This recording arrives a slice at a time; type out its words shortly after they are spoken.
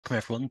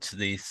welcome everyone to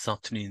this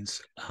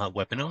afternoon's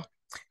webinar.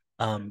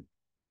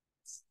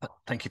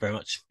 Thank you very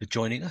much for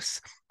joining us.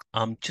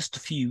 Just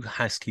a few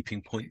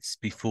housekeeping points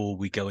before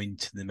we go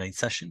into the main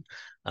session.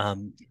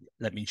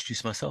 Let me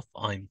introduce myself.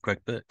 I'm Greg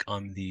Burke.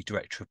 I'm the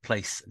Director of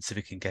Place and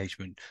Civic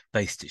Engagement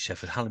based at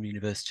Sheffield Hallam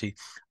University,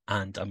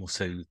 and I'm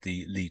also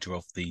the leader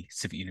of the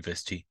Civic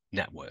University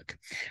Network.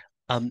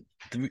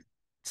 The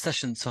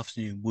session this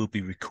afternoon will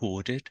be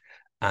recorded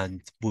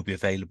and will be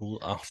available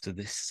after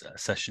this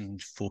session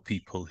for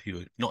people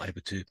who are not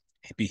able to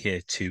be here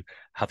to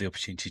have the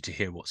opportunity to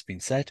hear what's been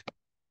said.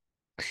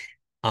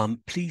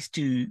 Please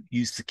do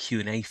use the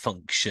Q&A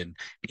function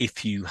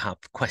if you have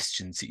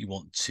questions that you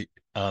want to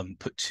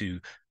put to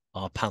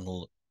our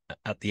panel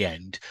at the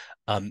end.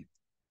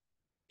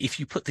 If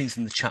you put things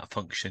in the chat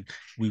function,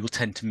 we will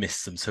tend to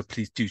miss them. So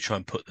please do try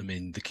and put them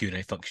in the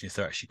Q&A function if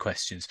they're actually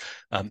questions.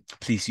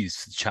 Please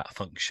use the chat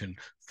function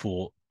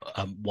for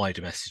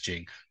wider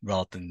messaging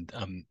rather than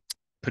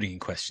putting in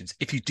questions.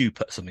 If you do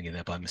put something in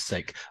there by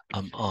mistake,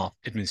 our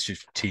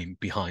administrative team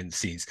behind the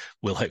scenes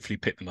will hopefully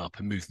pick them up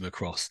and move them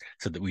across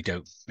so that we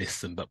don't miss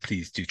them. But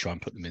please do try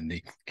and put them in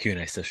the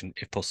Q&A session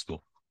if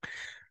possible.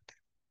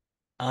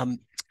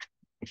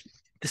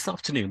 This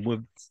afternoon,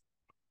 we're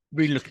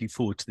really looking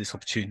forward to this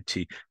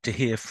opportunity to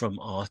hear from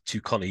our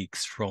two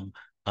colleagues from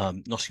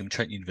Nottingham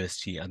Trent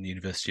University and the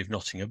University of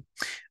Nottingham.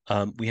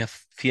 We have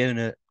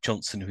Fiona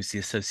Johnson, who is the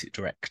Associate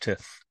Director,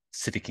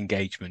 Civic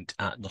Engagement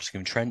at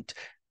Nottingham Trent,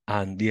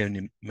 and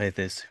Léonie,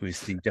 who is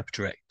the Deputy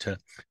Director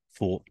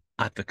for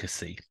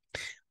Advocacy.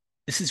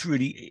 This is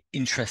really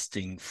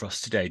interesting for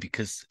us today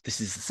because this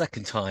is the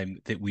second time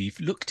that we've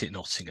looked at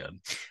Nottingham,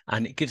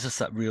 and it gives us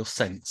that real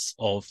sense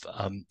of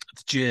the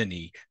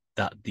journey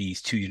that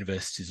these two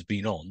universities have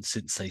been on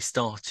since they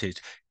started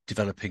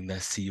developing their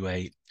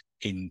CUA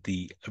in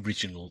the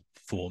original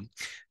form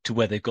to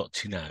where they've got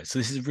to now. So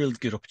this is a really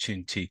good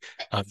opportunity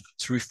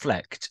to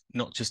reflect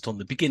not just on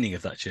the beginning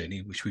of that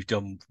journey, which we've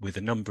done with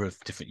a number of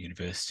different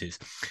universities,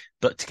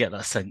 but to get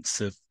that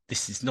sense of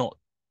this is not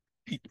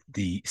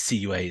the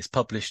CUA is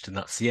published and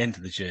that's the end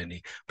of the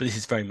journey, but this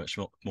is very much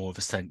more of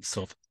a sense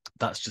of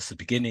that's just the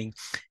beginning,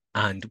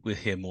 and we'll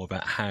hear more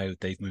about how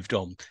they've moved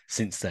on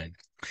since then.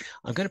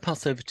 I'm going to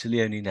pass over to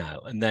Léonie now,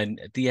 and then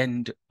at the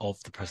end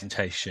of the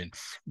presentation,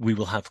 we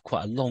will have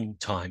quite a long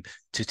time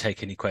to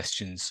take any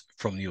questions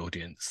from the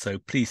audience. So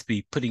please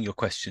be putting your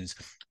questions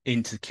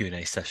into the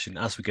Q&A session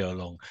as we go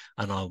along,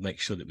 and I'll make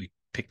sure that we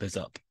pick those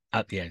up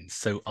at the end.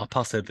 So I'll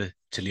pass over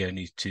to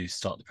Léonie to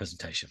start the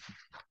presentation.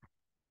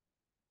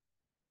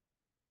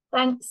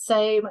 Thanks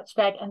so much,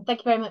 Greg, and thank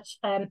you very much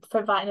for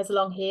inviting us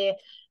along here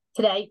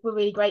today. We're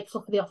really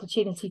grateful for the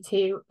opportunity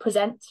to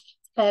present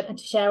and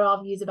to share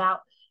our views about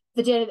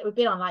the journey that we've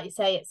been on. Like you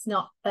say, it's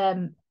not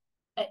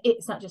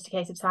just a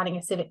case of signing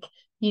a civic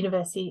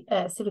university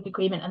civic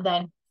agreement and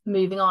then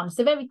moving on.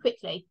 So very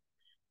quickly,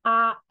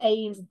 our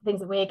aims and things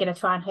that we're going to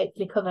try and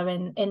hopefully cover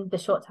in the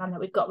short time that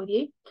we've got with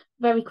you.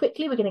 Very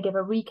quickly, we're going to give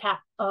a recap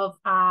of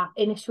our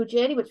initial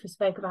journey, which we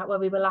spoke about when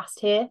we were last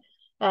here,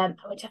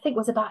 which I think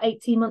was about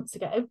 18 months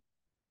ago. And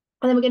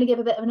then we're going to give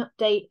a bit of an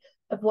update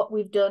of what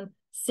we've done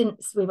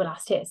since we were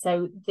last here.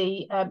 So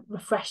the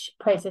refresh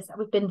process that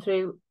we've been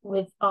through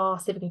with our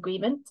civic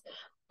agreement.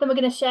 Then we're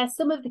going to share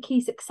some of the key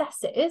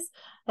successes,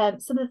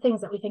 some of the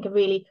things that we think have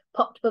really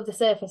popped above the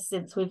surface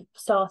since we've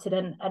started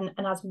and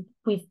as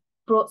we've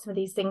brought some of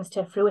these things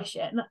to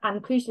fruition.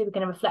 And crucially, we're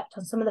going to reflect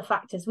on some of the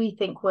factors we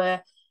think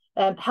were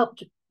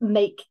helped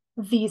make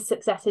these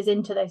successes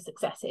into those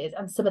successes,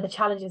 and some of the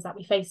challenges that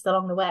we faced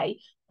along the way,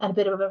 and a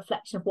bit of a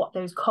reflection of what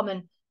those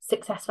common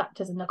success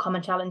factors and the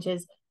common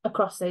challenges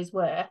across those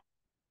were.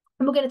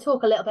 And we're going to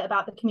talk a little bit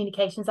about the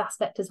communications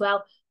aspect as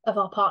well of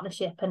our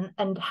partnership,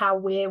 and how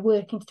we're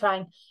working to try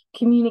and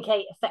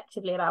communicate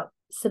effectively about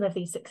some of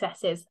these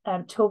successes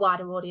to a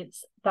wider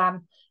audience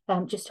than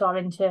just to our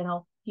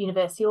internal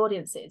university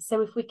audiences.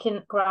 So if we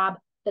can grab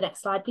the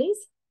next slide, please.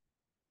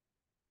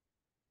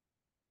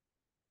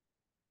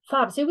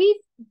 Fab. So we've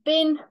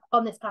been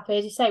on this pathway,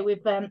 as you say. We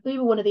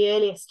were one of the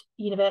earliest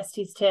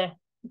universities to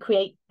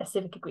create a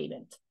civic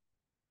agreement.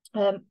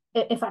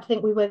 In fact, I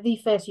think we were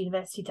the first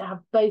university to have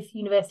both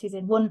universities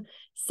in one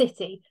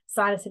city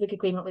sign a civic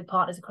agreement with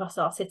partners across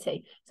our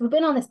city. So we've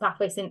been on this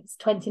pathway since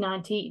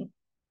 2019,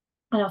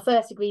 and our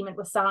first agreement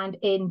was signed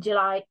in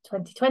July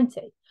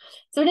 2020.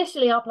 So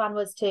initially our plan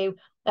was to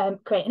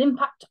create an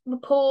impact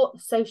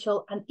report,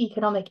 social and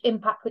economic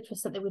impact, which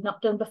was something we'd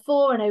not done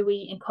before. I know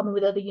we, in common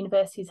with other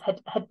universities,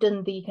 had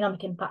done the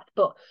economic impact,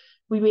 but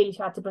we really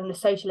tried to bring the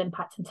social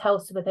impact and tell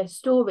some of those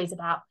stories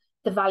about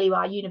the value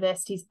our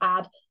universities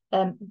add,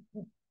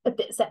 a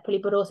bit separately,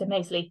 but also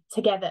mostly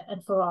together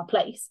and for our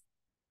place.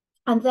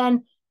 And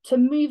then to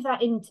move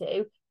that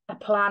into a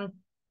plan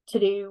to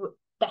do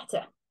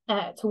better,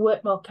 to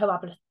work more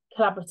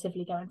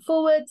collaboratively going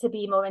forward, to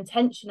be more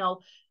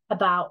intentional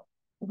about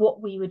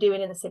what we were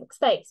doing in the civic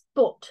space.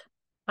 But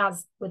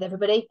as with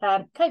everybody,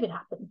 COVID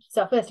happened.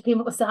 So our first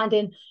agreement was signed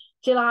in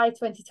July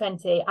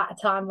 2020 at a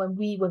time when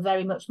we were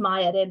very much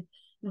mired in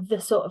the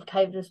sort of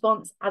COVID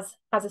response as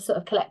a sort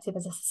of collective,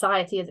 as a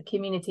society, as a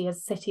community,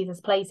 as cities,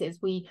 as places,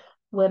 we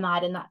were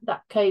mad in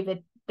that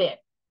COVID bit.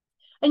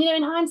 And,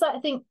 in hindsight, I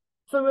think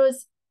for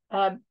us,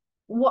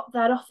 what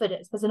that offered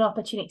us was an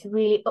opportunity to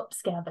really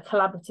upscale the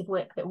collaborative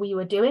work that we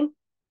were doing.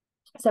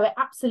 So it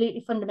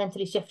absolutely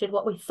fundamentally shifted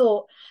what we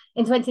thought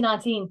in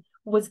 2019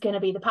 was going to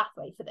be the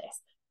pathway for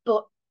this.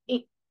 But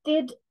it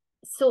did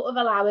sort of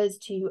allow us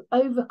to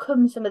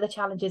overcome some of the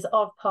challenges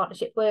of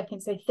partnership working.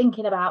 So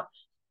thinking about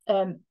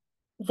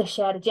the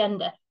shared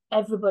agenda,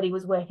 everybody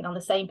was working on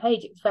the same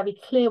page. It was very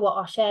clear what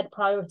our shared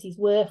priorities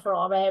were for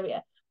our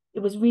area. It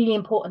was really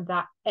important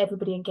that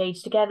everybody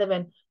engaged together,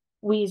 and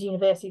we as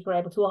universities were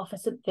able to offer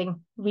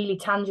something really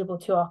tangible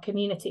to our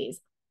communities.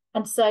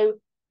 And so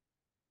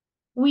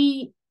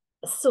we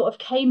sort of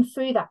came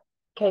through that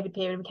COVID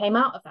period, we came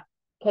out of that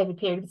COVID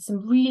period with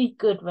some really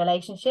good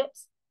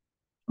relationships.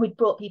 We'd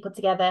brought people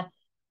together,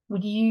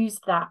 we'd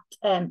used that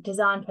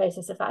design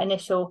process of that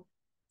initial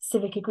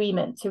civic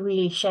agreement to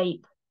really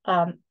shape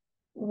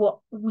what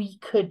we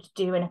could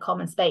do in a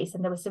common space.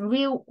 And there was some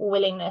real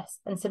willingness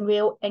and some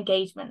real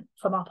engagement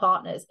from our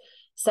partners.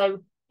 So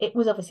it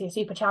was obviously a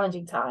super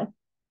challenging time,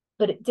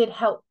 but it did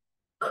help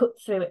cut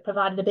through. It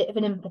provided a bit of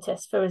an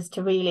impetus for us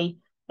to really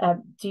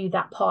do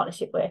that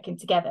partnership working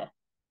together.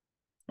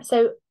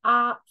 So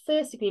our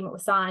first agreement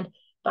was signed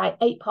by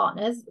 8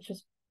 partners, which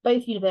was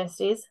both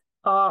universities,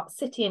 our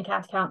city and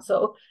county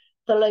council,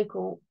 the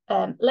local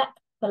LEP,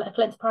 the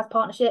local enterprise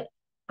partnership,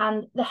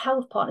 and the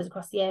health partners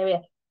across the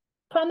area,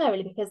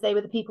 primarily because they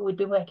were the people we'd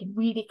been working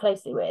really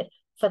closely with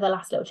for the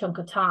last little chunk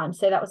of time.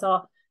 So that was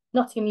our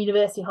Nottingham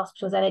University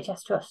Hospitals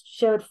NHS Trust,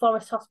 Sherwood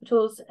Forest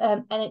Hospitals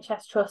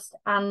NHS Trust,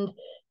 and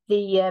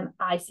the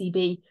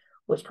ICB,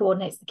 which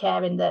coordinates the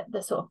care in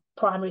the sort of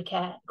primary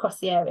care across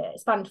the area.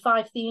 It spanned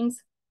 5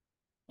 themes: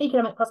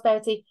 economic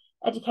prosperity,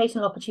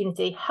 educational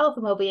opportunity, health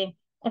and wellbeing,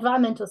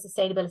 environmental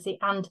sustainability,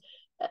 and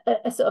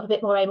a sort of a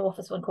bit more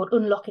amorphous one called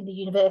Unlocking the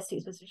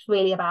Universities, which was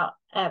really about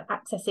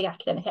accessing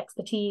academic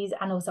expertise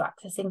and also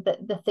accessing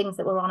the things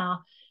that were on our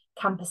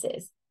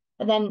campuses.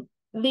 And then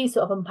these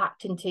sort of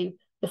unpacked into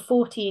the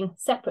 14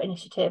 separate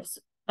initiatives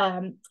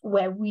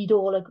where we'd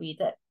all agreed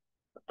that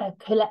a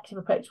collective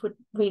approach would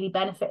really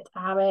benefit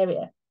our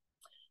area.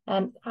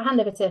 I'll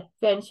hand over to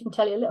Fiona. She can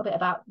tell you a little bit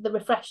about the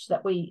refresh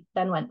that we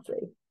then went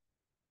through.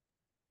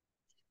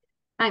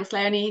 Thanks,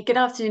 Léonie. Good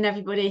afternoon,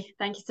 everybody.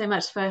 Thank you so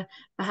much for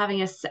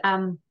having us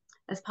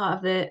as part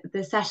of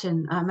the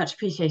session. Much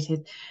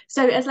appreciated.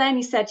 So, as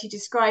Léonie said, you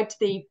described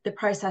the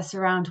process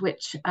around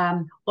which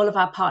all of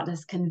our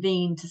partners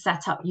convened to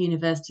set up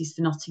Universities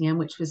for Nottingham,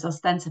 which was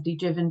ostensibly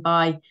driven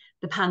by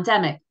the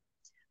pandemic.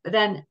 But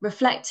then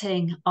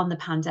reflecting on the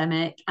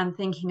pandemic and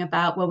thinking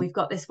about, well, we've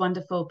got this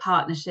wonderful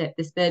partnership,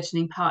 this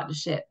burgeoning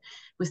partnership.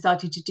 We're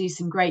starting to do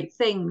some great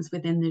things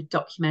within the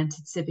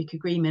documented civic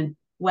agreement.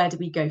 Where do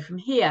we go from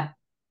here?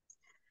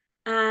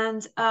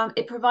 And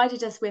it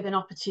provided us with an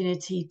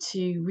opportunity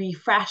to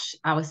refresh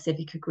our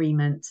civic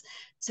agreement,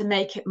 to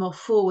make it more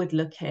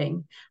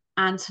forward-looking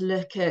and to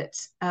look at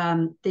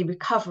the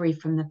recovery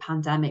from the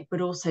pandemic,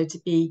 but also to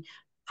be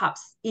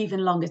perhaps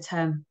even longer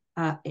term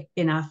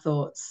in our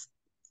thoughts.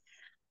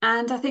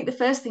 And I think the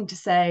first thing to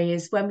say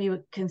is when we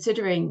were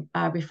considering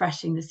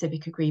refreshing the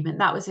civic agreement,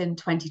 that was in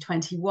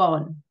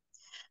 2021.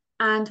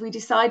 And we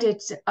decided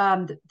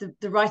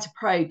the right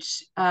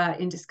approach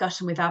in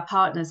discussion with our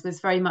partners was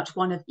very much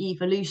one of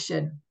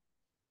evolution.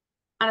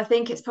 And I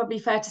think it's probably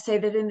fair to say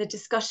that in the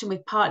discussion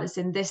with partners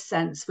in this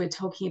sense, we're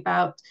talking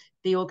about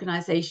the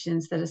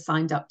organisations that are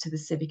signed up to the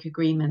civic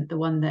agreement, the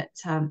one that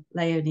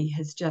Léonie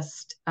has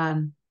just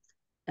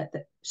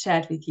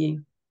shared with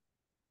you.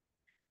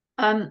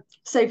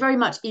 So very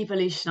much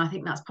evolution. I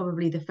think that's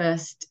probably the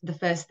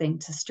first thing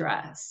to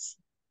stress.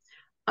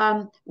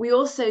 We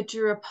also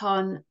drew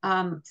upon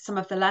some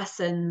of the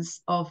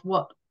lessons of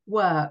what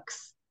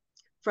works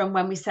from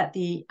when we set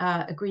the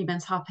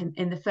agreements up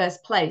in the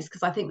first place,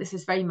 because I think this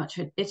is very much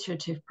an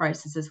iterative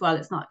process as well.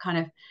 It's not kind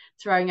of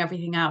throwing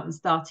everything out and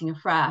starting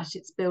afresh.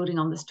 It's building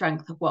on the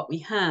strength of what we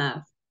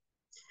have.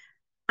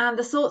 And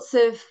the sorts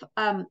of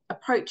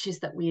approaches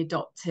that we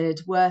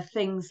adopted were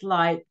things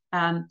like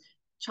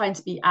trying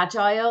to be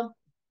agile,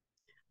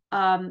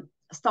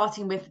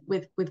 starting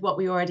with what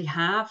we already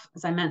have,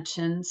 as I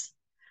mentioned,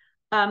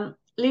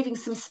 leaving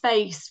some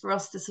space for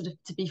us to sort of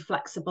to be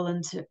flexible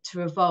and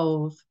to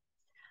evolve,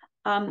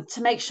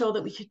 to make sure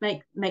that we could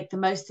make the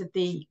most of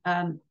the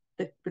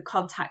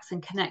contacts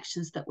and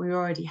connections that we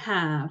already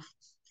have.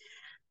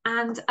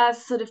 And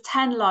as sort of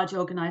 10 large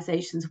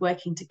organisations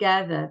working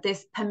together,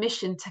 this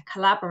permission to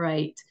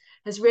collaborate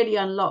has really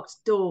unlocked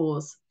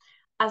doors,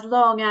 as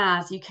long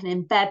as you can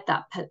embed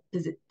that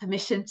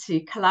permission to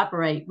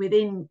collaborate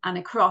within and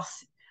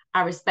across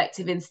our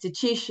respective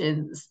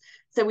institutions.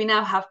 So we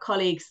now have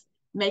colleagues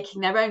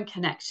making their own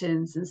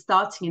connections and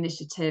starting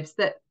initiatives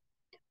that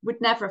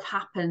would never have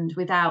happened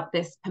without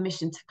this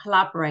permission to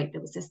collaborate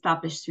that was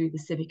established through the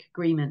civic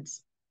agreement.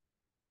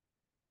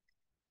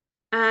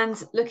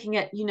 And looking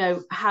at, you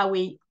know, how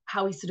we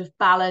sort of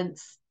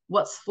balance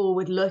what's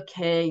forward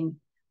looking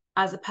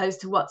as opposed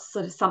to what's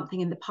sort of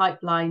something in the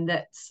pipeline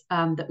that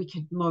that we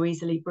could more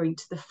easily bring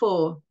to the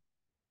fore.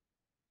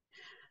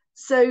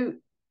 So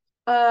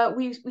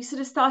we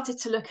sort of started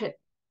to look at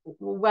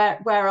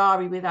where are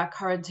we with our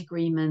current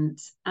agreement,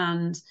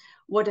 and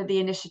what are the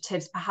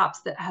initiatives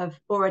perhaps that have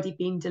already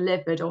been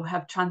delivered or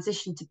have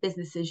transitioned to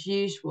business as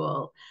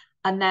usual,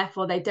 and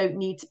therefore they don't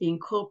need to be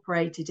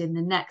incorporated in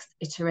the next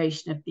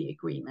iteration of the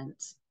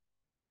agreement.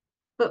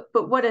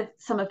 But what are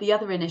some of the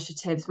other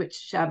initiatives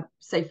which,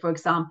 say, for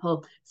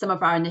example, some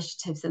of our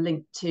initiatives are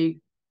linked to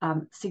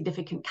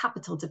significant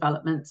capital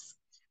developments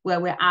where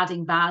we're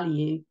adding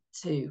value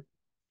to?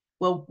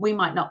 Well, we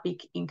might not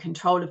be in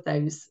control of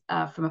those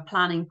from a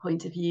planning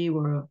point of view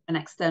or an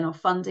external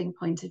funding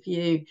point of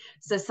view.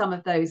 So some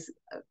of those,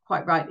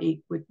 quite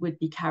rightly, would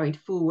be carried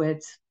forward.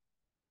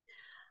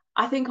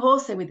 I think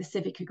also with the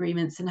civic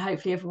agreements, and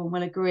hopefully everyone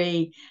will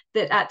agree,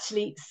 that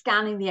actually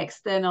scanning the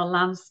external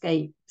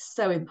landscape is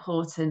so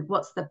important.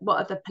 What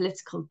are the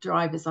political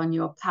drivers on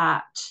your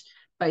patch,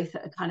 both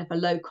at a kind of a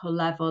local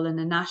level and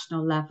a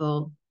national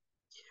level?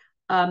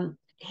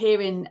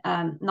 Here in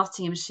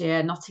Nottingham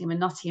and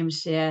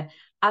Nottinghamshire,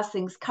 as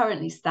things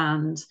currently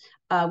stand,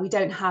 we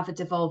don't have a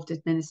devolved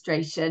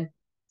administration.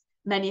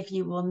 Many of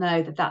you will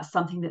know that that's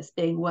something that's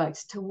being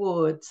worked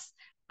towards.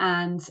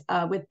 And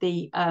with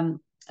the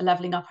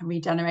Levelling Up and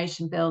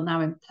Regeneration Bill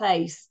now in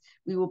place,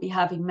 we will be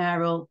having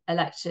mayoral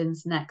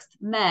elections next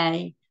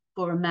May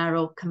for a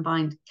mayoral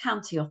combined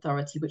county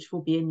authority, which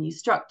will be a new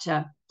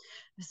structure.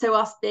 So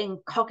us being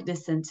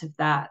cognizant of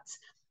that,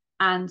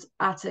 and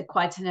at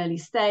quite an early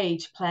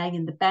stage playing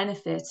in the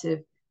benefit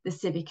of the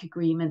civic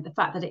agreement, the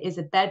fact that it is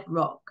a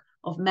bedrock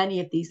of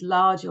many of these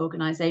large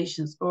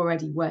organisations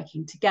already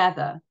working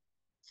together.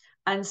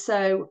 And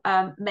so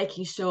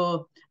making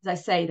sure, as I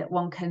say, that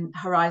one can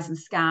horizon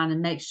scan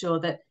and make sure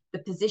that the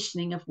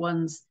positioning of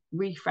one's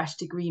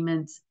refreshed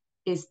agreement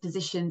is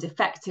positioned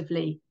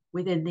effectively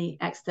within the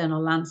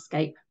external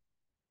landscape.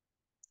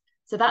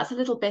 So that's a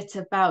little bit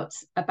about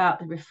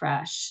the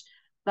refresh.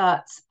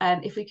 But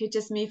if we could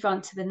just move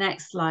on to the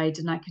next slide,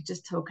 and I could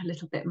just talk a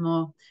little bit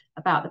more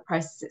about the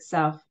process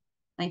itself.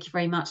 Thank you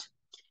very much.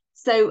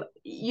 So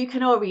you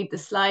can all read the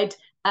slide.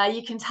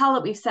 You can tell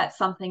that we've set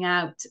something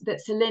out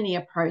that's a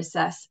linear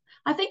process.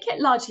 I think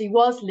it largely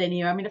was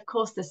linear. I mean, of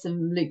course, there's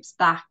some loops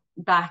back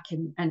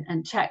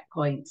and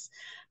checkpoints.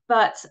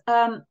 But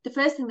the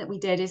first thing that we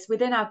did is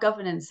within our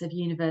governance of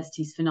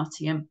Universities for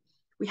Nottingham,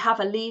 we have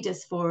a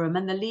leaders forum,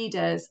 and the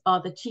leaders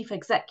are the chief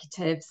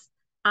executives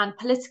and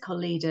political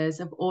leaders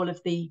of all of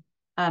the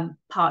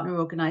partner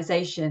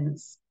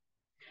organisations.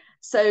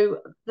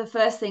 So the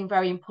first thing,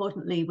 very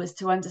importantly, was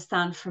to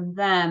understand from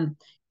them,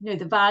 you know,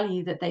 the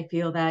value that they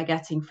feel they're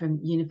getting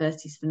from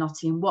Universities for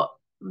Nottingham. What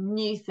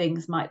new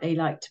things might they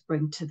like to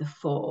bring to the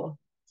fore?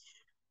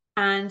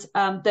 And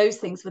those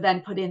things were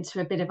then put into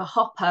a bit of a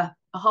hopper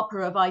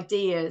of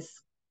ideas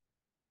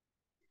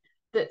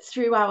that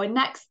through our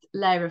next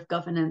layer of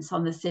governance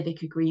on the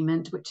civic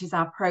agreement, which is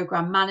our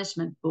programme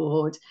management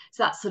board,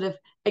 so that's sort of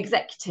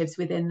executives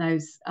within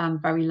those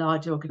very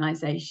large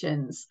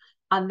organisations,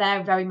 and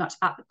they're very much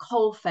at the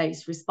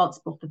coalface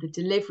responsible for the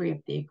delivery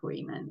of the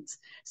agreement.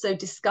 So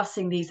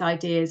discussing these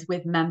ideas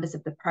with members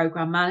of the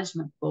programme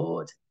management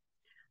board,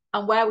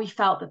 and where we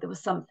felt that there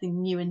was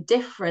something new and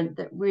different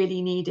that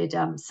really needed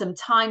some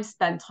time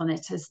spent on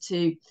it as to,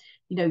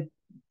 you know,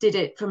 did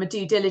it from a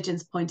due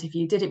diligence point of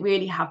view, did it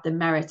really have the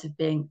merit of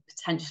being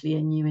potentially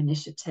a new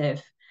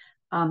initiative?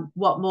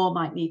 What more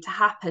might need to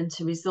happen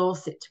to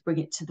resource it, to bring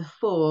it to the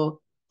fore?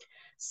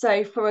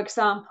 So, for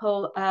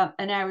example,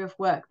 an area of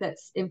work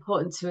that's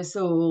important to us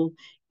all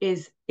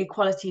is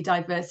equality,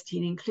 diversity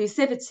and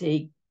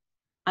inclusivity,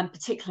 and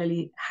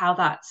particularly how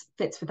that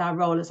fits with our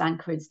role as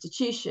anchor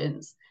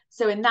institutions.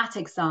 So in that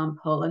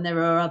example, and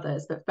there are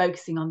others, but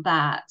focusing on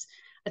that,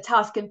 a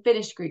task and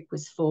finish group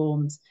was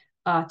formed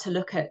to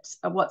look at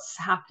what's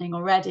happening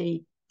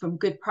already from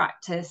good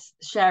practice,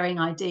 sharing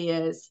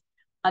ideas.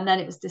 And then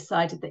it was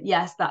decided that,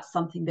 yes, that's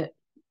something that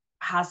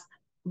has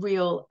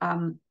real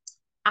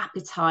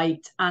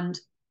appetite, and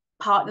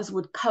partners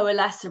would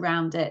coalesce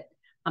around it,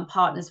 and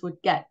partners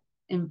would get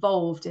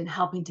involved in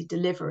helping to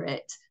deliver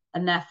it.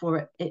 And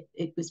therefore,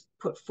 it was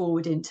put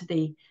forward into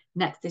the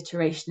next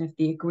iteration of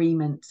the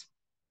agreement.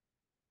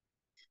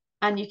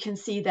 And you can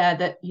see there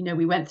that, you know,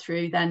 we went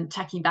through then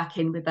checking back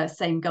in with the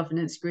same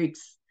governance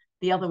groups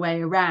the other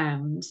way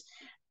around.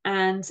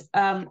 And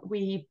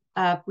we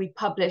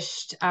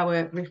published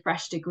our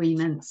refreshed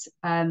agreement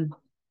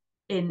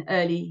in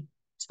early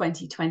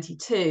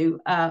 2022,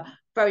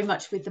 very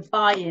much with the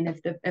buy-in of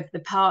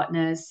the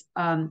partners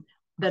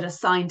that are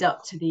signed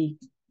up to the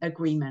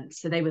agreement.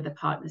 So they were the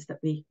partners that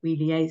we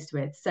liaised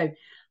with. So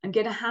I'm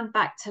going to hand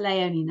back to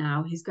Léonie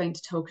now, who's going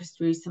to talk us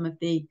through some of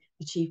the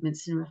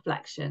achievements and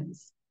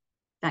reflections.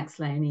 Thanks,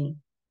 Léonie.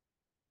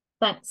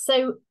 Thanks.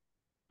 So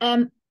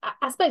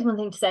I suppose one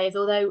thing to say is,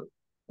 although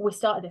I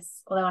started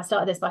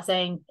this by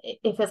saying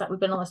it feels like we've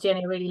been on this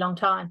journey a really long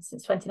time,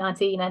 since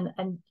 2019,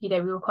 and you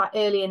know, we were quite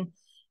early in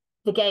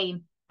the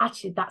game.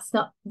 Actually, that's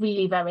not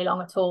really very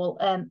long at all.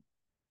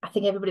 I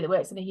think everybody that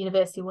works in a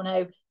university will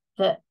know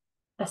that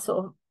a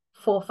sort of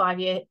 4 or 5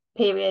 year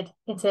period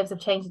in terms of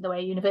changing the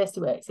way university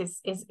works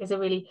is a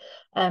really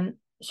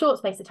short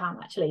space of time.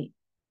 Actually,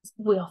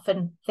 we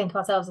often think of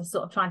ourselves as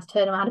sort of trying to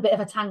turn around a bit of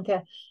a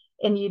tanker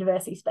in the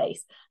university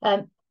space.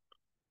 And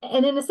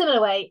in a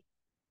similar way,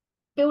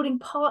 building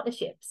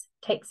partnerships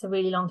takes a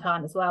really long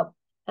time as well.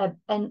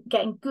 And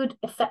getting good,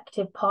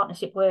 effective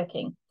partnership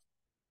working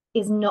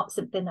is not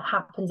something that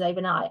happens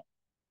overnight.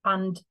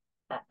 And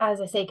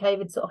as I say,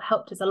 COVID sort of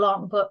helped us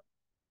along, but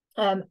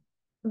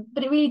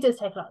it really does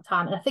take a lot of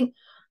time. And I think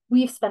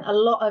we've spent a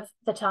lot of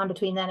the time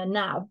between then and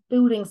now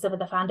building some of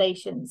the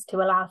foundations to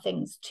allow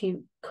things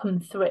to come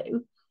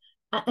through.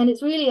 And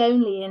it's really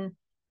only in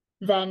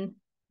then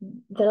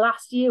the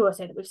last year or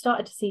so that we've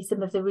started to see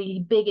some of the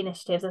really big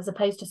initiatives, as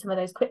opposed to some of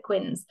those quick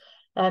wins,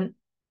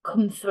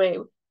 come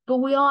through. But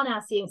we are now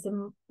seeing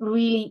some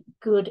really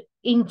good,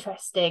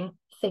 interesting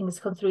things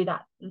come through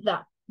that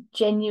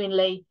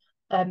genuinely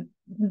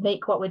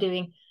make what we're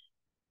doing,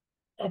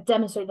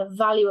 demonstrate the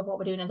value of what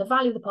we're doing and the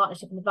value of the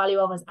partnership and the value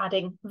of us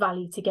adding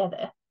value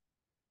together.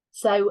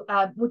 So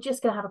we're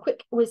just going to have a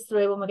quick whiz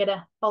through and we're going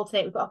to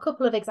alternate. We've got a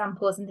couple of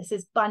examples, and this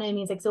is by no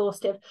means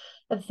exhaustive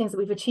of the things that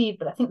we've achieved,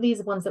 but I think these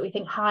are ones that we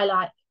think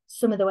highlight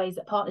some of the ways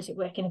that partnership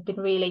working have been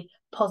really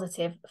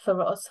positive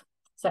for us.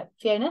 So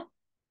Fiona.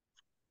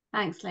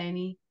 Thanks,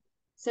 Léonie.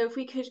 So if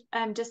we could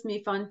just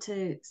move on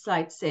to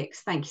slide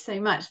 6. Thank you so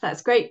much.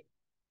 That's great.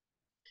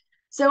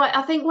 So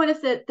I think one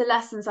of the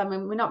lessons, I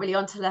mean, we're not really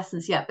onto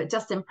lessons yet, but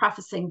just in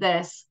prefacing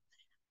this,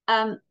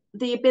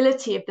 the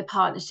ability of the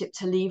partnership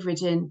to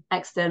leverage in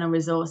external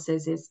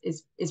resources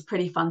is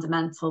pretty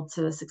fundamental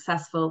to a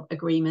successful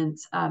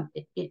agreement,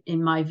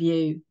 in my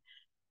view.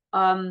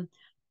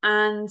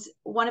 And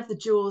one of the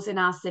jewels in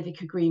our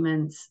civic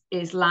agreement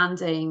is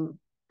landing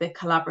the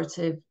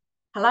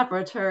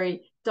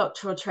collaboratory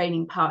doctoral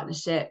training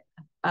partnership.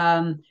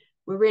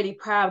 We're really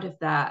proud of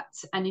that,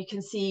 and you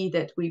can see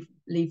that we've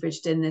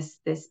leveraged in this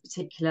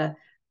particular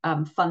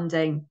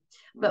funding.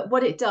 But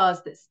what it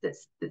does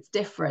that's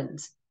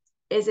different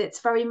is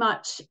it's very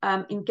much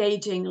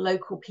engaging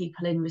local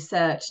people in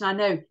research. And I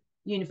know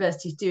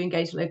universities do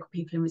engage local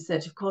people in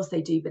research, of course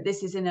they do, but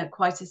this is in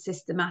quite a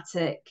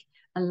systematic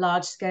and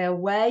large scale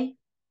way.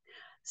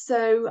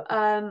 So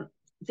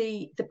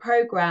the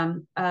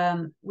programme,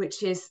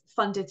 which is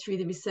funded through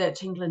the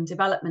Research England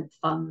Development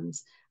Fund,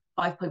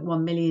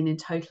 5.1 million in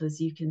total,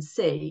 as you can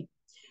see,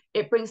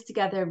 it brings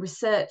together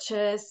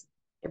researchers,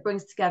 it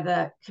brings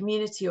together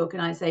community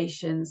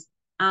organisations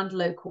and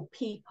local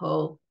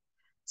people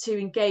to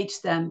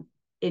engage them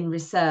in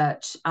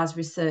research as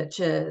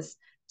researchers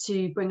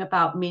to bring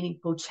about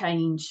meaningful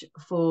change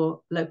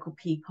for local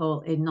people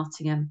in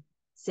Nottingham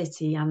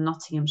City and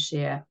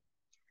Nottinghamshire.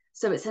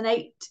 So it's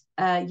an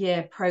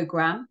 8-year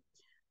programme.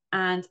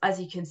 And as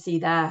you can see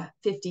there,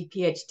 50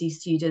 PhD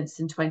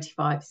students and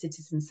 25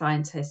 citizen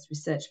scientist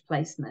research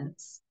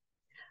placements.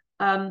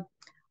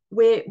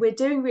 We're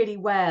doing really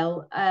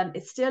well.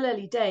 It's still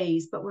early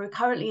days, but we're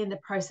currently in the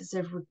process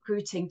of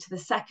recruiting to the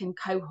second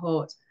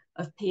cohort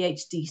of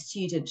PhD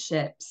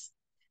studentships.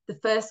 The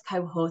first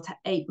cohort are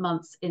 8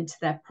 months into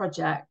their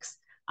projects,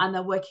 and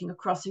they're working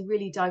across a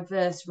really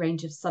diverse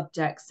range of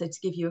subjects. So to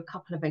give you a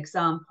couple of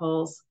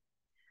examples,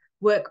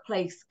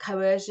 workplace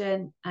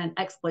coercion and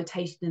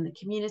exploitation in the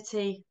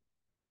community,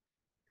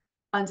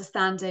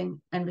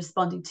 understanding and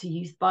responding to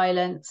youth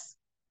violence,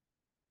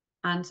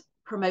 and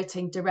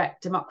promoting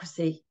direct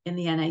democracy in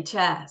the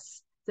NHS.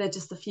 They're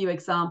just a few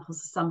examples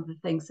of some of the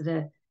things that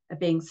are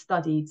being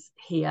studied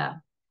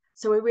here.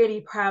 So we're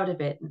really proud of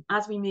it. And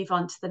as we move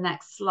on to the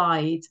next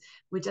slide,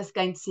 we're just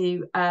going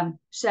to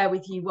share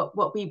with you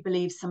what we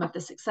believe some of the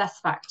success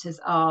factors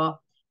are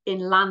in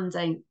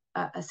landing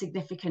a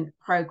significant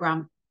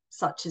programme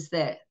such as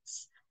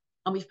this.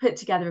 And we've put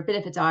together a bit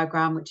of a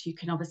diagram, which you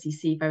can obviously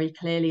see very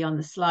clearly on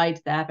the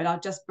slide there, but I'll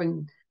just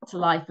bring to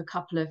life a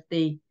couple of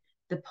the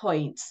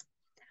points.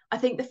 I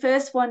think the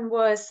first one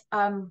was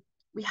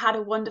we had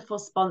a wonderful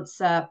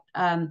sponsor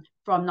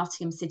from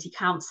Nottingham City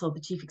Council.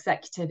 The chief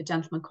executive, a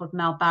gentleman called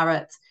Mel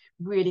Barrett,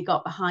 really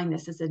got behind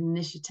this as an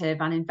initiative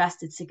and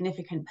invested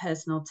significant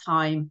personal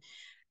time.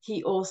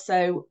 He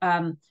also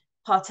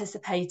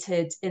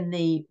participated in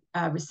the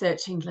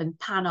Research England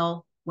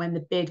panel when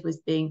the bid was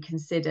being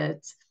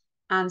considered.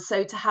 And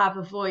so to have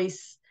a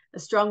voice, a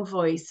strong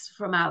voice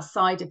from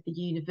outside of the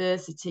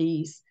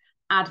universities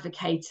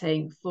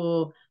advocating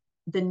for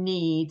the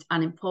need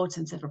and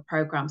importance of a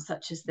programme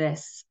such as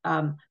this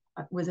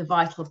was a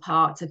vital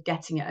part of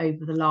getting it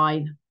over the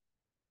line.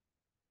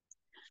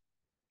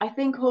 I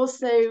think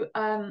also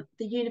the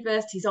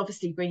universities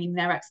obviously bringing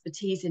their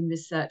expertise in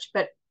research,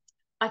 but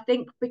I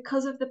think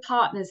because of the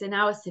partners in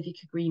our civic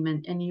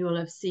agreement, and you will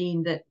have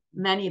seen that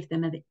many of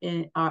them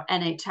are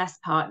NHS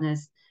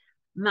partners,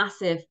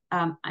 massive,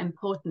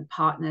 important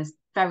partners,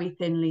 very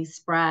thinly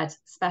spread,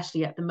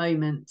 especially at the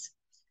moment.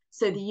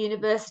 So the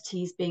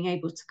universities being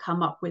able to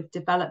come up with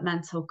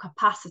developmental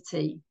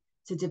capacity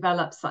to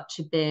develop such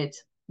a bid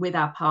with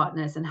our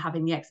partners and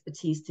having the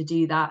expertise to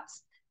do that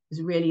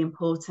is really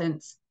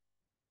important.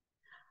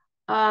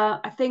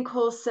 I think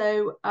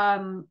also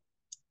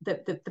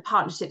the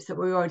partnerships that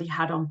we already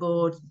had on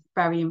board,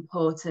 very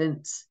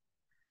important.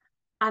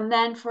 And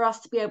then for us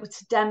to be able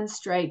to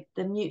demonstrate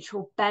the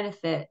mutual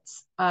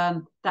benefits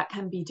that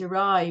can be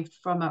derived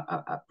from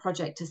a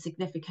project as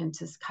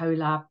significant as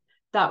CoLab,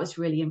 that was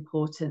really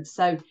important.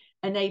 So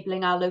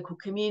enabling our local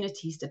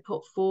communities to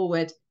put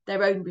forward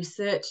their own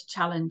research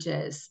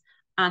challenges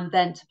and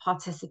then to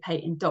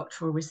participate in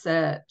doctoral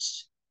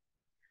research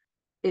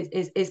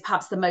is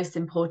perhaps the most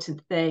important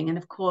thing. And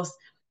of course,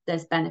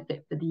 there's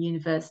benefit for the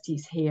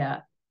universities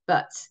here,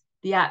 but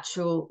the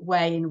actual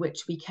way in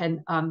which we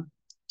can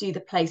do the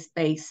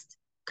place-based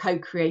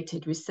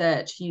co-created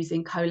research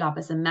using CoLab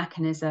as a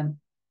mechanism,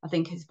 I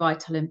think is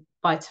vitally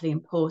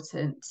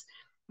important.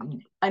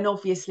 And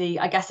obviously,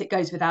 I guess it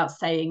goes without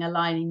saying,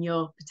 aligning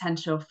your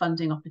potential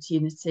funding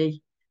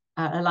opportunity,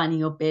 aligning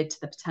your bid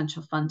to the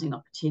potential funding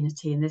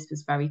opportunity, and this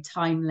was very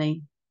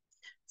timely.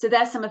 So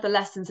there's some of the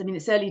lessons. I mean,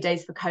 it's early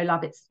days for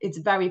CoLab. It's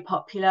very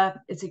popular.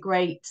 It's a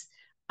great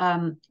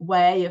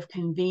way of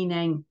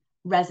convening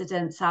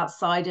residents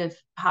outside of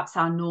perhaps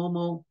our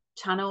normal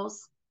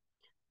channels.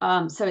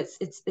 So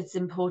it's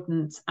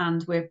important,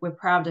 and we're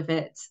proud of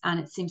it, and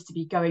it seems to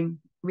be going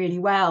really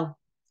well.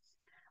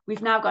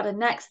 We've now got a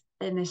next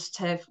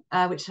initiative,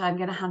 which I'm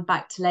going to hand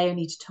back to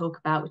Léonie to talk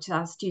about, which is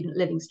our student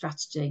living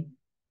strategy.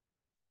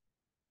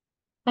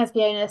 Thanks,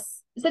 Fiona.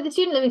 So the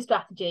student living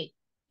strategy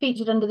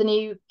featured under the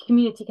new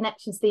community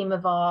connections theme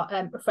of our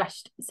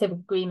refreshed Civic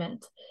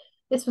Agreement.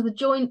 This was a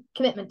joint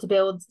commitment to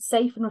build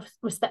safe and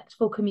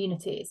respectful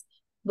communities,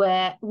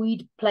 where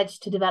we'd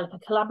pledged to develop a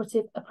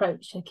collaborative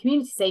approach to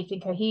community safety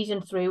and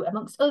cohesion through,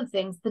 amongst other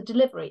things, the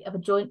delivery of a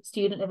joint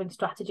student living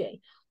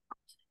strategy.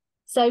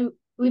 So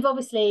we've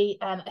obviously,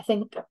 I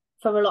think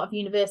for a lot of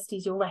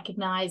universities, you'll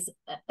recognise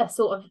a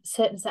sort of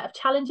certain set of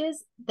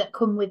challenges that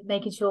come with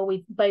making sure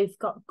we've both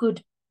got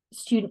good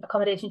student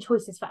accommodation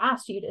choices for our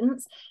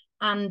students,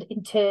 and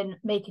in turn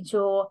making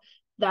sure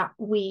that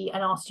we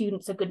and our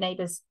students are good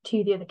neighbours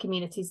to the other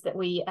communities that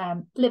we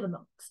live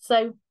amongst.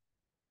 So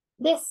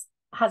this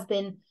has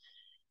been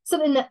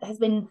something that has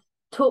been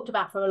talked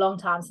about for a long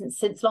time,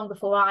 since long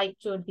before I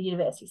joined the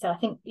university. So I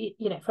think,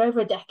 you know, for over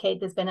a decade,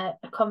 there's been a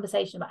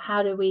conversation about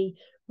how do we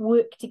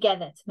work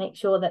together to make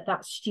sure that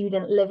that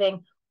student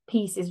living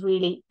piece is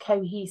really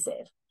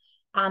cohesive.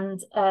 And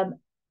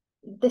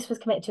this was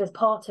committed to as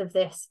part of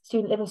this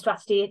student living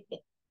strategy.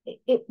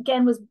 It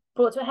again was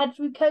brought to a head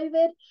through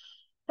COVID.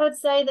 I would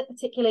say that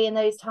particularly in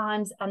those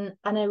times, and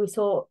I know we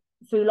saw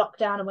through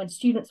lockdown and when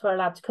students were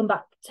allowed to come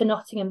back to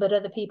Nottingham, but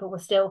other people were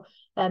still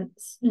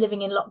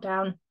living in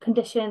lockdown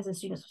conditions, and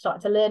students were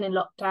starting to learn in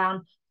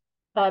lockdown.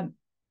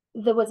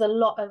 There was a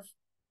lot of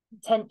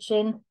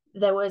tension.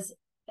 There was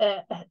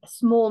a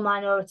small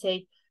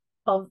minority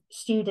of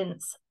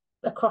students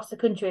across the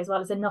country, as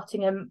well as in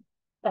Nottingham,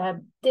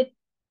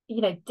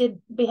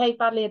 did behave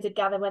badly and did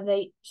gather when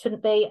they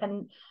shouldn't be,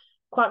 and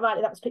quite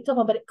rightly that was picked up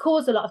on, but it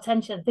caused a lot of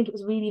tension. I think it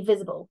was really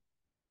visible,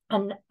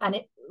 and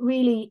it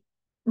really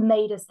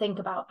made us think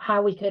about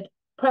how we could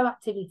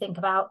proactively think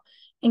about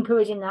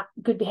encouraging that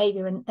good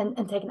behaviour and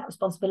taking that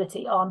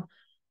responsibility on.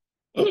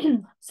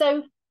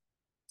 So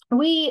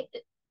we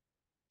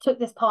took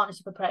this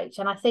partnership approach,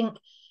 and I think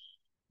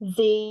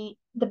the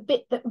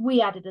bit that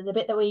we added, and the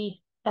bit that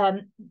we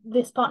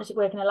this partnership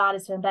working allowed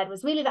us to embed,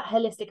 was really that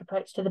holistic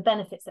approach to the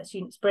benefits that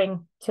students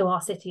bring to our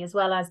city, as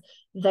well as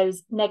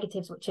those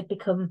negatives which had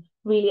become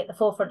really at the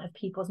forefront of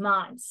people's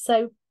minds.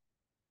 So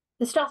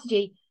the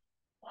strategy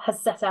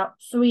has set out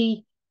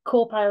 3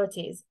 core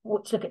priorities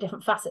which look at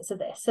different facets of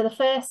this. So the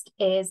first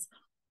is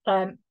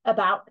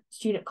about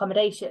student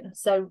accommodation.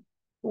 So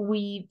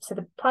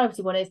the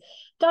priority one is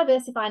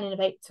diversify and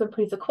innovate to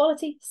improve the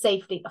quality,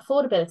 safety,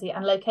 affordability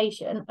and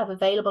location of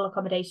available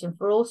accommodation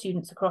for all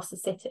students across the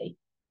city.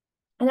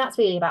 And that's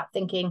really about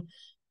thinking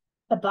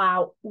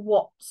about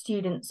what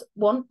students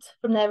want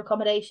from their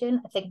accommodation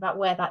and think about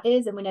where that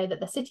is. And we know that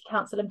the City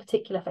Council in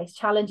particular face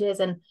challenges,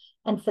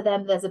 and for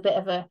them there's a bit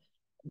of a,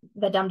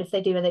 they're damned if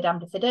they do and they're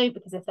damned if they don't,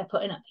 because if they're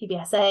putting up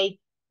PBSA,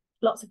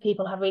 lots of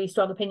people have really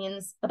strong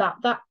opinions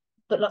about that,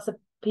 but lots of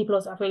people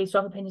also have really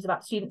strong opinions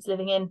about students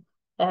living in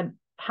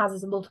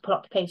houses of multiple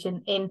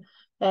occupation in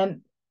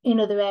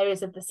other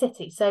areas of the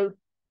city. So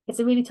it's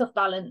a really tough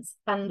balance,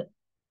 and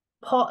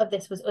part of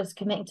this was us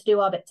committing to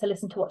do our bit to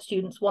listen to what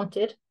students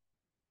wanted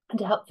and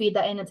to help feed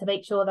that in, and to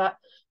make sure that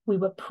we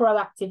were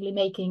proactively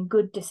making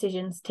good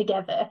decisions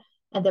together,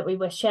 and that we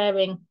were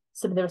sharing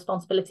some of the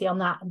responsibility on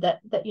that, and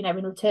that you know,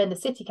 in return the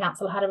City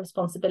Council had a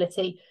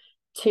responsibility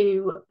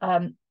to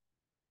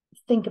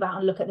think about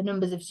and look at the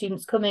numbers of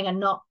students coming, and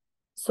not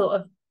sort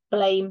of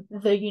blame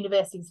the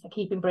universities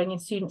for bringing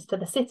students to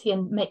the city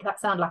and make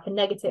that sound like a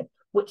negative,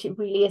 which it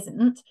really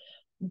isn't,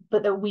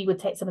 but that we would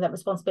take some of that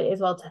responsibility as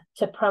well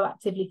to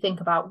proactively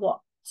think about what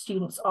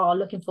students are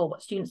looking for,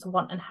 what students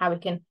want, and how we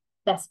can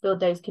best build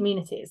those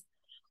communities.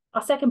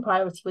 Our second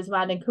priority was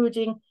around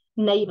encouraging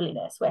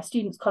neighbourliness, where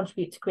students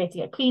contribute to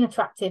creating a clean,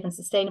 attractive and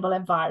sustainable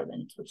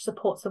environment which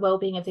supports the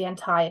well-being of the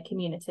entire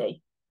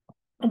community.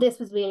 And this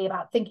was really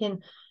about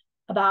thinking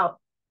about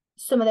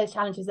some of those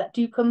challenges that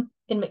do come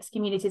in mixed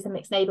communities and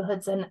mixed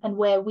neighbourhoods, and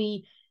where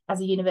we as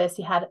a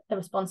university had a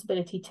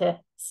responsibility to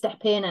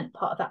step in, and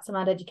part of that's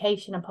around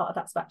education, and part of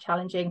that's about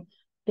challenging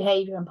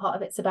behaviour, and part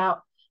of it's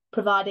about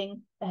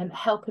providing,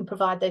 helping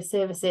provide those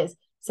services.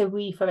 So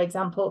we, for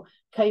example,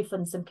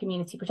 co-fund some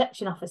community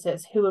protection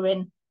officers who are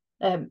in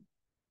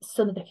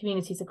some of the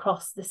communities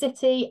across the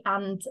city,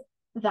 and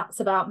that's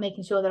about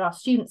making sure that our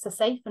students are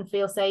safe and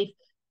feel safe,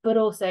 but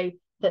also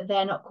that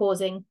they're not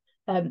causing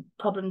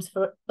problems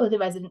for other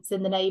residents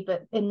in the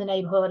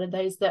neighbourhood, and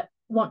those that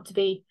want to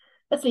be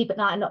asleep at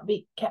night and not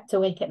be kept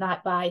awake at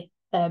night by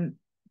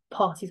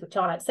parties which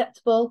aren't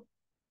acceptable.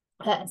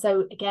 And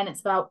so again,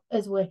 it's about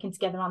us working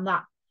together on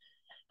that.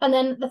 And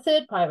then the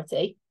third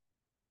priority,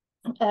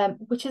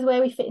 which is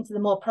where we fit into the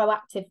more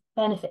proactive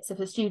benefits of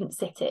the student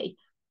city,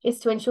 is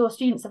to ensure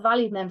students are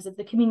valued members of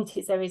the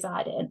communities they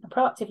reside in, and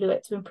proactively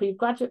work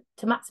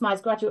to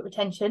maximise graduate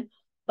retention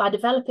by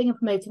developing and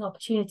promoting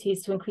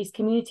opportunities to increase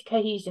community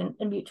cohesion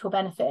and mutual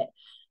benefit.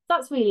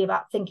 That's really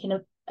about thinking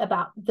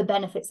about the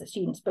benefits that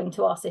students bring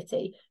to our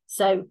city.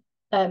 So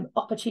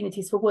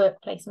opportunities for work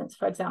placements,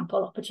 for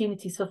example,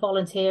 opportunities for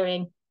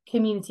volunteering,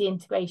 community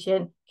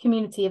integration,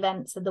 community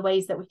events, and the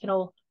ways that we can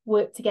all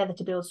work together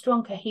to build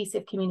strong,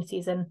 cohesive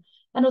communities, and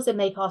also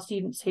make our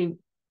students who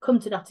come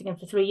to Nottingham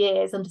for 3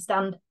 years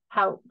understand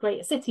how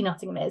great a city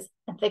Nottingham is,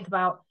 and think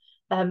about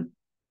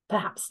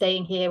perhaps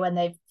staying here when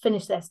they've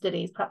finished their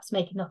studies, perhaps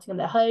making Nottingham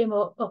their home,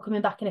 or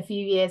coming back in a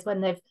few years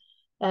when they've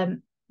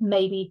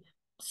maybe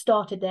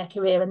started their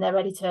career and they're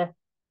ready to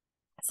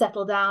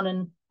settle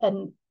down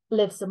and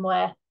live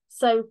somewhere.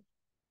 So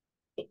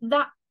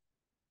that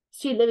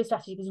student living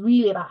strategy was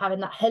really about having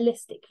that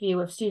holistic view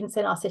of students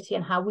in our city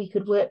and how we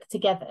could work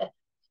together,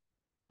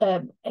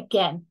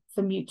 again,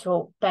 for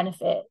mutual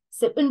benefit.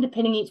 So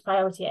underpinning each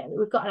priority area,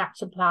 we've got an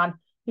action plan,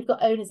 we've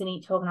got owners in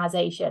each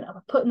organisation, and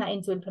we're putting that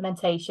into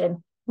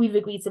implementation. We've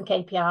agreed some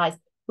KPIs.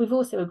 We've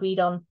also agreed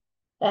on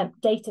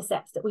data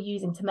sets that we're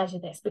using to measure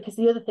this, because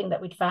the other thing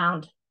that we'd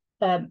found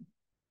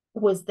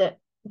was that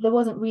there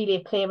wasn't really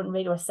a clear and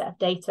rigorous set of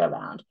data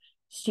around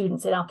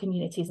students in our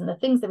communities and the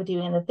things they were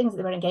doing and the things that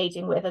they were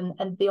engaging with,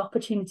 and the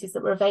opportunities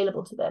that were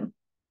available to them.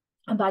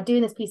 And by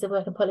doing this piece of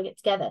work and pulling it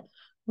together,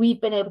 we've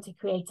been able to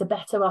create a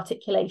better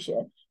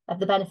articulation of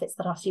the benefits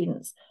that our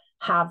students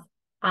have,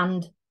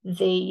 and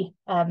the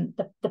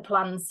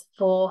plans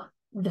for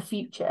the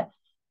future.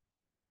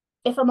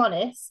 If I'm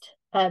honest,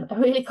 I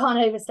really can't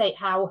overstate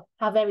how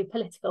very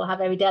political, how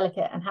very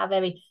delicate, and how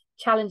very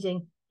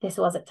challenging this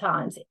was at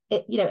times.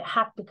 It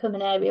had become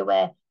an area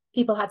where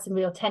people had some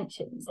real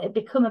tensions. It had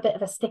become a bit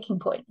of a sticking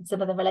point in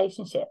some of the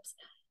relationships,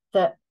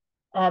 that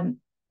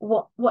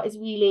what is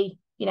really,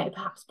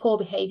 perhaps poor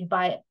behaviour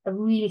by a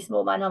really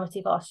small minority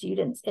of our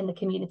students in the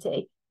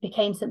community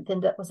became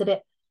something that was a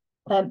bit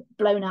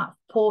blown out of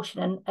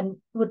proportion, and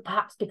would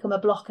perhaps become a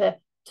blocker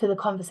to the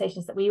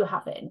conversations that we were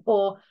having,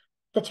 or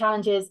the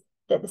challenges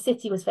that the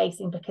city was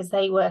facing because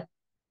they were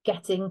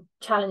getting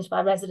challenged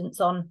by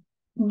residents on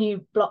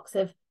new blocks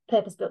of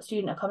purpose-built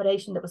student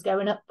accommodation that was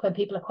going up, when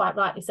people are quite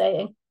rightly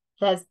saying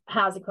there's a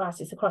housing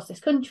crisis across this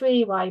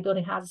country, why are you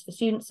building houses for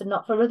students and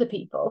not for other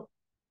people?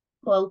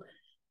 Well,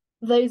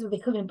 those were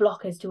becoming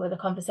blockers to other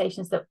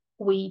conversations that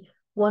we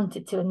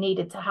wanted to and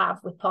needed to have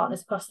with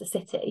partners across the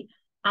city.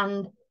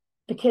 And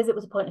because it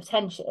was a point of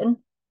tension,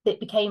 it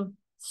became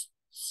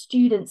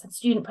students and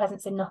student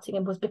presence in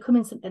Nottingham was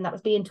becoming something that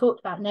was being talked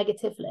about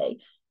negatively,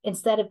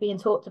 instead of being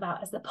talked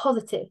about as the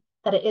positive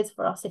that it is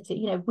for our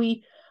city.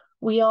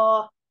 We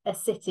are a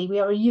city, we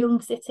are a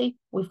young city,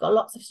 we've got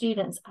lots of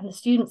students, and the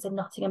students in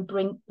Nottingham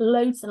bring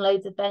loads and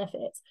loads of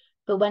benefits.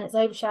 But when it's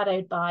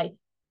overshadowed by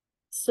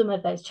some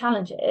of those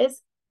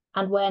challenges,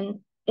 and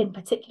when in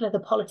particular the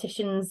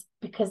politicians,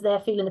 because they're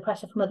feeling the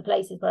pressure from other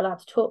places, were allowed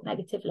to talk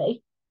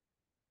negatively,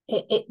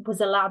 it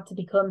was allowed to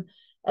become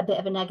a bit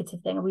of a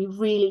negative thing. And we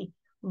really,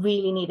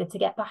 really needed to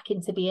get back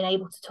into being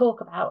able to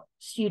talk about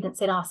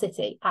students in our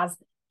city as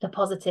the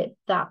positive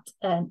that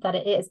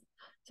it is.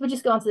 So we'll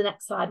just go on to the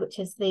next slide, which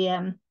is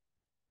the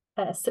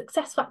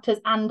success factors.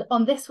 And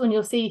on this one,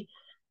 you'll see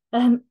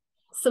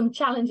some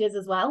challenges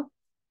as well.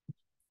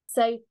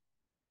 So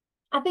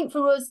I think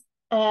for us,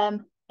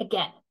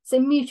 again, so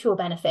mutual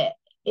benefit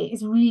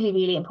is really,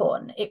 really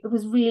important. It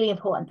was really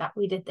important that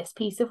we did this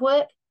piece of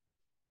work.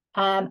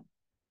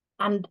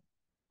 And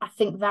I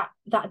think that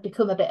had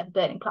become a bit of a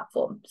burning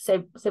platform.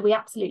 So we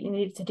absolutely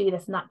needed to do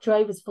this, and that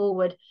drove us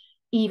forward,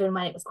 even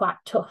when it was quite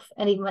tough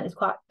and even when it was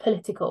quite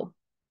political.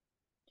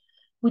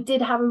 We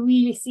did have a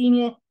really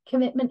senior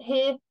commitment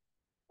here.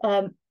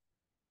 And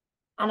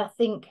I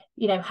think,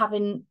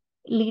 having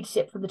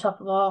leadership from the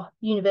top of our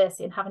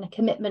university and having a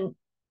commitment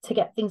to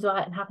get things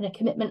right, and having a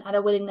commitment and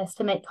a willingness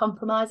to make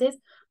compromises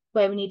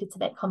where we needed to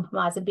make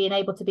compromise, and being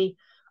able to be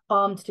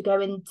armed to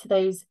go into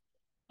those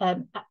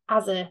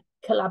as a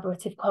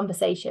collaborative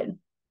conversation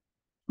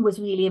was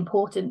really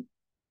important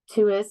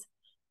to us.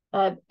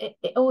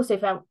 It also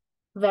felt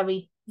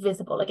very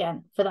visible,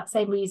 again, for that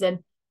same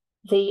reason.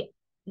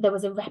 There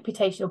was a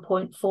reputational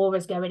point for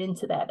us going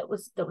into there that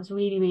was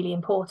really, really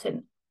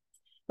important.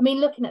 I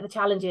mean, looking at the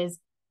challenges,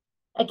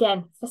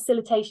 again,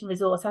 facilitation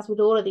resource, as with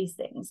all of these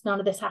things, none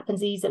of this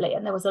happens easily.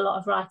 And there was a lot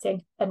of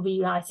writing and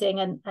rewriting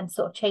and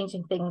sort of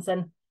changing things,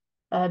 and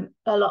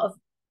a lot of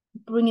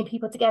bringing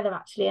people together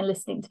actually and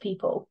listening to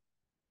people.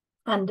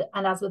 And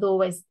as with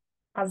always,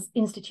 as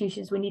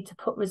institutions, we need to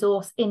put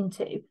resource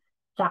into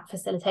that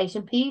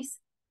facilitation piece.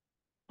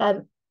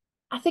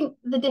 I think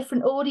the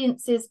different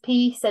audiences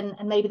piece, and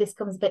maybe this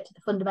comes a bit to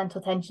the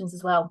fundamental tensions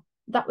as well,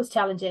 that was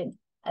challenging.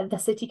 The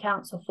City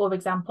Council, for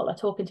example, are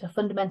talking to a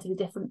fundamentally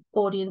different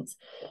audience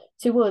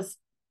to us.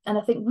 And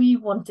I think we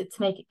wanted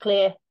to make it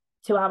clear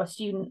to our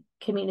student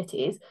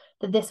communities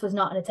that this was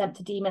not an attempt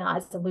to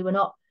demonise, and we were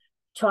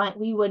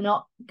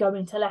not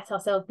going to let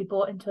ourselves be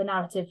brought into a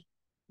narrative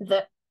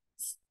that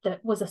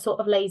was a sort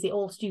of lazy,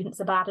 all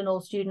students are bad and all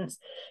students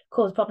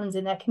cause problems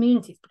in their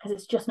communities, because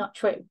it's just not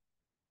true.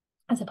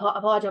 And so part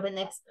of our job in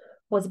this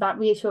was about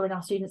reassuring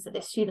our students that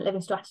this student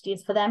living strategy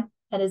is for them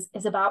and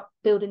is about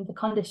building the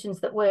conditions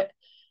that work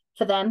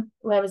for them,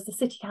 whereas the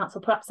City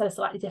Council perhaps had a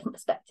slightly different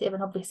perspective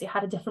and obviously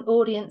had a different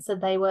audience,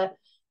 and they were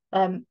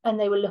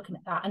looking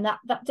at that, and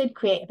that did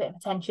create a bit of a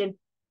tension,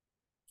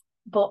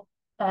 but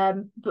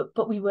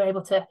we were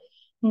able to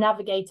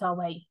navigate our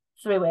way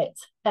through it.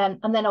 And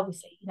then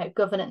obviously, you know,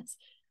 governance,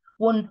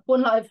 one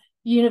lot of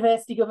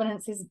university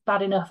governance is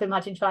bad enough.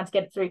 Imagine trying to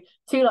get it through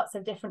two lots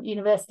of different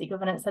university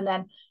governance, and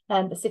then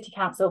the City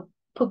Council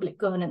public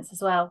governance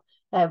as well,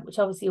 which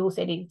obviously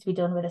also needed to be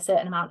done with a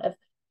certain amount of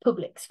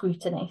public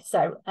scrutiny.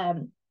 So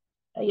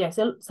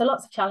so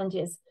lots of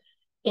challenges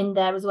in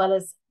there, as well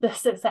as the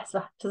success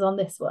factors on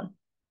this one.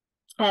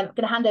 I'm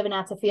going to hand over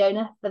now to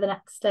Fiona for the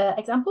next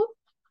example.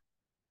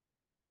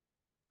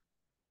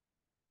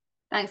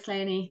 Thanks,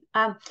 Léonie.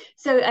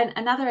 So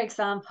another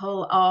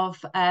example of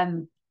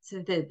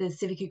the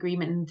Civic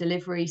Agreement and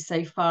delivery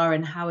so far,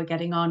 and how we're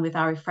getting on with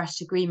our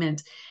refreshed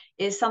agreement,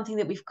 is something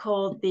that we've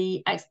called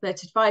the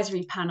Expert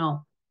Advisory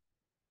Panel.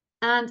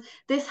 And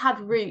this had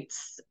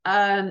roots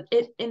in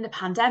the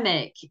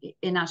pandemic,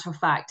 in actual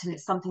fact, and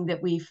it's something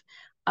that we've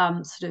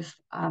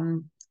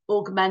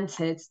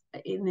augmented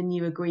in the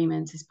new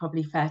agreement, is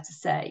probably fair to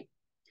say.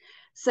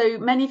 So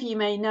many of you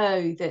may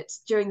know that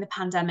during the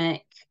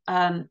pandemic,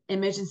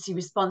 emergency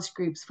response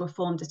groups were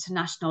formed at a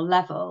national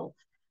level,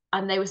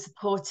 and they were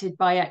supported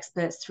by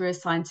experts through a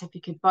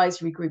scientific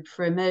advisory group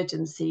for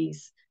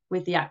emergencies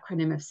with the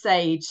acronym of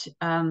SAGE.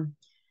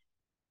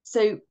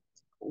 So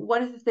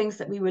one of the things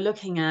that we were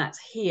looking at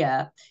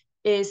here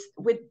is,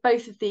 with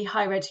both of the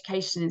higher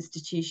education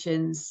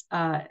institutions,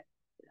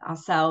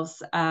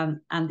 ourselves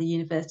and the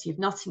University of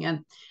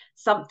Nottingham,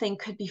 something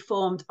could be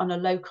formed on a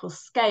local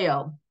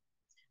scale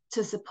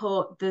to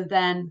support the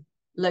then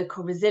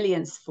local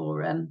resilience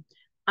forum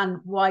and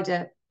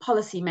wider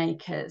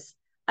policymakers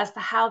as to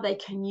how they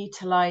can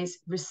utilise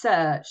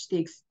research,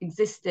 the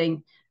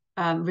existing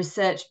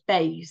research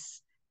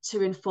base,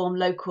 to inform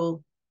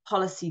local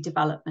policy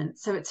development.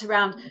 So it's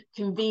around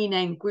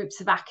convening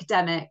groups of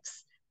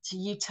academics to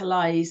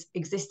utilise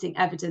existing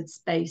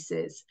evidence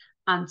bases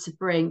and to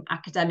bring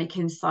academic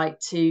insight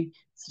to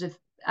sort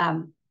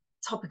of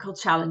topical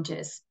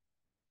challenges.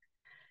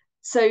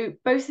 So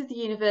both of the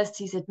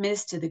universities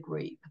administer the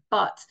group,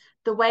 but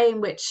the way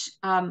in which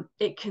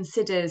it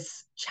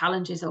considers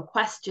challenges or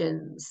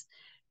questions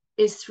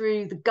is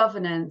through the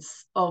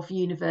governance of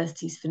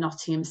Universities for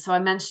Nottingham. So I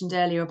mentioned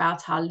earlier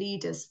about our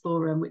Leaders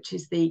Forum, which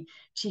is the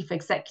chief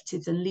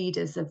executives and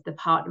leaders of the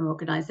partner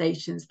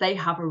organisations. They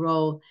have a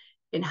role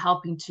in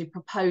helping to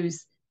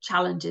propose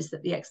challenges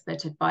that the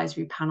Expert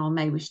Advisory Panel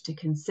may wish to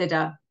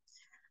consider.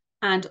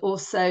 And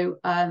also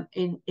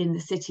in the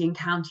city and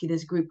county,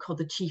 there's a group called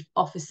the Chief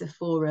Officer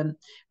Forum,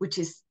 which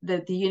is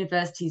the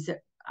universities that,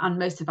 and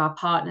most of our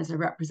partners are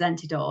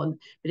represented on,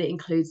 but it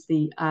includes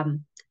the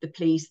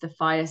police, the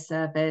fire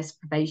service,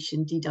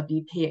 probation,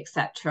 DWP,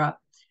 etc.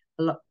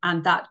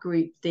 And that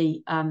group,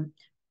 the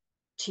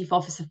Chief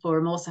Officer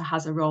Forum, also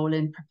has a role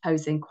in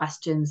proposing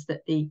questions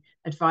that the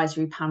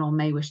advisory panel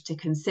may wish to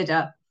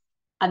consider.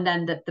 And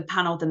then the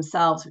panel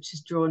themselves, which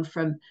is drawn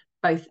from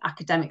both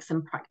academics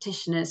and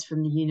practitioners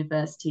from the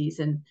universities,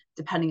 and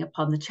depending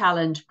upon the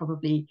challenge,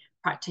 probably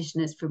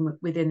practitioners from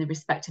within the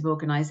respective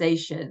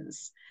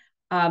organisations.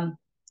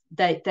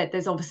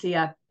 There's obviously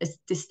a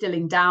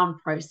distilling down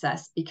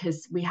process,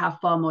 because we have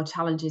far more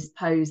challenges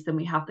posed than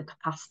we have the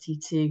capacity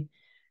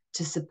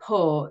to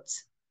support.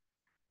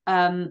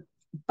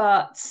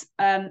 But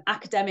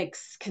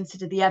academics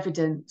consider the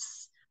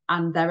evidence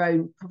and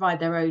provide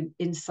their own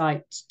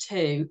insight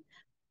too.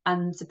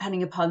 And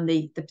depending upon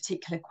the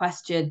particular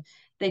question,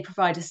 they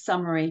provide a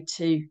summary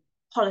to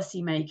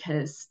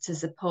policymakers to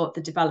support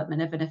the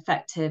development of an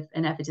effective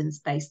and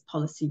evidence-based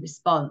policy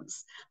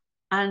response.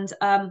 And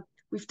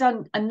we've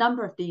done a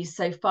number of these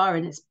so far,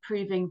 and it's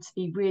proving to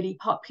be really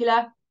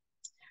popular.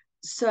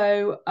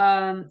 So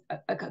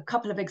a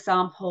couple of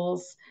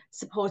examples: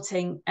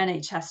 supporting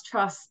NHS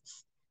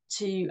trusts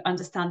to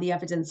understand the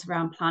evidence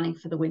around planning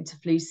for the winter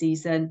flu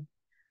season,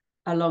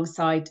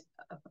 alongside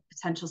a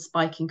potential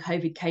spike in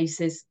COVID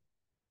cases.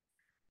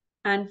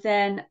 And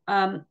then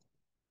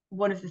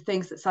one of the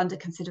things that's under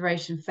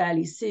consideration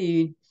fairly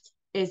soon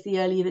is the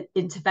early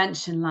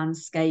intervention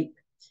landscape,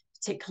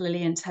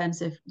 particularly in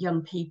terms of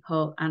young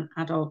people and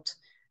adult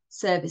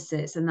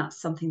services, and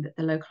that's something that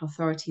the local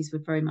authorities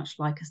would very much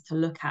like us to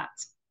look at.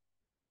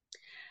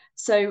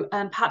 So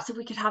perhaps if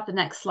we could have the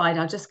next slide,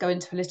 I'll just go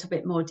into a little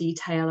bit more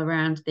detail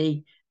around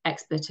the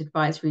expert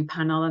advisory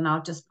panel, and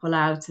I'll just pull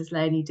out, as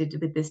Léonie did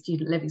with the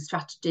student living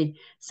strategy,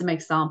 some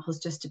examples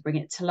just to bring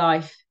it to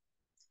life.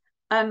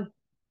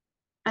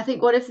 I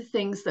think one of the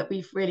things that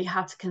we've really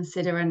had to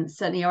consider, and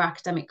certainly our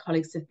academic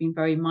colleagues have been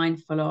very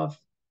mindful of,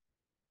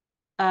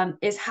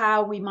 is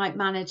how we might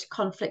manage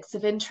conflicts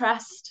of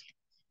interest,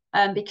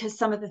 because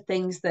some of the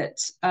things that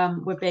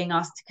we're being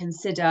asked to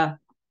consider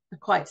are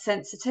quite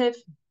sensitive.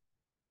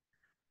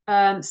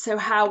 So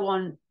how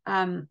one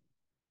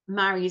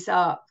marries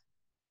up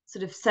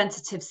sort of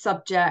sensitive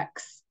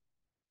subjects,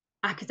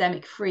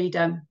 academic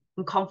freedom,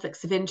 and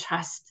conflicts of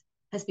interest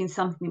has been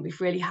something that we've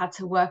really had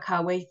to work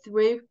our way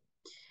through.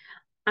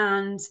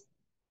 And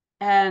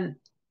in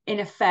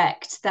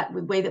effect, that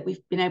the way that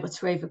we've been able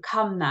to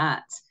overcome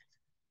that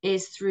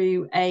is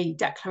through a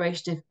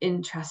declaration of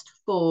interest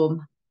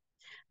form,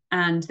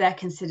 and they're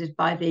considered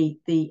by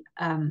the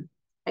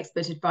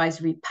expert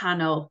advisory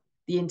panel,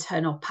 the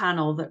internal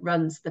panel that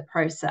runs the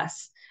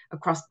process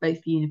across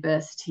both the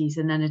universities,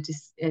 and then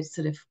a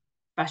sort of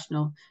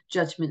professional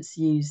judgments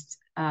used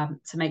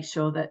to make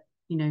sure that,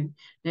 you know,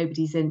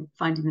 nobody's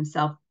finding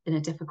themselves in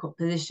a difficult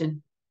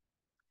position.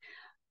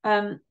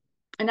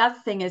 Another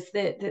thing is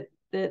the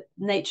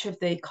nature of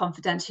the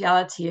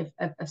confidentiality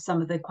of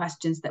some of the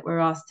questions that we're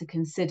asked to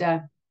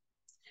consider.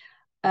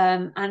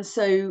 And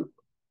so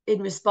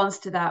in response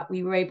to that,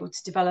 we were able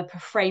to develop a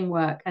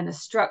framework and a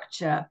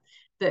structure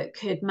that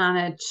could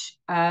manage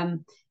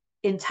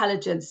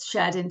intelligence,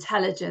 shared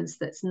intelligence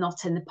that's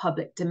not in the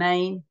public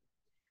domain.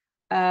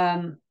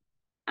 And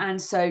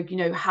so, you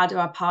know, how do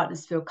our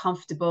partners feel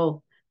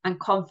comfortable and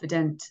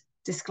confident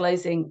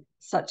disclosing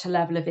such a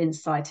level of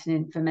insight and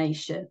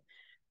information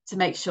to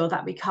make sure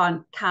that we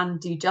can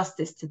do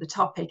justice to the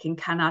topic and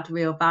can add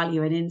real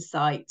value and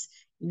insight?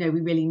 You know, we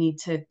really need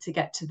to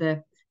get to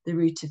the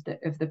root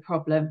of the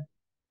problem.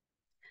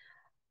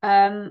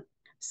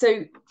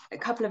 So a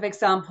couple of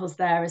examples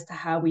there as to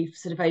how we've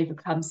sort of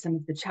overcome some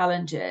of the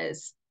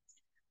challenges.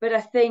 But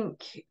I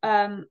think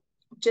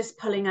just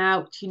pulling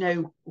out, you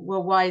know,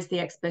 well, why is the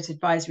expert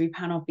advisory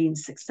panel being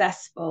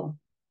successful?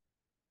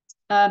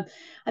 I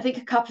think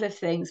a couple of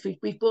things.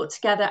 We've brought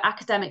together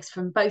academics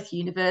from both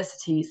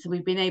universities, so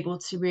we've been able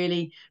to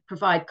really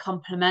provide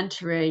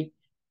complementary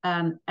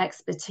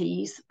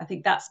expertise. I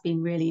think that's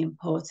been really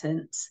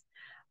important.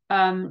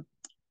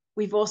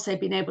 We've also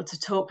been able to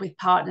talk with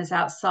partners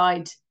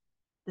outside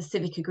the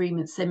civic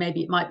agreement, so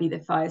maybe it might be the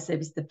fire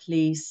service, the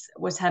police,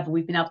 whatever.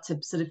 We've been able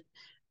to sort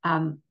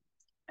of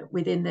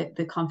within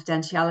the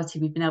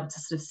confidentiality, we've been able to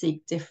sort of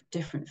seek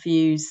different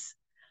views.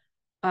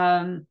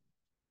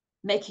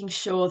 Making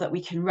sure that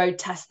we can road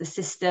test the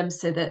system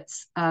so that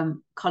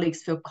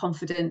colleagues feel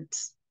confident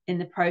in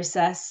the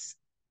process,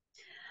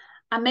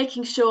 and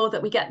making sure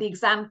that we get the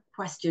exam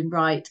question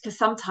right, because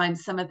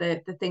sometimes some of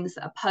the things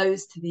that are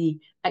posed to the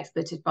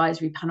expert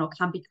advisory panel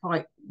can be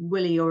quite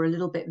woolly or a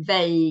little bit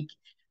vague,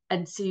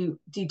 and to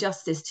do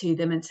justice to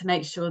them and to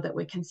make sure that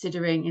we're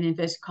considering, in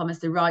inverted commas,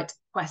 the right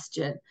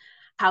question,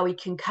 how we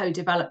can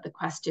co-develop the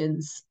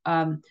questions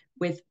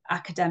with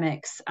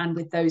academics and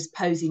with those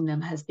posing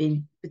them has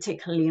been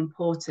particularly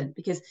important,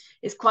 because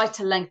it's quite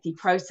a lengthy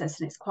process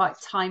and it's quite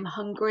time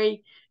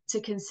hungry to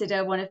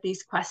consider one of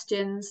these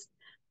questions.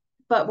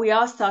 But we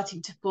are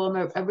starting to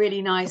form a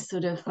really nice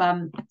sort of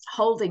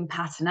holding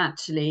pattern,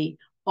 actually,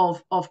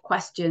 of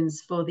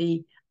questions for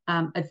the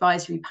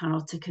advisory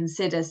panel to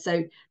consider.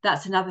 So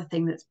that's another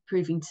thing that's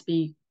proving to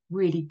be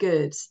really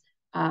good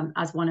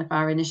as one of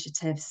our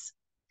initiatives.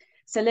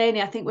 So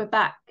Léonie, I think we're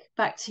back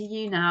to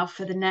you now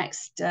for the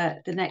next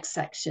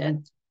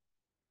section.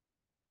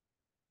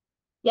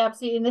 Yeah,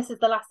 absolutely. And this is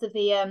the last of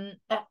the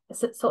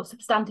sort of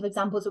substantive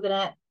examples we're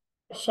going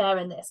to share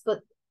in this.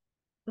 But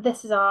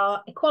this is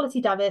our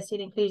Equality, Diversity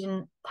and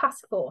Inclusion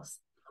Task Force.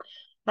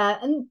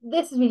 And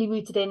this is really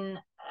rooted in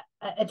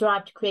a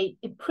drive to create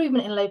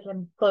improvement in local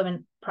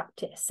employment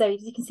practice. So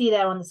as you can see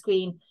there on the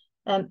screen,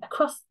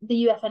 across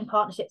the UfN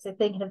partnerships, so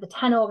thinking of the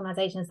 10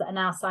 organisations that are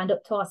now signed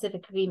up to our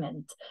civic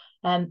agreement,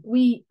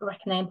 we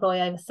reckon they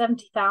employ over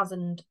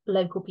 70,000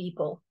 local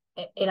people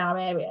in our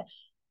area.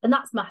 And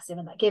that's massive,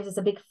 and that gives us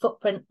a big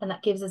footprint, and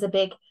that gives us a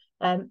big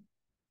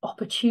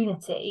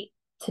opportunity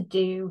to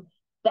do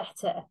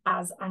better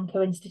as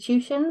anchor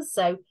institutions.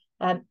 So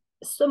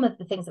some of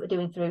the things that we're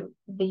doing through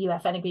the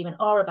UfN agreement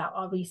are about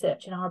our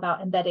research and are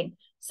about embedding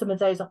some of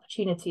those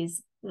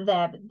opportunities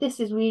there. But this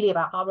is really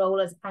about our role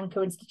as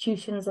anchor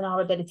institutions and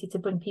our ability to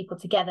bring people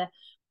together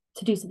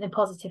to do something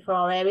positive for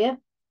our area.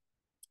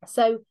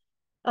 So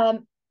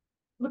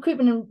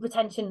recruitment and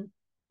retention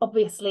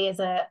obviously is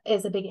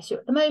a big issue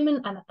at the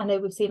moment, and I know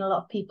we've seen a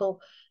lot of people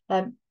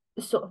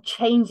sort of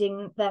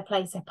changing their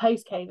place. So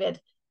post-COVID,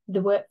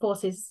 the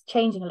workforce is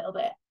changing a little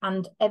bit,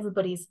 and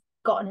everybody's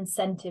got an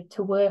incentive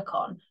to work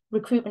on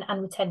recruitment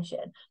and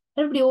retention.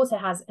 Everybody also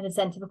has an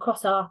incentive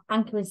across our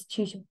anchor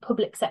institution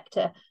public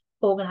sector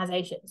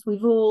organisations.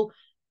 We've all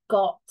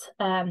got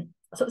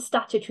sort of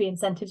statutory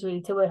incentives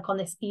really to work on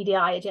this EDI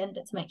agenda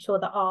to make sure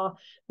that our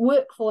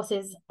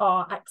workforces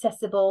are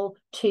accessible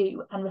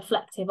to and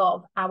reflective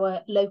of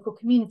our local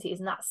communities,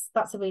 and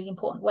that's a really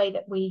important way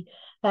that we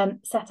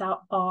set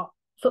out our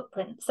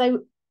footprint.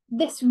 So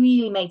this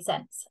really made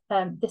sense.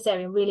 This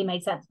area really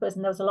made sense for us,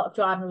 and there was a lot of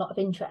drive and a lot of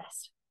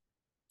interest.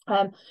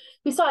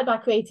 We started by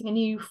creating a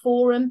new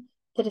forum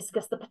to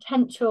discuss the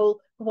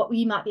potential of what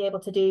we might be able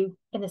to do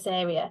in this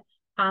area,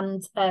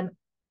 and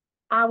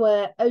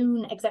our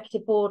own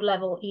executive board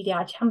level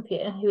EDI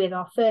champion, who is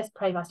our first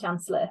Pro-Vice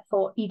Chancellor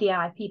for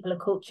EDI People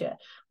and Culture,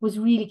 was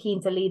really keen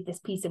to lead this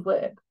piece of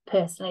work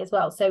personally as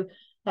well. So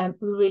we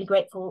were really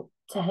grateful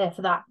to her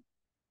for that.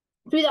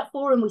 Through that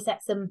forum, we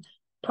set some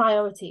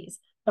priorities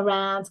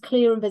around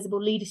clear and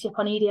visible leadership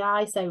on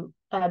EDI. So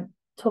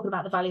talking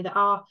about the value that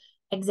our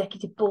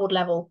executive board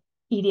level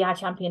EDI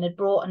champion had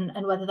brought,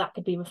 and whether that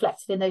could be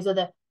reflected in those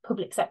other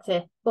public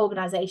sector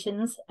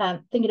organisations,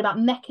 thinking about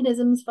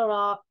mechanisms for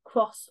our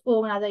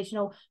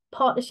cross-organisational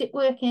partnership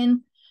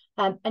working,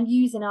 and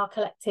using our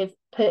collective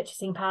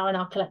purchasing power and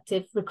our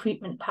collective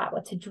recruitment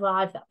power to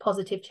drive that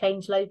positive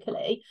change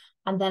locally,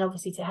 and then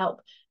obviously to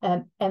help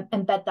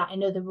embed that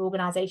in other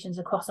organisations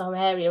across our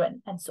area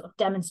and sort of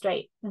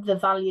demonstrate the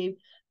value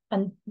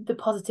and the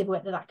positive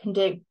work that can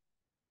do.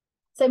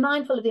 So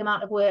mindful of the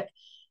amount of work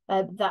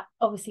that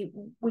obviously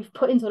we've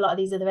put into a lot of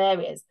these other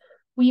areas,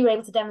 we were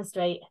able to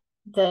demonstrate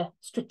the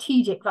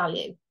strategic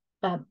value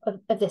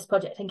of this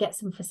project and get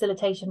some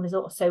facilitation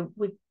resource. So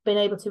we've been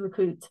able to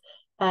recruit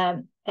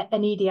an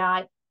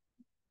EDI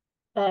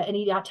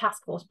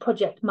task force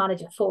project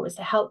manager for us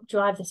to help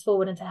drive this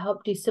forward and to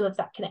help do some of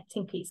that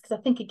connecting piece. Because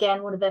I think,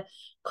 again, one of the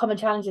common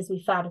challenges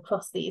we found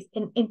across these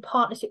in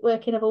partnership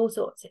working of all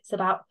sorts, it's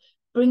about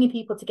bringing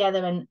people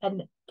together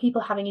and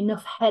people having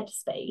enough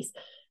headspace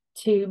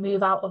to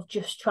move out of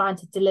just trying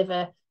to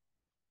deliver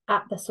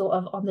at the sort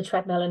of on the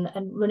treadmill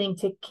and running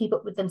to keep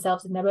up with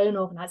themselves in their own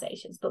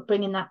organisations, but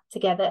bringing that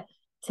together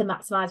to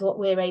maximise what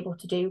we're able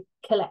to do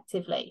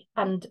collectively,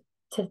 and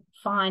to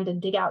find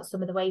and dig out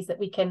some of the ways that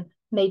we can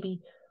maybe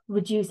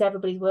reduce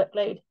everybody's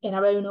workload in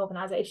our own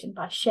organisation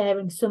by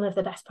sharing some of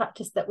the best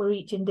practice that we're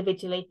each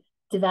individually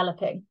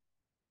developing.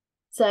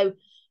 So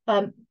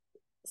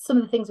some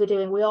of the things we're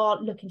doing, we are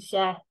looking to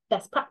share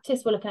best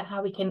practice. We're looking at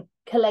how we can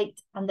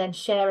collate and then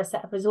share a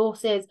set of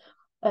resources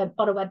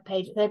on a web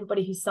page with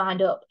everybody who's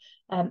signed up,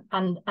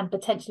 and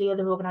potentially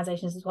other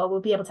organisations as well. We'll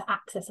be able to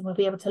access and we'll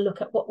be able to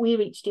look at what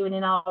we're each doing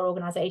in our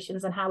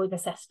organisations and how we've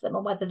assessed them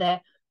and whether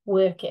they're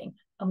working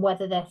and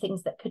whether they're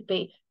things that could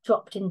be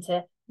dropped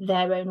into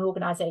their own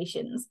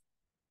organisations.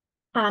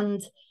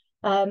 And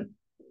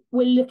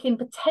we're looking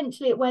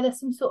potentially at whether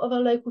some sort of a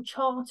local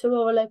charter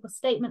or a local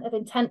statement of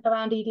intent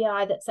around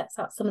EDI that sets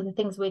out some of the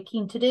things we're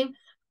keen to do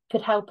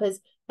could help us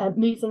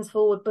move things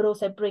forward, but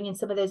also bring in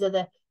some of those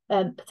other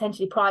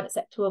potentially private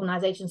sector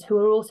organisations who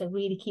are also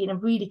really keen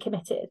and really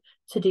committed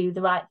to do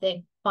the right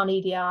thing on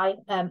EDI,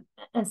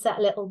 and set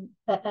a little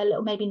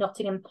maybe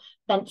Nottingham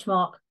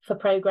benchmark for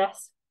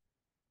progress.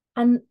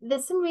 And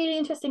there's some really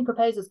interesting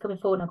proposals coming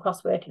forward on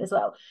cross-working as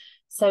well.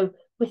 So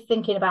we're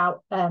thinking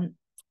about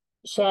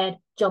shared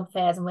job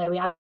fairs and where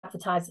we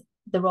advertise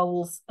the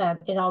roles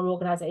in our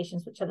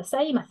organisations, which are the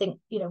same. I think,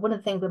 one of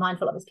the things we're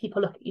mindful of is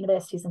people look at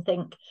universities and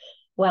think,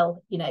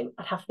 well, I'd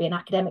have to be an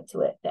academic to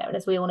work there. And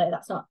as we all know,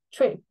 that's not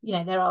true.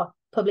 There are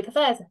public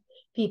affairs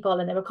people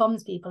and there are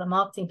comms people and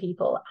marketing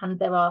people and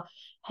there are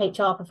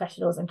HR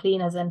professionals and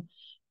cleaners and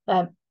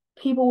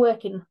people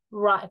working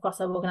right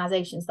across our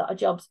organisations that are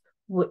jobs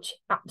which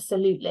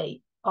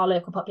absolutely our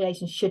local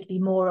population should be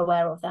more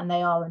aware of than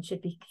they are and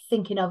should be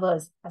thinking of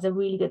us as a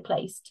really good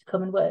place to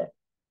come and work.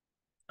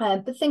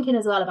 But thinking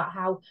as well about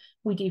how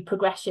we do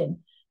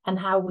progression and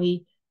how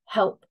we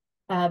help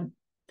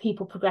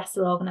people progress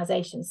through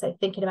organisations. So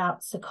thinking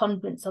about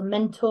secondments or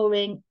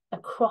mentoring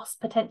across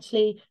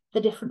potentially the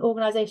different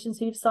organisations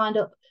who've signed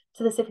up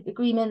to the Civic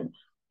Agreement,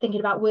 thinking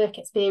about work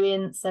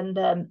experience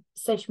and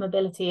social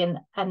mobility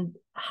and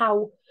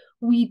how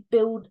we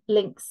build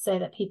links so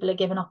that people are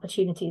given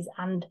opportunities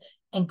and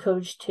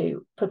encouraged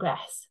to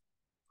progress.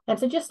 And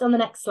so just on the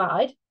next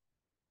slide,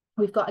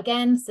 we've got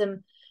again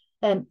some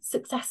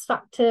success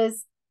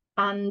factors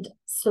and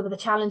some of the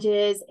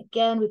challenges.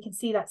 Again, we can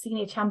see that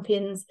senior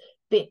champions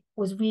bit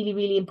was really,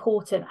 really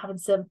important, having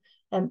some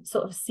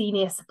sort of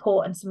senior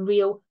support and some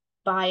real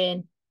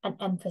buy-in and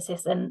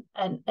emphasis and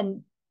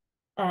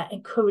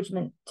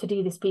encouragement to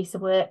do this piece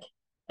of work.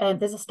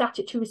 There's a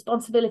statutory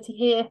responsibility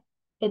here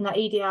in that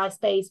EDI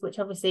space, which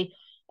obviously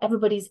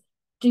everybody's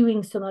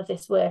doing some of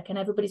this work and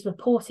everybody's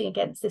reporting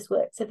against this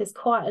work. So there's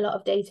quite a lot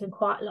of data and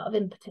quite a lot of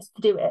impetus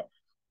to do it.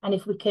 And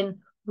if we can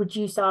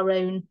reduce our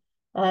own,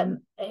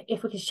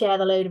 if we can share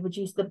the load and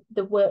reduce the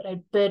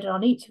workload burden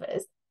on each of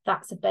us,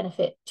 that's a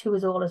benefit to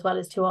us all as well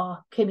as to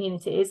our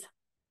communities.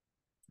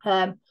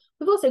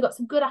 We've also got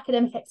some good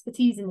academic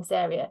expertise in this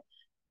area.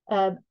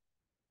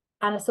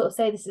 And I sort of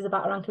say this is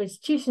about our anchor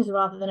institutions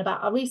rather than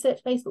about our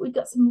research base, but we've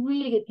got some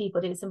really good people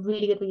doing some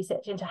really good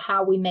research into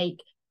how we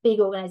make big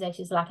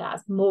organisations like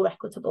ours more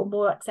equitable,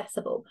 more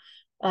accessible,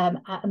 and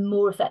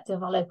more effective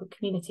of our local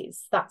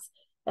communities. That's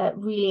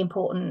really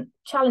important.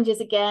 Challenges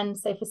again,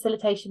 so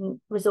facilitation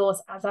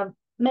resource, as I've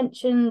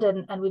mentioned,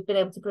 and we've been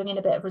able to bring in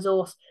a bit of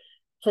resource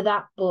for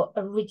that, but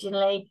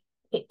originally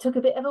it took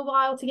a bit of a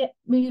while to get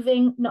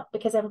moving, not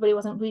because everybody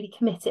wasn't really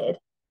committed,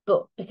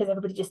 but because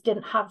everybody just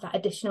didn't have that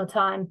additional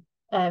time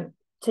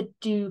to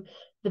do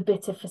the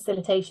bit of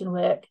facilitation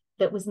work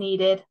that was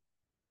needed.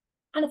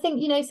 And I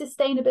think, you know,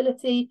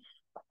 sustainability,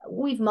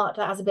 we've marked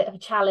that as a bit of a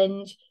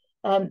challenge.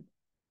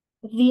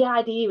 The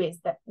idea is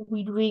that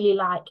we'd really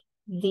like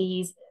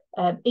these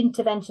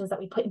interventions that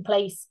we put in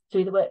place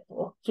through the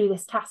workforce, through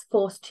this task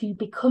force, to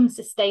become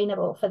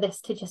sustainable, for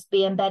this to just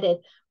be embedded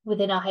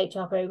within our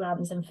HR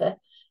programmes, and for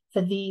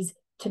these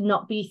to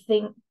not be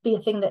a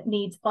thing that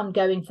needs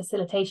ongoing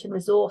facilitation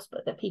resource,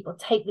 but that people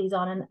take these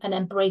on and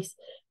embrace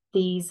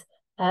these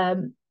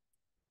and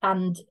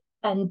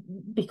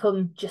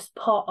become just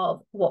part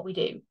of what we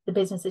do, the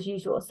business as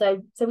usual.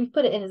 So we've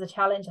put it in as a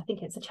challenge. I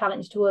think it's a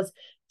challenge to us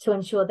to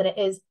ensure that it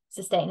is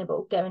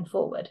sustainable going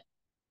forward.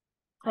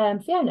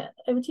 Fiona,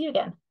 over to you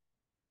again.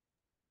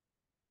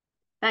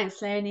 Thanks,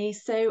 Léonie.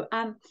 So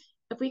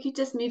if we could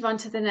just move on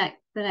to the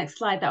next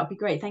slide, that would be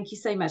great. Thank you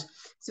so much.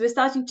 So we're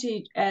starting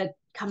to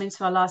come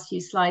into our last few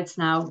slides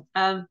now.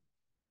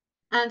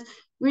 And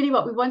really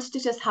what we wanted to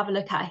just have a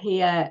look at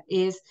here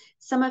is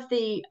some of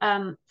the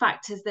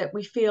factors that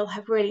we feel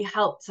have really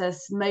helped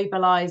us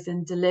mobilise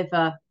and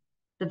deliver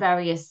the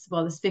various,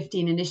 well, there's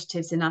 15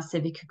 initiatives in our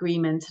Civic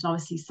Agreement, and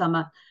obviously some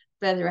are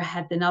further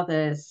ahead than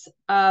others.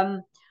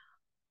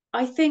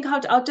 I think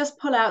I'll just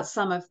pull out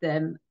some of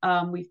them.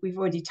 We've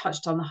already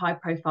touched on the high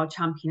profile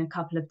champion a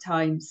couple of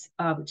times,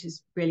 which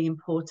is really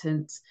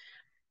important.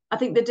 I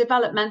think the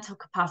developmental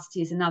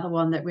capacity is another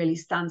one that really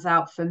stands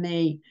out for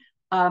me.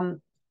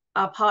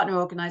 Our partner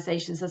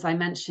organisations, as I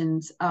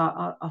mentioned,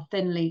 are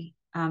thinly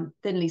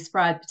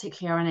spread,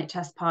 particularly our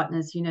NHS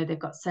partners. You know, they've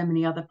got so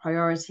many other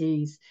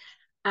priorities.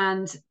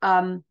 And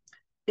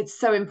it's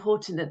so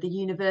important that the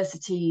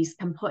universities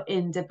can put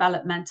in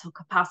developmental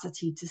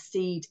capacity to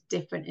seed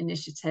different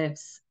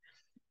initiatives,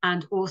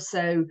 and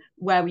also,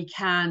 where we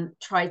can,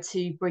 try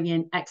to bring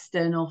in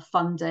external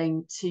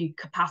funding to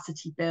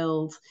capacity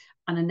build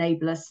and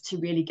enable us to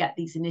really get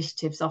these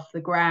initiatives off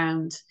the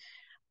ground.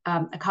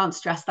 I can't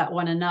stress that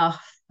one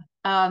enough.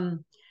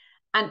 And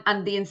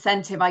the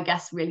incentive, I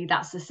guess, really,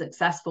 that's a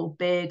successful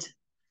bid.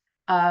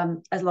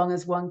 As long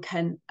as one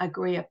can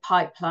agree a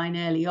pipeline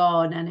early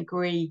on and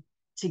agree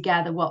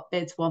together what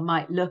bids one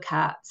might look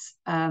at,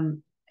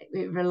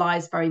 it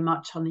relies very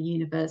much on the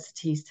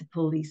universities to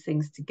pull these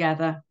things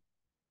together.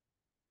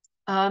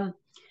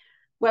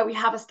 Where we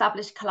have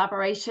established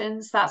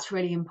collaborations, that's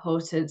really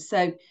important.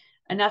 So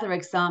another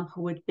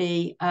example would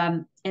be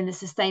in the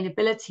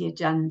sustainability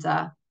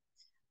agenda.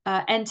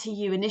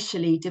 NTU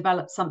initially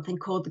developed something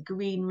called the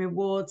Green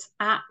Rewards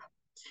app,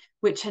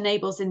 which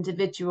enables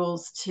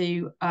individuals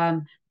to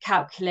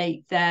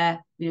calculate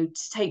their, to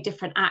take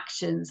different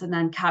actions and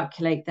then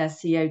calculate their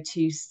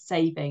CO2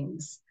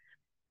 savings.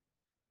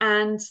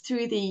 And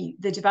through the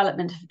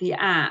development of the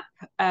app,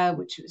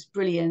 which was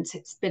brilliant,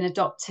 it's been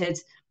adopted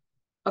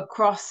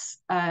across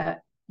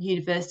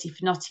University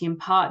for Nottingham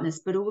partners,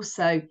 but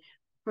also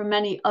from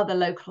many other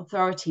local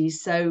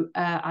authorities, so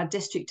our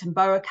district and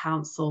borough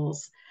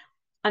councils.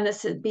 And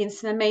there's been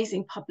some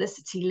amazing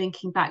publicity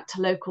linking back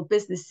to local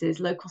businesses,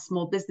 local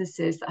small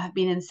businesses that have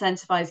been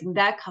incentivising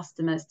their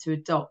customers to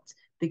adopt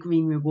the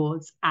Green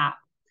Rewards app.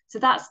 So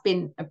that's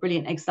been a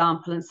brilliant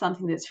example, and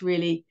something that's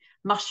really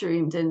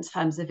mushroomed in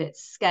terms of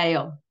its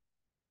scale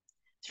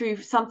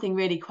through something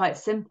really quite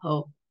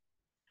simple.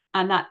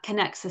 And that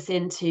connects us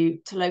into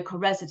local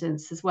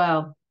residents as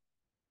well.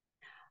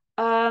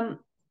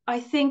 I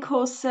think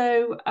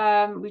also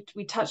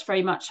we touched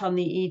very much on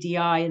the EDI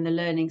and the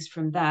learnings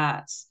from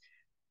that.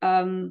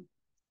 And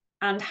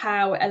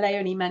how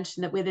Léonie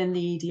mentioned that within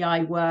the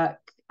EDI work,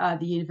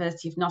 the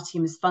University of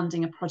Nottingham is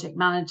funding a project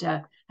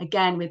manager.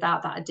 Again,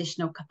 without that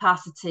additional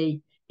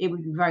capacity, it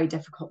would be very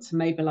difficult to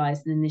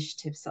mobilise an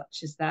initiative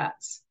such as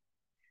that.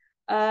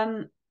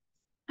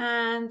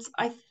 And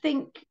I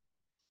think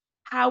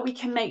how we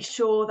can make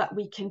sure that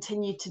we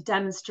continue to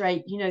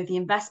demonstrate, the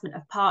investment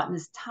of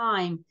partners'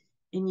 time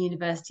in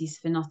Universities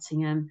for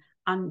Nottingham,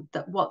 and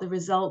that what the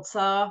results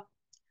are,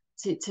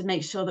 to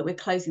make sure that we're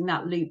closing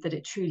that loop, that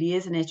it truly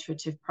is an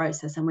iterative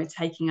process and we're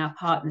taking our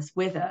partners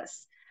with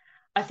us.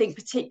 I think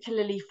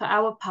particularly for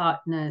our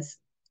partners,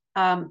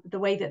 the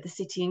way that the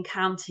city and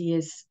county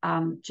is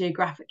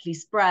geographically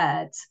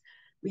spread,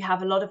 we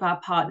have a lot of our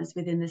partners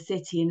within the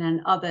city and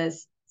then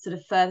others sort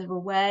of further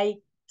away,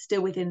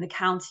 still within the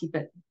county,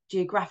 but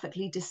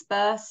geographically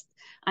dispersed.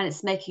 And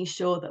it's making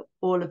sure that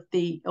all of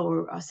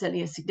or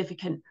certainly a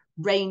significant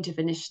range of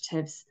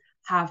initiatives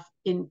have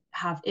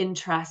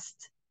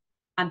interest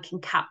and can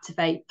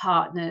captivate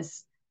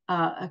partners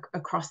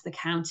across the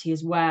county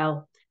as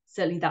well.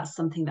 Certainly that's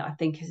something that I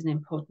think is an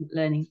important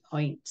learning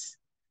point.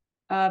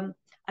 And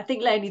I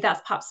think, Léonie,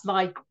 that's perhaps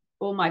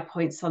all my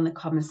points on the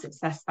common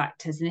success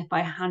factors. And if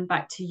I hand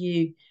back to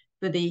you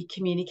for the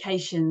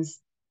communications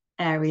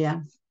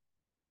area.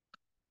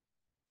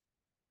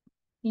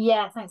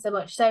 Yeah, thanks so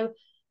much. So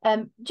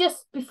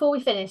just before we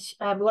finish,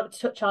 we wanted to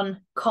touch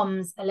on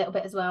comms a little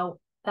bit as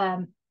well,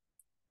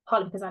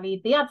 partly because I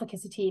lead the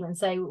advocacy team, and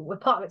so we're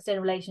part of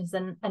external relations,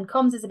 and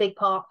comms is a big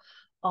part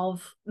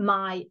of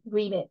my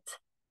remit.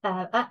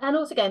 And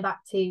also going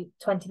back to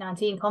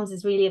 2019, comms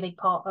is really a big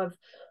part of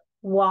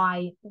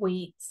why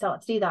we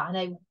start to do that. I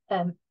know,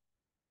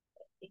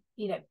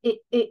 you know,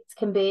 it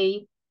can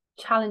be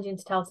challenging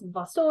to tell some of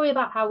our story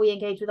about how we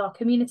engage with our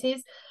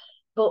communities,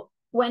 but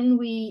when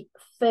we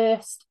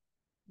first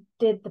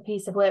did the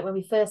piece of work, when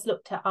we first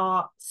looked at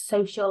our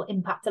social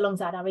impact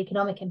alongside our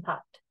economic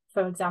impact,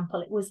 for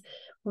example, it was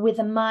with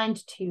a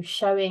mind to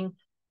showing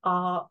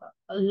our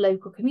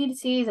local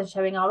communities and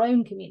showing our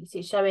own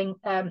communities, showing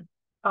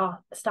our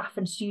staff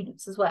and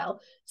students as well,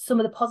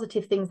 some of the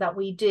positive things that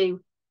we do.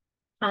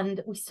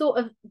 And we sort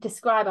of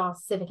describe our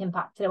civic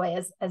impact in a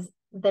way as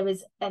there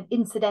is an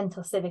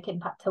incidental civic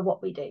impact to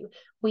what we do.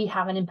 We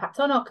have an impact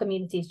on our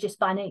communities just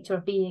by nature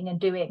of being and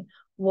doing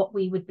what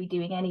we would be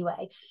doing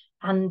anyway.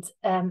 And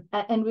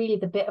really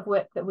the bit of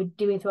work that we're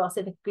doing through our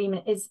civic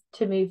agreement is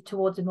to move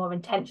towards a more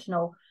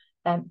intentional,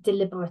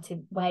 deliberative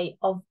way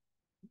of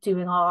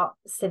doing our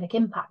civic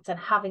impact and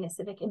having a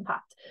civic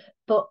impact.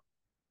 But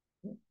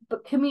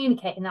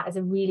communicating that is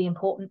a really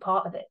important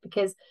part of it,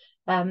 because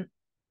I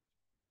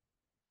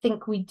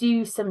think we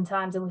do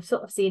sometimes, and we've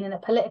sort of seen in a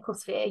political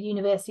sphere,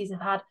 universities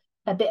have had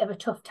a bit of a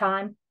tough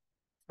time.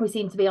 We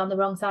seem to be on the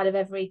wrong side of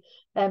every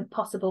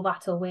possible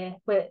battle.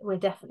 We're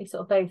definitely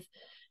sort of both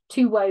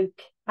too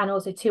woke and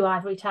also too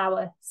ivory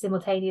tower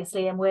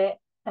simultaneously,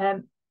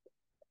 and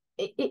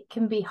it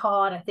can be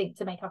hard, I think,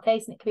 to make our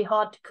case, and it can be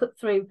hard to cut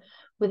through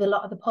with a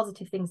lot of the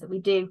positive things that we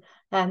do,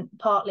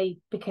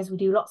 partly because we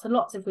do lots and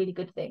lots of really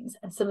good things,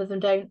 and some of them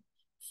don't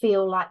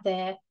feel like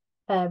they're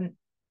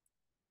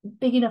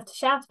big enough to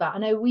shout about. I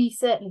know we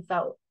certainly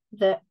felt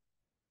that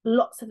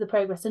lots of the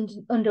progress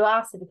under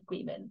our civic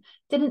agreement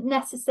it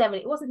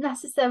wasn't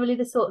necessarily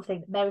the sort of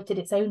thing that merited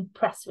its own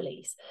press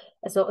release.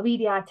 A sort of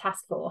EDI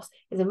task force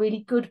is a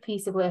really good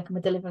piece of work, and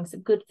we're delivering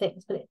some good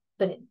things,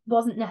 but it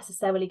wasn't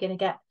necessarily going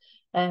to get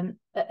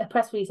a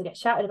press release or get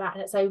shouted about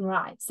in its own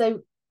right.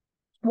 So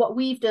what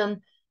we've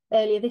done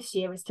earlier this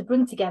year is to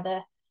bring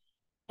together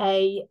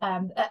a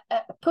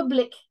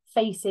public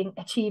facing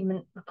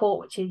achievement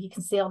report, which you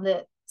can see on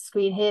the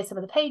screen here some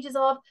of the pages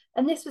of,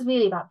 and this was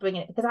really about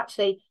bringing it, because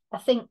actually I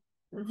think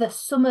the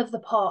sum of the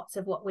parts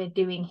of what we're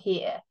doing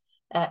here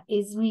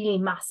is really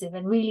massive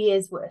and really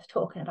is worth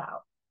talking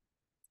about.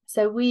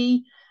 So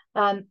we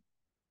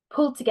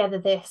pulled together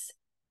this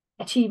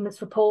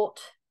achievements report.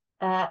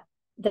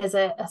 There's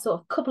a sort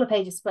of couple of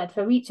pages spread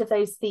for each of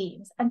those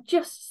themes, and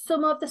just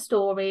some of the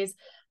stories,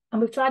 and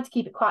we've tried to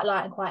keep it quite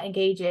light and quite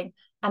engaging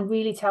and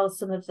really tell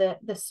some of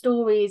the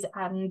stories.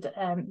 And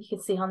you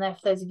can see on there,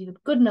 for those of you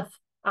with good enough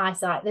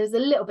eyesight, there's a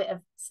little bit of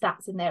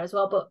stats in there as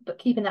well, but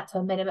keeping that to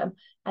a minimum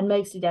and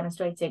mostly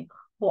demonstrating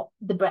what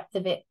the breadth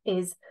of it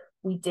is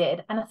we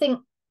did. And I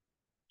think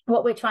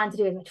what we're trying to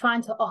do is we're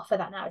trying to offer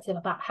that narrative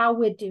about how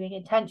we're doing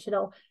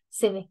intentional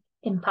civic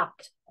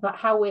impact, about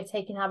how we're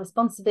taking our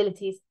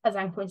responsibilities as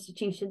anchor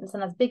institutions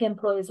and as big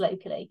employers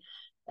locally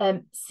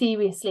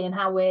seriously, and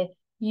how we're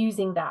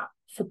using that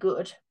for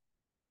good.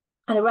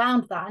 And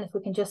around that, and if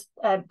we can just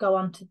go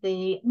on to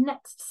the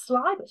next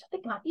slide, which I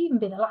think might even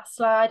be the last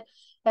slide,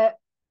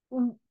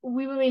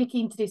 we were really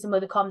keen to do some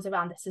other comms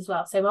around this as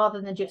well. So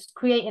rather than just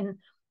creating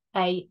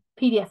a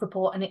PDF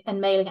report and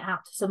mailing it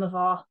out to some of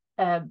our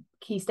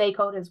key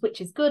stakeholders,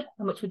 which is good,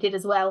 and which we did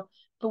as well,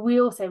 but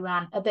we also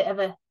ran a bit of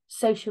a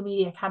social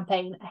media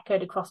campaign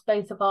echoed across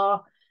both of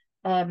our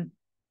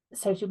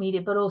social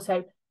media, but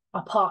also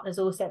our partners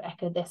also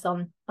echoed this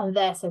on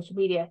their social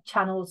media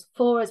channels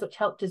for us, which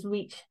helped us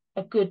reach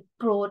a good,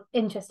 broad,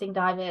 interesting,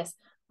 diverse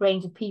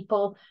range of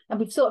people. And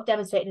we've sort of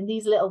demonstrated in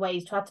these little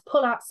ways, tried to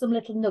pull out some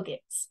little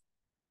nuggets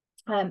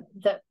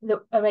that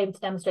are able to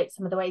demonstrate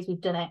some of the ways we've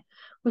done it.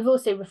 We've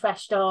also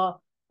refreshed our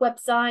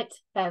website.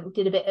 We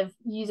did a bit of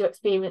user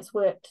experience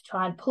work to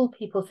try and pull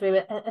people through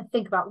it and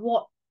think about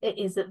what it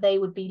is that they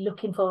would be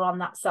looking for on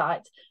that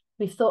site.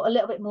 We've thought a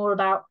little bit more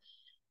about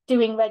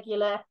doing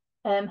regular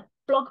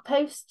blog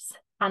posts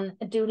and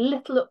do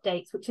little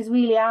updates, which is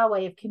really our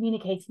way of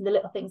communicating the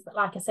little things that,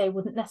 like I say,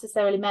 wouldn't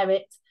necessarily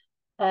merit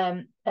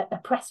a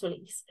press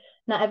release.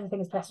 Not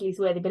everything is press release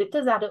worthy, but it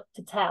does add up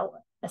to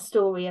tell a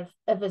story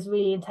of us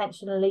really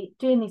intentionally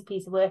doing these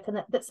pieces of work,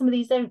 and that some of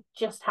these don't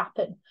just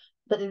happen,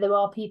 but that there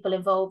are people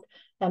involved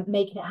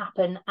making it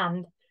happen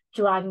and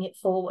driving it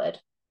forward,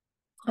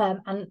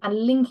 and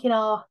linking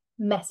our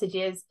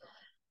messages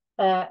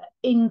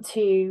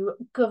into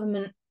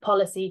government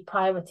policy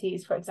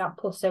priorities, for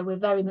example. So we're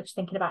very much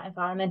thinking about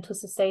environmental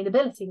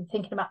sustainability, we're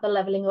thinking about the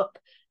levelling up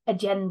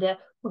agenda,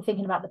 we're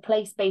thinking about the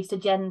place-based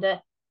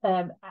agenda,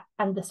 and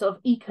the sort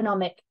of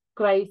economic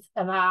growth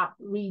of our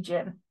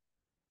region.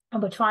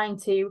 And we're trying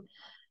to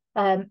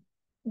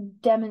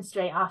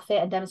demonstrate our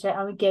fit and demonstrate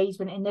our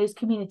engagement in those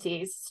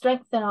communities,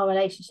 strengthen our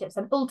relationships,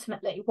 and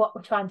ultimately what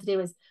we're trying to do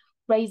is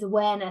raise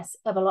awareness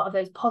of a lot of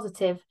those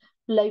positive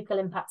local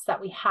impacts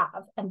that we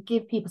have, and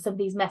give people some of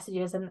these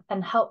messages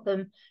and help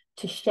them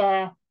to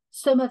share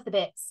some of the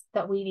bits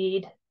that we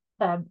need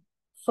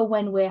for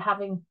when we're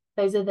having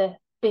those other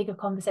bigger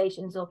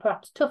conversations, or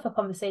perhaps tougher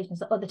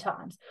conversations at other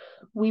times.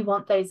 We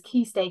want those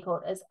key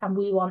stakeholders, and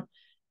we want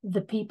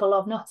the people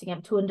of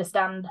Nottingham to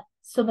understand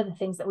some of the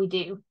things that we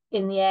do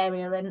in the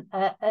area,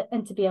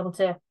 and to be able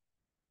to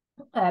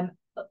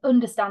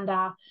understand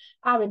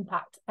our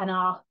impact and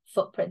our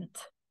footprint.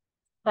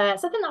 So I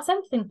think that's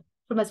everything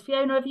from us.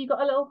 Fiona, have you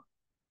got a little?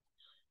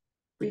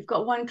 We've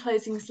got one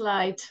closing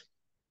slide.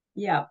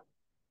 Yeah,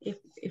 if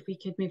we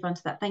could move on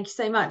to that. Thank you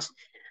so much.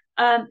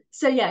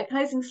 So yeah,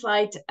 closing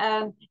slide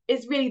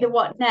is really the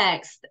what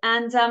next.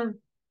 And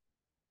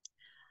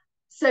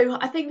so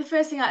I think the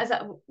first thing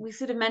that we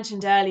sort of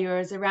mentioned earlier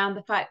is around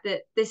the fact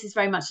that this is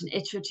very much an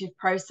iterative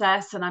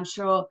process, and I'm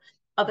sure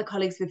other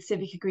colleagues with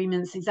civic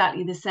agreements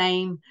exactly the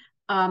same,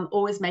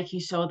 always making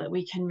sure that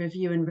we can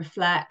review and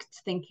reflect,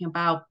 thinking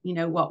about, you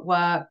know, what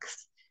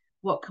works,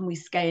 what can we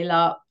scale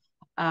up,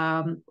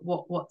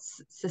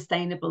 what's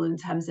sustainable in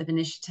terms of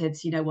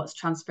initiatives, you know, what's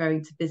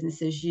transferring to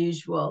business as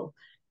usual.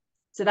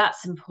 So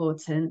that's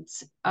important.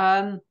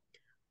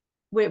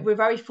 We're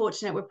very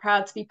fortunate, we're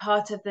proud to be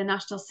part of the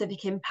National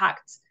Civic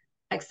Impact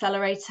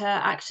Accelerator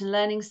Action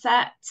Learning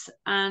Set,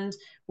 and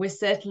we're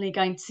certainly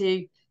going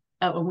to,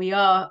 we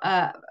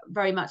are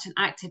very much an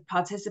active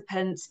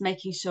participant,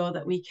 making sure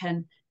that we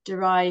can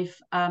derive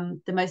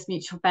the most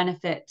mutual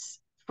benefits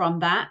from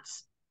that.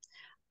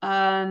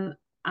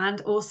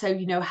 And also,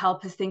 you know,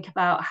 help us think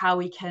about how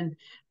we can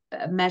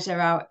measure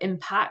our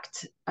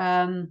impact,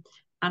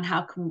 and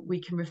how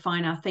we can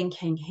refine our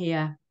thinking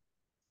here.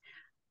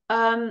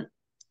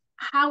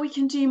 How we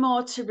can do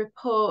more to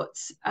report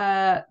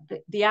the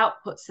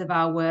outputs of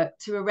our work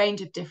to a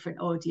range of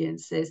different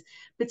audiences,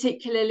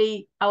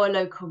 particularly our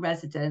local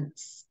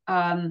residents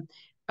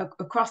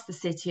across the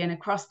city and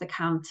across the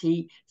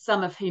county,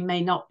 some of whom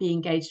may not be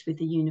engaged with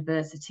the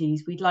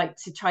universities. We'd like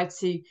to try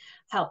to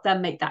help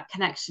them make that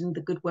connection, the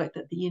good work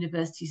that the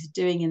universities are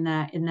doing in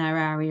their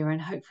area,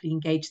 and hopefully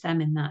engage them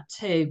in that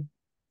too.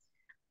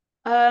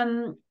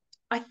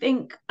 I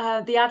think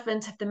the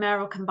advent of the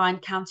mayoral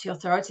combined county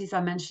authorities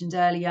I mentioned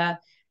earlier,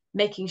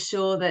 making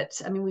sure that,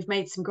 I mean, we've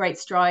made some great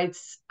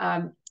strides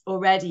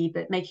already,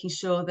 but making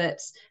sure that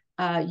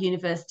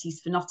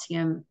Universities for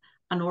Nottingham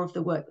and all of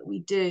the work that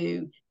we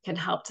do can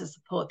help to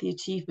support the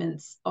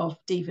achievements of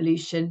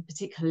devolution,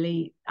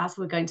 particularly as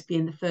we're going to be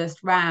in the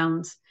first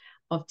round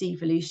of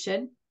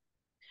devolution.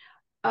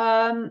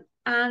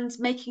 And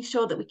making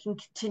sure that we can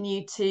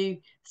continue to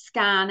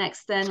scan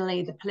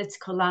externally the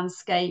political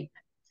landscape,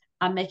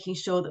 and making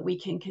sure that we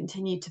can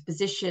continue to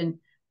position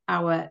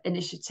our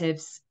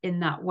initiatives in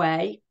that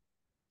way.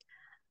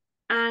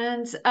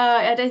 And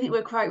I don't think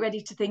we're quite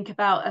ready to think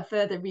about a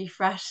further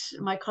refresh.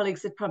 My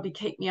colleagues would probably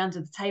kick me under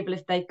the table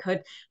if they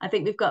could. I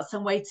think we've got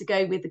some way to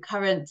go with the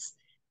current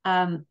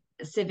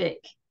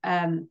civic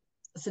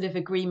sort of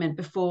agreement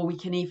before we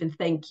can even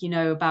think, you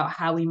know, about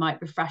how we might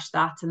refresh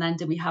that, and then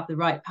do we have the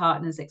right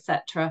partners,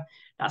 etc.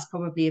 That's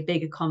probably a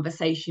bigger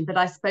conversation. But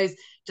I suppose,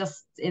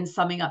 just in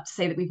summing up, to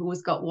say that we've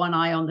always got one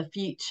eye on the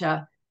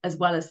future, as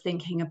well as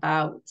thinking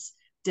about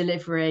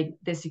delivering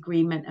this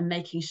agreement and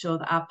making sure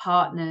that our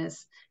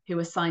partners who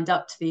are signed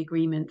up to the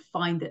agreement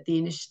find that the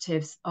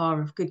initiatives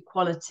are of good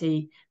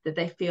quality, that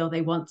they feel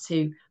they want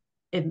to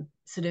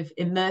sort of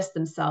immerse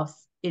themselves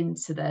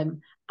into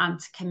them and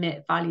to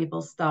commit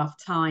valuable staff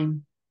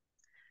time.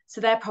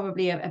 So they're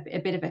probably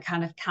a bit of a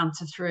kind of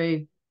canter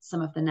through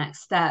some of the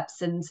next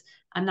steps. And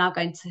I'm now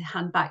going to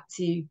hand back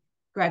to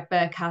Greg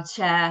Burke, our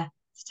chair,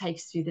 to take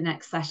us through the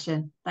next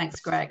session.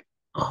 Thanks, Greg.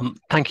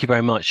 Thank you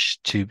very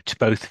much to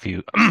both of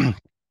you.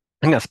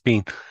 I think that's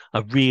been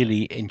a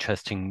really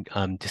interesting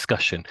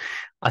discussion.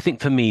 I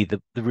think for me, the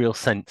real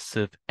sense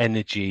of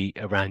energy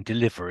around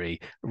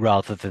delivery,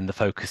 rather than the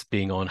focus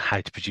being on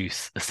how to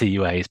produce a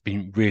CUA, has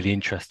been really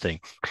interesting.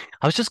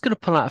 I was just going to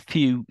pull out a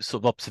few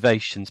sort of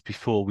observations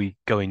before we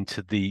go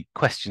into the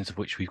questions, of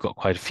which we've got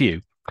quite a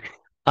few.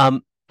 I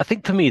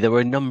think for me, there were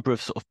a number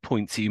of sort of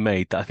points that you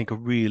made that I think are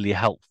really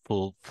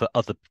helpful for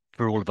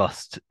all of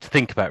us to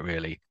think about,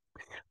 really.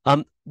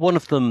 One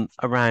of them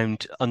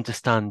around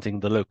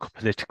understanding the local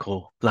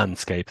political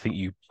landscape. I think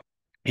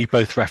you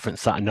both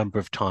referenced that a number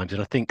of times,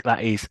 and I think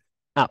that is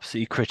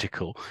absolutely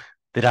critical,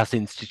 that as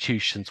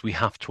institutions we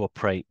have to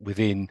operate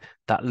within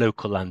that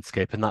local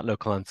landscape, and that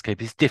local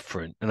landscape is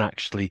different, and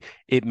actually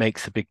it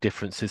makes a big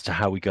difference as to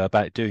how we go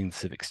about doing the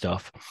civic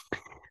stuff.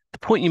 The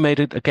point you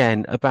made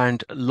again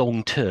about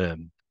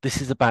long-term,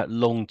 this is about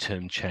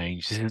long-term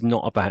change. This is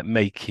not about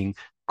making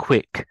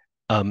quick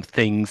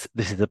things.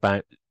 This is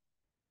about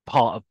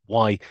part of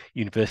why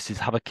universities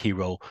have a key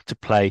role to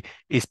play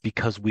is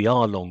because we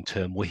are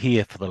long-term, we're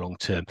here for the long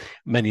term.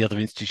 Many other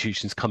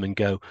institutions come and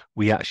go,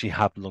 we actually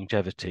have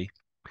longevity.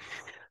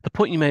 The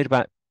point you made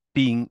about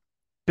being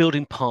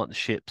building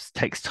partnerships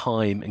takes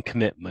time and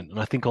commitment. And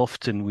I think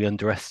often we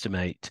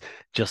underestimate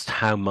just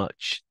how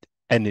much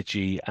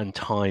energy and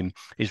time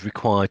is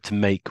required to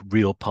make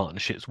real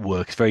partnerships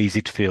work. It's very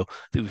easy to feel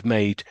that we've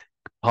made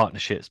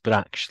partnerships, but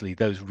actually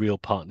those real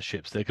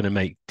partnerships that are going to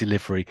make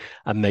delivery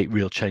and make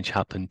real change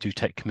happen do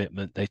take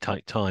commitment. They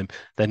take time.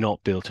 They're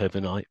not built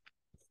overnight.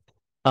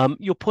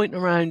 Your point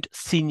around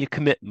senior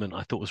commitment,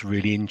 I thought was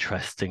really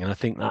interesting, and I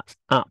think that's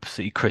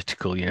absolutely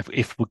critical. You know,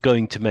 if we're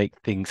going to make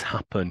things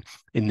happen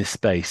in this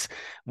space,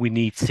 we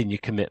need senior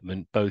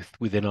commitment both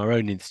within our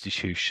own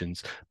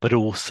institutions, but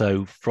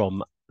also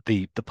from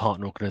the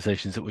partner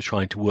organisations that we're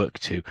trying to work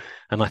to.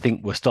 And I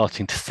think we're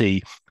starting to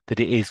see that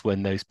it is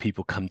when those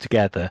people come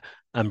together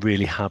and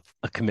really have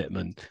a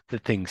commitment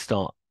that things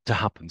start to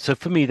happen. So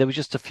for me, there were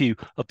just a few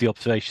of the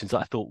observations that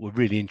I thought were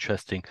really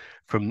interesting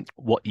from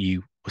what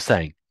you were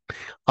saying.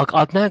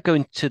 I'll now go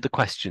into the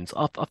questions.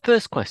 Our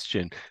first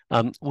question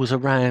was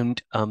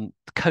around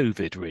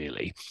COVID,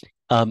 really.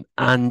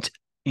 And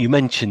you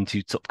mentioned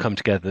you'd sort of come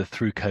together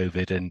through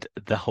COVID and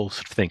the whole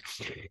sort of thing.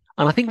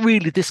 And I think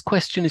really this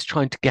question is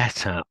trying to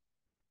get at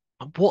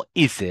what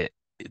is it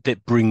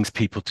that brings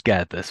people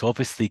together? So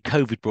obviously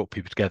COVID brought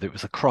people together. It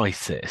was a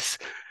crisis.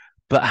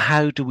 But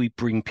how do we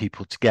bring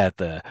people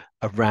together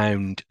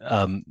around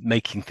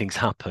making things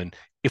happen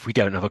if we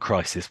don't have a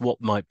crisis?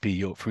 What might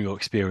be, from your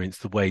experience,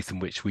 the ways in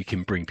which we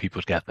can bring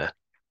people together?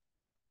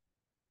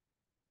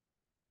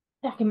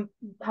 I can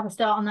have a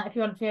start on that if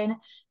you want, Fiona.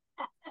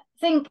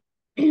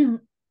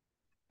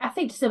 I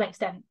think to some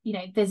extent, you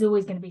know, there's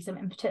always going to be some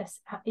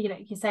impetus. You know,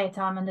 you say a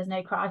time when there's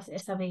no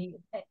crisis. I mean,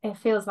 it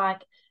feels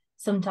like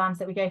sometimes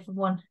that we go from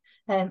one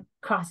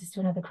crisis to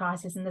another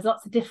crisis, and there's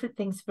lots of different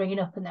things springing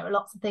up, and there are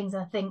lots of things.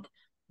 And I think,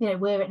 you know,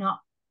 were it not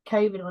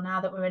COVID, or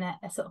now that we're in a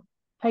sort of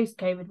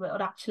post-COVID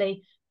world,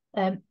 actually,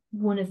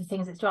 one of the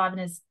things that's driving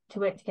us to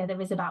work together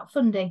is about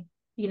funding.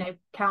 You know,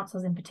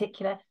 councils in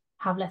particular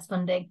have less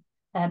funding.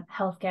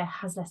 Healthcare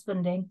has less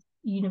funding.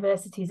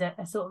 Universities are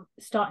sort of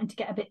starting to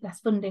get a bit less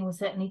funding. We're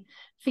certainly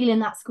feeling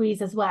that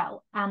squeeze as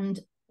well. And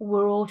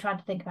we're all trying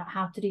to think about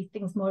how to do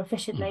things more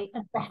efficiently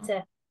and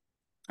better,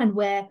 and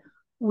where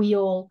we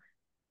all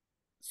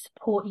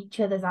support each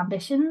other's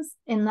ambitions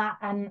in that.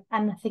 And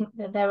I think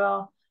that there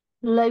are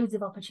loads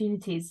of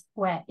opportunities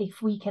where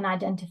if we can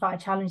identify a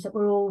challenge that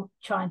we're all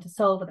trying to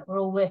solve, or that we're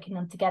all working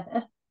on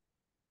together,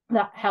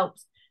 that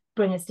helps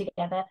bring us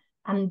together.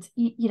 And,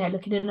 you know,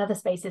 looking at another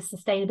space is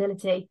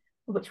sustainability,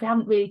 which we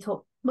haven't really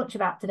talked much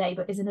about today,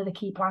 but is another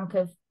key plank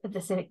of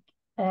the Civic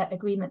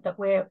Agreement that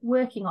we're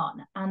working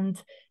on.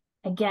 And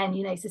again,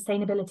 you know,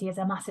 sustainability is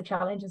a massive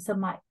challenge, and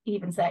some might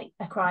even say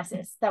a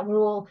crisis that we're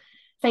all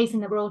facing,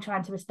 that we're all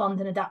trying to respond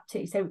and adapt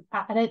to. So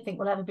I don't think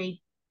we'll ever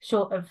be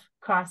short of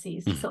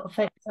crises to sort of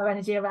focus our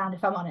energy around,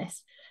 if I'm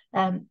honest.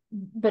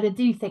 But I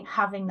do think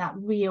having that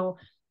real,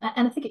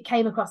 and I think it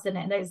came across in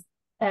it, those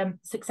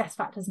success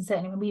factors, and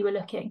certainly when we were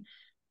looking,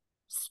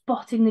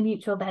 spotting the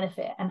mutual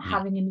benefit and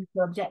having a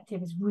mutual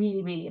objective is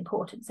really, really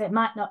important. So it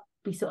might not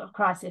be sort of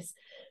crisis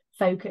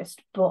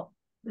focused, but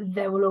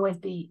there will always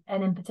be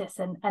an impetus,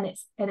 and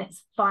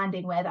it's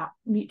finding where that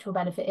mutual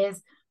benefit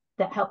is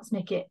that helps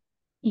make it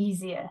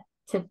easier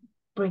to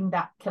bring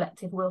that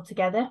collective will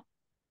together.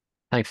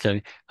 Thanks,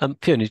 Léonie.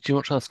 Fiona, do you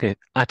want to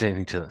add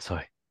anything to that?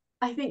 Sorry.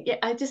 I think,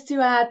 yeah, just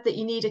to add that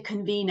you need a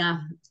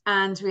convener,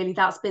 and really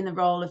that's been the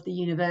role of the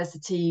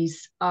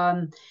universities.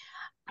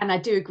 And I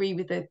do agree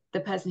with the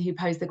person who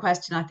posed the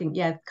question. I think,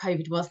 yeah,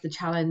 COVID was the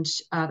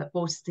challenge that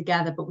brought us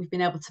together, but we've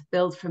been able to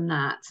build from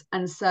that.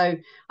 And so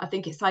I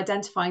think it's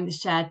identifying the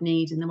shared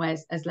need in the way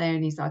as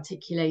Léonie's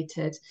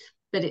articulated,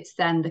 but it's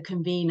then the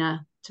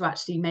convener to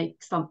actually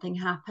make something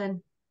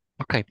happen.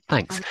 Okay,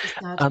 thanks.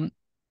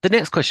 The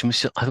next question,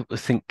 which I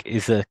think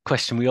is a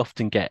question we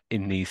often get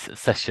in these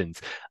sessions,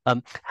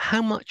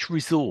 how much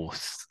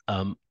resource,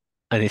 and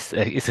it's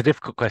a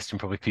difficult question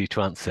probably for you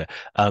to answer,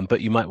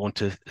 but you might want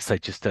to say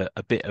just a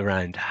bit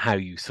around how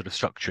you sort of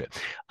structure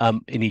it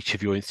in each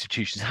of your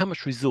institutions. How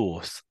much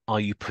resource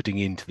are you putting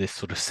into this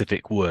sort of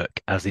civic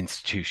work as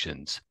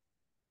institutions?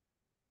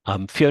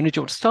 Fiona, do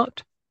you want to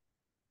start?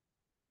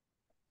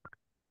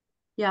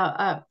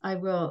 Yeah, I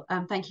will.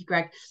 Thank you,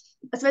 Greg.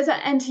 I suppose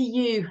at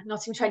NTU,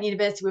 Nottingham Trent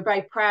University, we're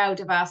very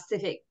proud of our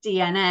civic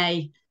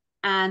DNA,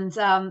 and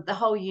the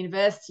whole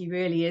university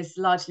really is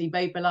largely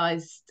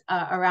mobilised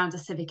around a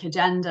civic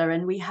agenda.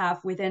 And we have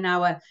within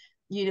our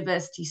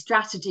university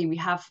strategy, we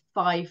have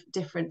 5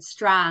 different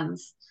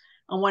strands,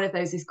 and one of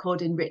those is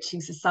called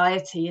Enriching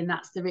Society, and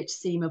that's the rich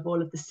theme of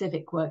all of the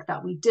civic work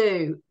that we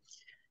do.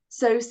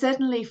 So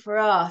certainly for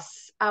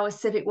us, our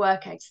civic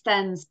work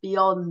extends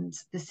beyond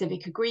the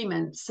Civic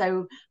Agreement.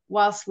 So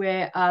whilst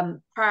we're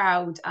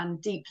proud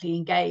and deeply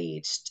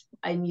engaged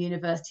in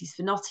Universities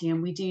for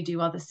Nottingham, we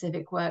do other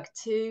civic work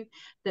too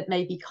that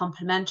may be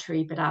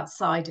complementary, but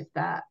outside of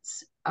that.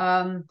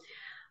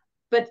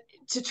 But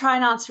to try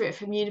and answer it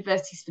from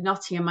Universities for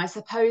Nottingham, I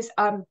suppose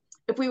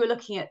if we were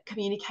looking at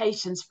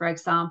communications, for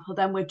example,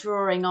 then we're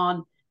drawing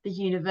on the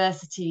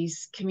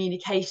university's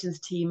communications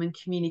team and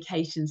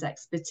communications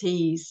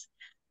expertise.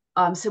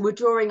 So we're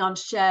drawing on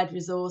shared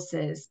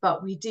resources,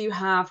 but we do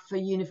have, for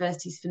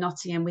Universities for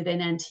Nottingham within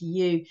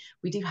NTU,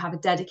 we do have a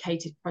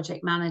dedicated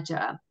project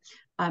manager,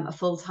 a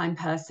full-time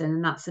person,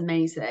 and that's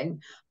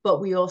amazing.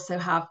 But we also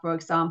have, for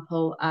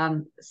example,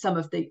 some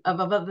of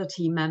other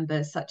team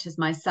members, such as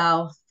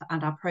myself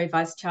and our Pro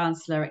Vice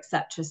Chancellor,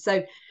 etc.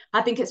 So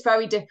I think it's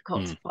very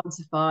difficult to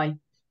quantify.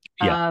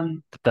 Yeah,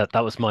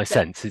 that was my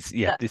sense. This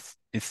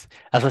is,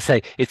 as I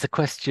say, it's a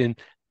question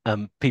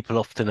people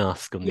often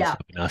ask on these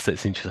webinars, so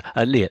it's interesting.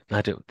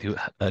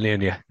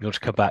 Léonie, you want to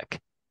come back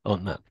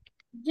on that?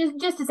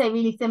 Just to say,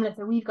 really similar.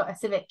 So we've got a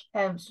civic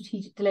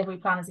strategic delivery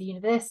plan as a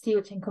university,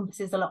 which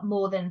encompasses a lot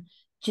more than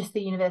just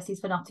the Universities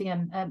for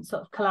Nottingham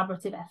sort of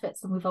collaborative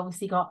efforts. And we've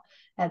obviously got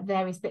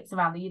various bits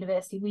around the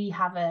university. We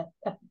have a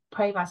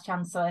Pro Vice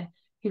Chancellor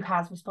who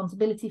has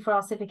responsibility for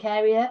our civic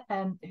area,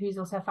 who's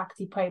also a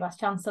faculty Pro Vice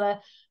Chancellor,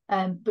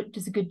 but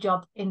does a good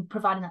job in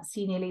providing that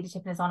senior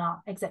leadership and is on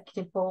our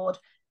executive board.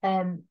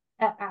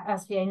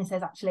 As Fiona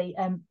says, actually,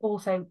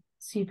 also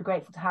super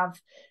grateful to have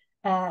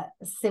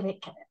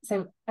civic,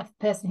 so a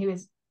person who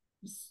is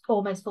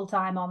almost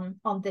full-time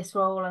on this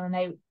role, and I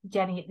know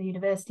Jenny at the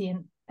university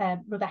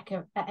and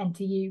Rebecca at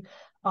NTU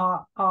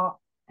are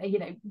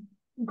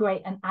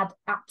great and add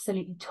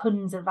absolutely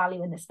tons of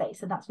value in this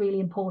space, and that's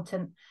really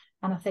important.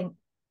 And I think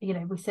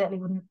we certainly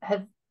wouldn't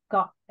have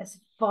got as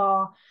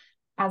far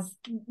as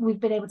we've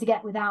been able to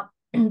get without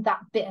that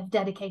bit of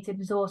dedicated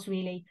resource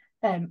really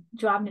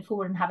driving it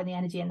forward and having the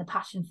energy and the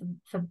passion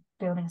for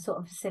building a sort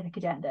of civic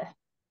agenda.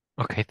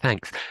 Okay,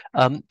 thanks.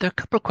 There are a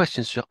couple of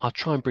questions I'll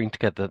try and bring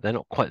together. They're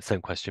not quite the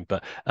same question,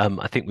 but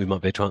I think we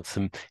might be able to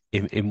answer them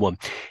in one,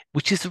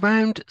 which is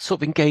around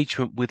sort of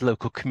engagement with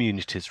local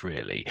communities,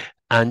 really,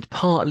 and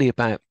partly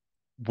about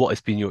what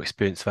has been your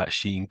experience of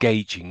actually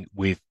engaging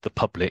with the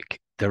public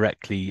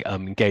directly,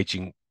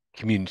 engaging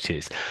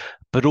communities,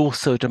 but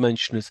also a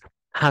dimension as,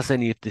 has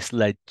any of this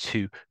led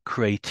to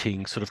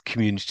creating sort of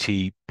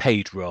community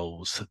paid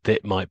roles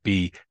that might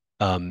be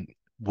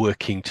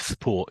working to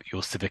support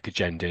your civic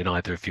agenda in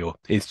either of your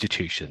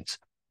institutions?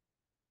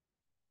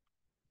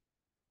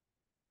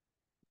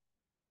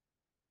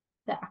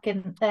 I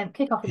can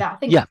kick off with that. I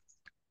think,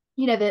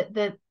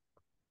 the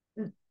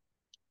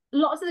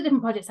lots of the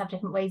different projects have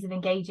different ways of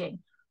engaging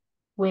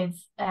with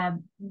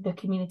the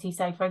community.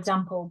 So, for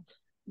example,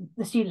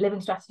 the student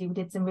living strategy, we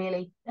did some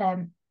really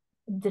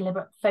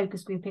deliberate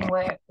focus grouping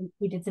work.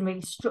 We did some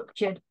really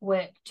structured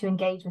work to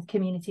engage with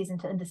communities and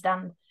to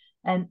understand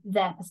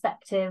their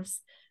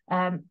perspectives.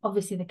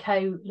 Obviously, the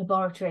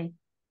co-laboratory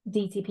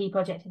DTP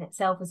project in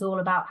itself is all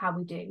about how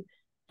we do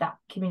that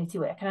community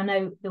work. And I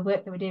know the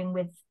work that we're doing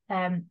with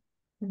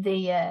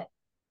the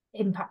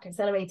Impact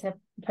Accelerator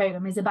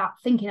program is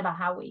about thinking about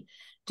how we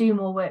do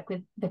more work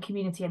with the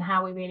community and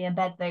how we really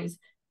embed those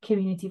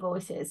community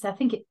voices. So I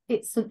think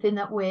it's something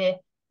that we're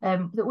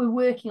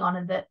working on,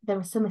 and that there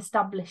are some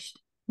established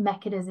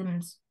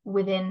mechanisms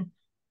within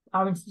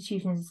our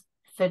institutions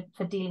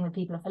for dealing with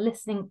people and for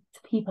listening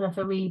to people and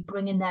for really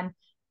bringing them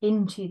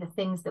into the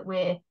things that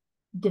we're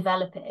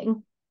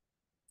developing.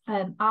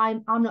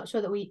 I'm not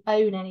sure that we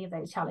own any of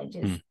those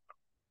challenges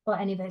or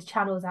any of those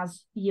channels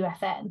as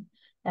UfN,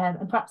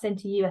 and perhaps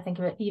NTU I think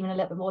are even a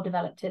little bit more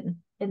developed in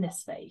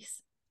this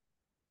space.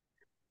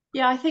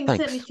 Yeah, I think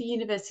certainly for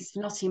Universities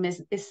for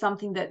Nottingham is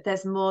something that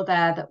there's more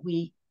there that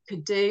we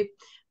could do.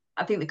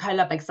 I think the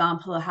CoLab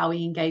example of how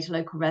we engage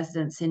local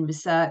residents in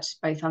research,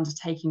 both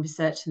undertaking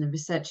research and the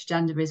research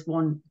agenda, is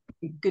one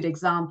good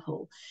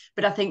example.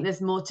 But I think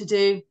there's more to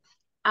do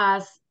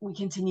as we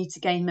continue to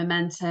gain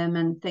momentum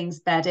and things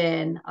bed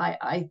in.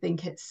 I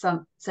think it's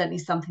certainly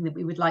something that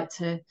we would like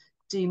to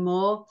do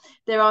more.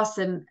 There are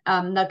some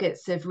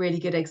nuggets of really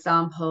good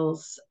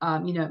examples.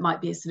 It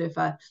might be a sort of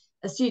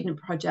a student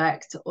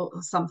project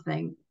or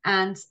something.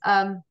 And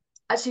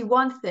actually,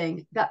 one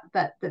thing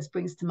that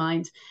springs to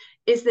mind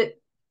is that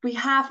we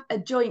have a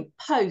joint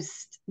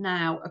post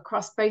now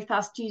across both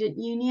our student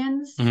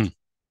unions,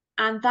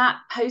 and that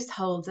post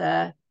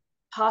holder,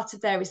 part of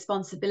their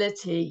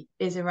responsibility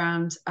is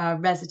around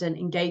resident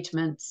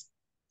engagement.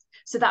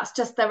 So that's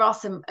just, there are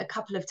a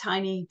couple of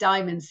tiny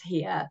diamonds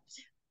here,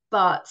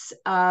 but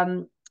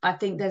I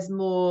think there's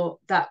more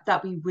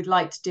that we would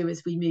like to do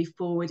as we move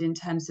forward in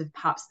terms of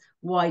perhaps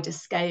wider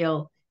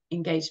scale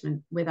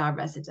engagement with our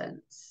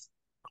residents.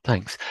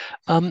 Thanks.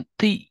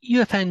 The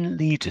UfN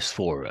Leaders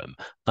Forum,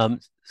 a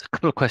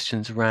couple of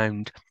questions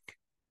around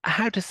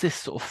how does this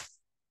sort of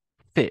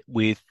fit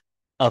with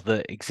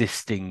other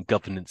existing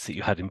governance that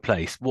you had in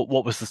place?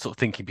 What was the sort of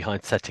thinking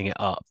behind setting it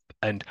up,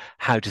 and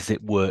how does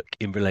it work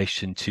in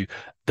relation to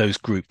those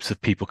groups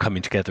of people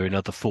coming together in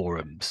other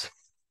forums?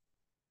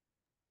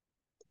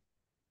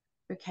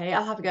 Okay,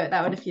 I'll have a go at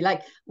that one if you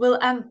like. Well,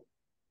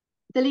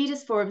 the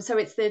Leaders Forum, so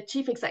it's the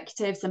chief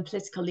executives and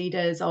political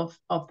leaders of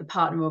the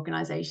partner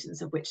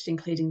organisations, of which,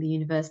 including the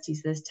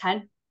universities, there's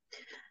 10.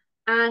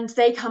 And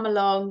they come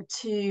along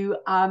to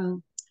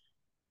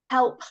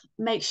help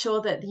make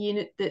sure that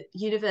that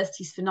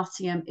Universities for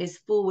Nottingham is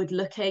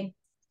forward-looking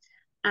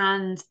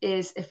and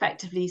is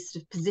effectively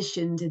sort of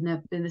positioned in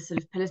the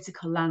sort of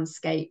political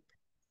landscape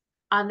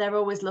and they're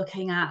always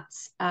looking at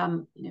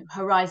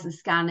horizon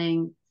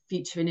scanning,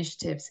 future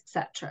initiatives,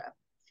 etc.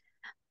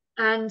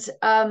 And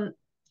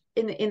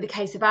in the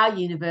case of our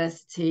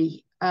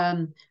university,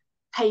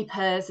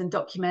 papers and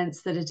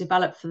documents that are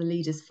developed for the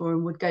Leaders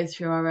Forum would go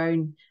through our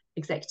own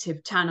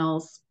executive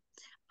channels.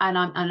 And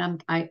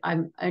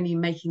I'm only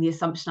making the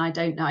assumption I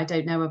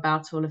don't know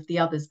about all of the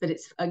others, but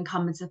it's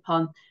incumbent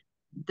upon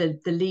the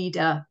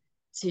leader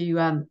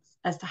to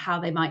as to how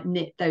they might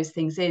knit those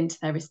things into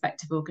their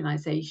respective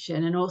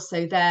organisation, and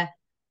also their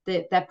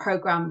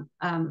programme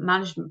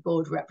management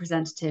board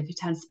representative, who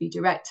tends to be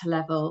director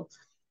level,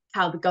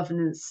 how the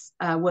governance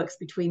works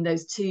between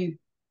those two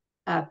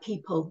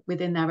people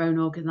within their own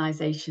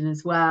organisation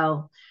as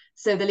well.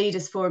 So the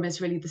Leaders Forum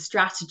is really the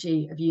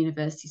strategy of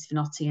Universities for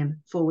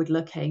Nottingham, forward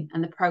looking,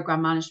 and the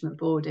programme management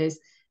board is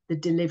the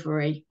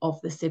delivery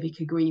of the Civic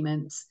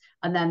Agreement.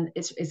 And then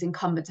it's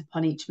incumbent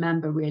upon each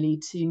member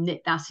really to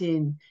knit that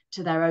in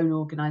to their own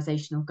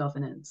organisational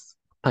governance.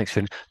 Thanks,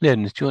 Fiona.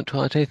 Léonie, do you want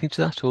to add anything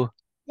to that? Or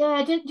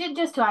yeah,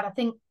 just to add, I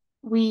think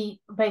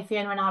both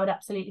Fiona and I would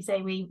absolutely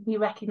say we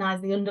recognise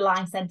the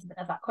underlying sentiment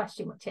of that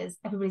question, which is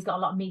everybody's got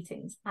a lot of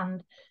meetings,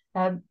 and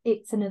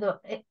it's another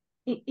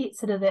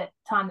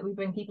time that we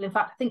bring people. In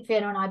fact, I think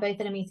Fiona and I are both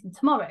in a meeting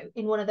tomorrow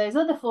in one of those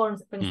other forums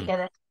that brings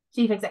together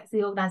chief execs of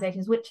the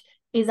organisations, which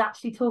is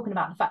actually talking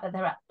about the fact that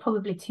there are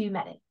probably too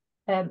many.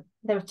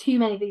 There are too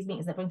many of these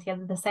meetings that bring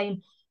together the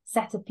same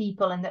set of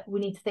people, and that we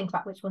need to think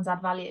about which ones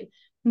add value.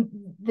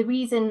 The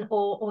reason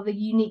or the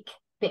unique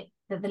bit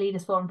that the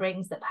Leaders Forum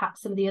brings that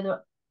perhaps some of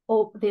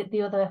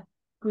the other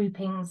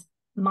groupings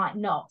might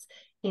not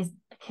is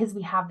because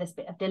we have this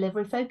bit of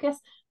delivery focus,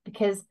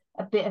 because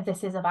a bit of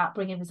this is about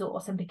bringing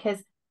resource, and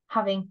because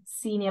having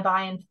senior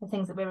buy-in for the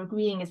things that we're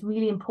agreeing is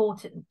really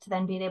important to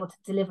then being able to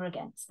deliver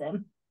against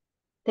them.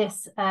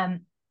 This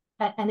and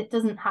it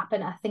doesn't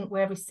happen. I think we're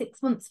every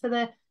 6 months for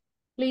the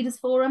Leaders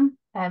Forum.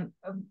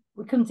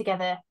 We come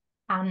together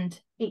and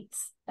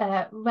it's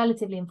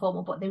relatively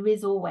informal, but there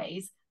is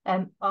always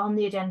on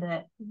the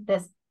agenda,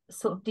 there's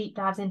sort of deep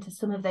dives into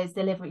some of those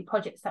delivery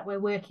projects that we're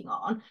working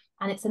on,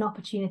 and it's an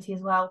opportunity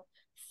as well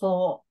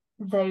for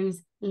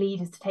those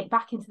leaders to take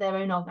back into their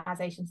own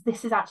organisations,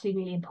 this is actually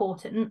really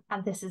important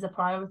and this is a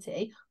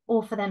priority,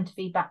 or for them to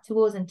feed back to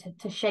us and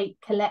to shape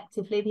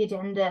collectively the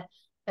agenda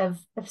of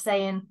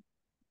saying,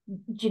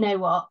 do you know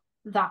what,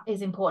 that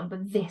is important,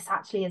 but this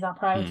actually is our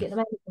priority at the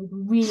moment. We'd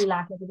really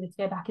like everybody to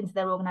go back into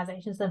their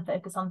organisations and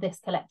focus on this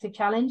collective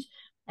challenge.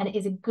 And it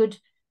is a good,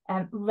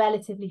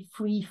 relatively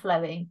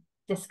free-flowing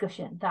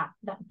discussion that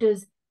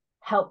does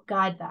help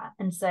guide that.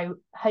 And so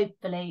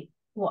hopefully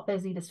what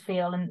those leaders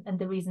feel, and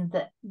the reason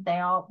that they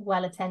are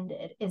well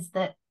attended, is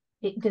that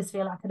it does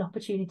feel like an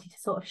opportunity to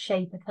sort of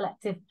shape a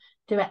collective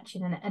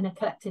direction and a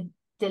collective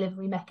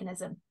delivery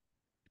mechanism.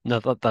 No,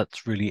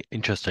 that's really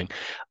interesting.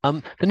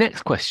 The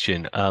next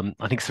question, I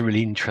think it's a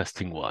really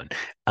interesting one,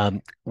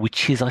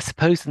 which is, I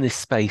suppose, in this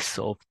space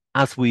of,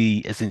 as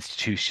we as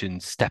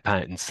institutions step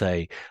out and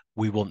say,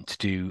 we want to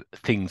do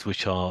things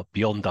which are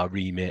beyond our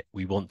remit,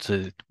 we want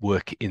to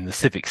work in the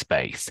civic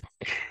space.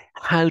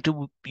 How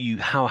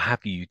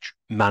have you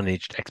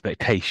managed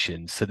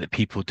expectations so that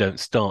people don't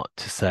start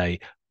to say,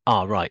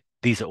 right,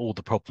 these are all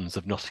the problems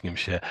of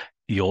Nottinghamshire,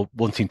 you're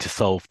wanting to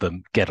solve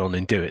them, get on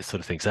and do it, sort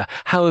of thing. So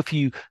how have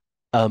you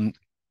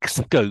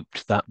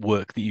scoped that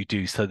work that you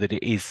do so that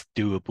it is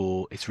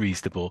doable, it's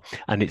reasonable,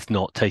 and it's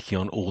not taking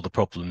on all the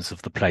problems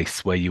of the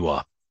place where you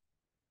are?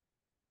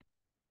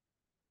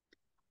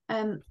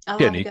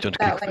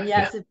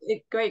 It's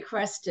a great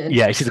question.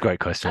 Yeah, it is a great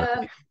question.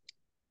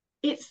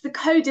 It's the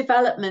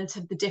co-development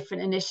of the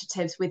different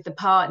initiatives with the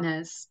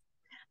partners,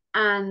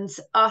 and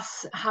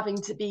us having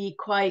to be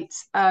quite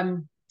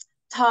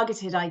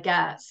targeted, I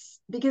guess,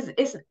 because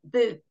it's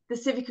the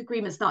Civic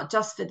Agreement's not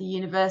just for the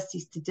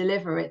universities to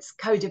deliver, it's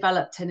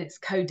co-developed and it's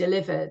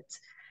co-delivered.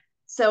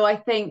 So I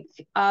think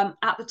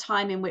at the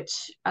time in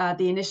which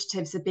the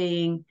initiatives are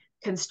being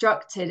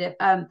constructed,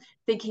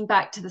 thinking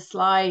back to the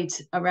slide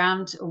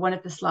around, or one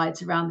of the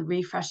slides around the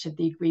refresh of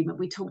the agreement,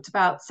 we talked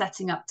about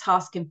setting up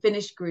task and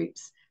finish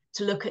groups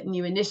to look at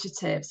new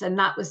initiatives, and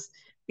that was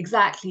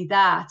exactly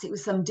that. It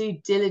was some due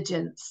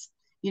diligence.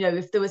 You know,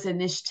 if there was an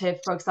initiative,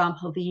 for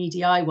example, the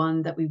EDI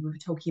one that we were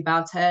talking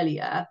about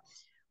earlier,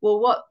 well,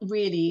 what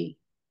really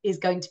is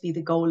going to be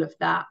the goal of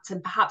that?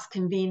 And perhaps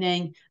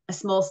convening a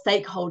small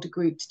stakeholder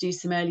group to do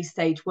some early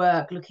stage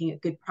work, looking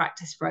at good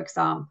practice, for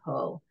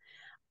example,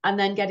 and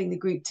then getting the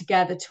group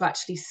together to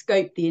actually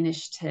scope the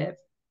initiative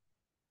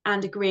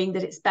and agreeing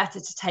that it's better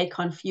to take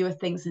on fewer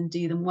things and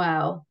do them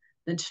well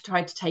than to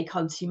try to take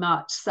on too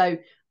much. So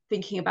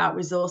thinking about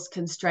resource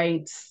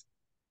constraints,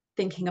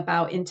 thinking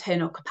about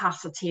internal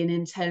capacity and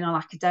internal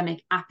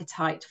academic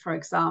appetite, for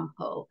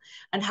example,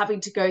 and having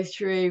to go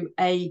through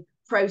a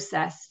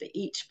process for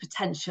each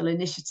potential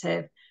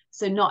initiative.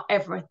 So not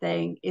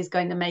everything is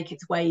going to make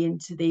its way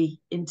into the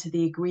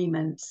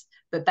agreement,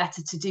 but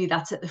better to do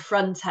that at the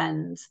front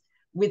end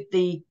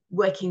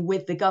working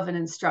with the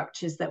governance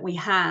structures that we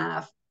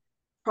have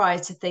prior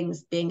to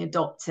things being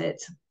adopted.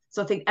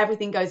 So I think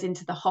everything goes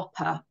into the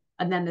hopper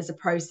and then there's a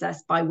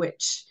process by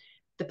which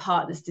the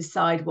partners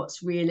decide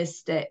what's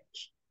realistic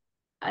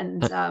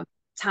and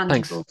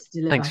tangible to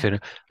deliver. Thanks, Fiona.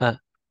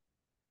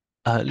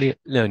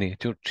 Léonie,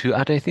 do you want to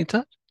add anything to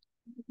that?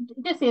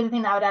 Just the other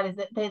thing that I would add is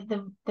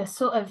that the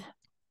sort of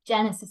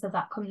genesis of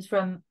that comes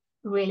from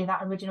really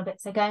that original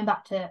bit. So going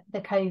back to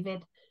the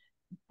COVID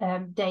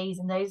days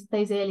and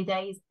those early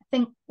days, I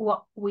think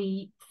what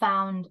we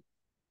found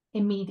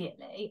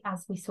immediately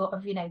as we sort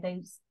of,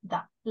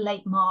 that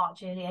late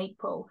March, early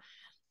April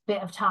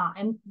bit of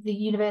time, the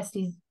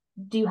universities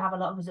do have a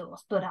lot of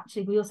resource, but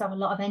actually we also have a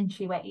lot of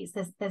entryways.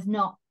 There's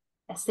not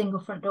a single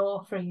front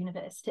door for a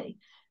university.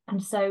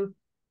 And so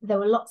there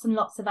were lots and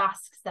lots of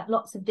asks that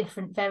lots of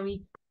different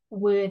very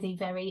worthy,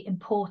 very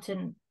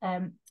important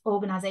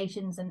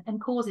organisations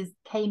and causes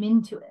came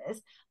into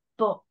us.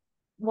 But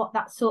what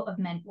that sort of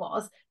meant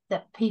was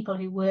that people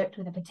who worked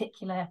with a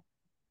particular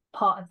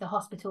part of the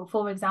hospital,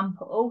 for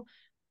example,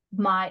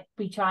 might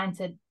be trying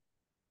to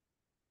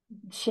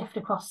shift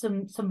across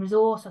some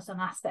resource or some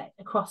aspect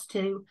across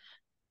to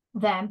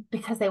them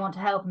because they want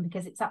to help and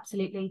because it's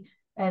absolutely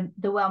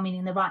the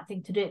well-meaning, the right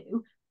thing to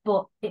do,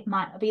 but it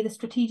might not be the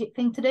strategic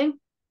thing to do.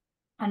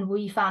 And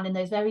we found in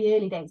those very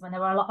early days when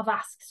there were a lot of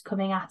asks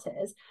coming at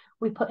us,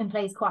 we put in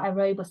place quite a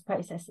robust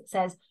process that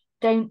says,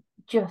 don't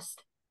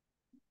just,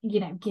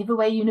 give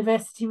away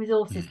university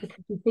resources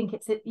because you think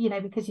it's,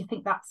 because you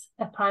think that's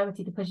a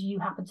priority because you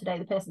happen to know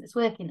the person that's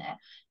working there.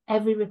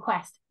 Every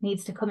request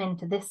needs to come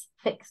into this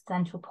fixed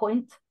central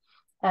point.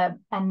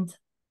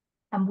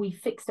 And we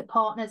fixed at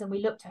partners and we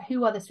looked at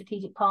who are the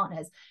strategic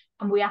partners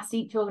and we asked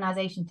each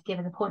organisation to give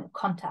us a point of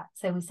contact.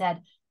 So we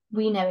said,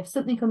 we know if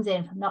something comes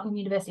in from Nottingham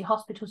University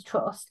Hospitals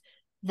Trust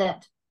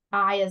that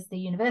I, as the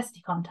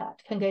university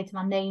contact, can go to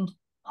my named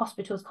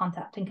hospitals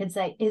contact and can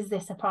say, is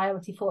this a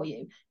priority for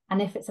you?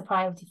 And if it's a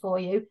priority for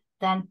you,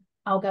 then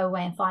I'll go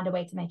away and find a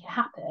way to make it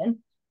happen.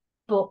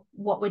 But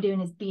what we're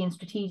doing is being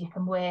strategic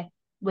and we're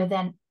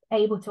then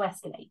able to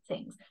escalate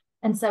things.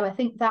 And so I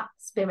think that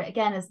spirit,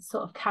 again, is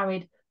sort of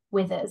carried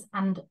with us.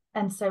 And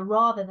so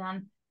rather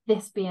than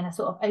this being a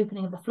sort of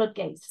opening of the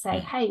floodgates to say,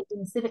 hey,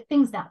 in civic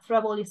things now, throw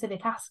all your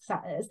civic asks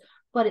at us,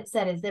 what it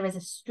said is there is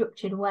a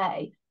structured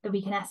way that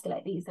we can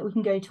escalate these, that we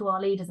can go to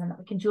our leaders and that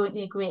we can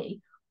jointly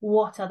agree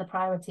what are the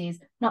priorities,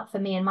 not for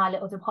me and my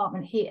little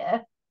department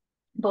here,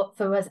 but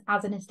for us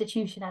as an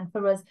institution and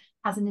for us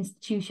as an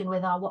institution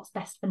with our what's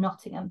best for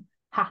Nottingham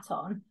hat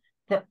on,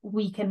 that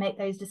we can make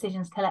those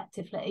decisions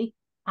collectively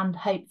and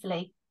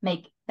hopefully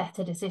make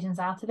better decisions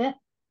out of it.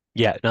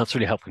 Yeah, that's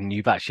really helpful. And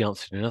you've actually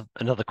answered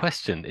another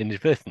question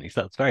inadvertently,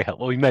 so that's very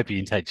helpful. Well, maybe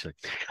intentionally.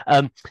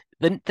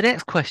 The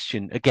next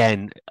question,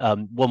 again,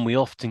 one we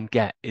often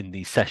get in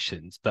these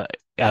sessions, but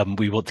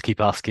we want to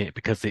keep asking it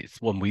because it's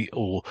one we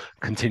all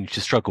continue to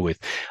struggle with.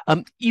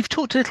 You've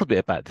talked a little bit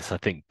about this, I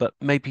think, but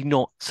maybe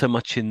not so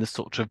much in the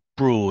sort of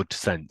broad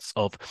sense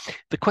of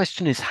the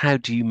question is, how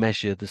do you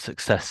measure the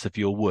success of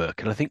your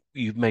work? And I think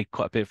you've made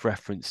quite a bit of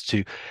reference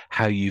to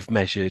how you've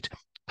measured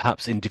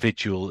perhaps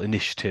individual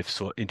initiatives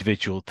or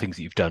individual things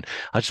that you've done.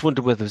 I just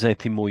wonder whether there's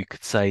anything more you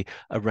could say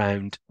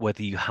around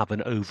whether you have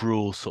an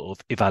overall sort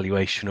of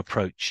evaluation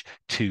approach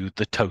to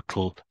the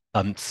total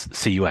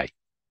CUA. I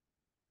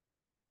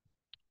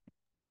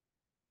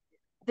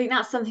think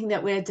that's something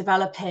that we're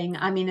developing.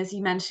 I mean, as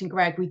you mentioned,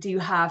 Greg, we do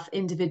have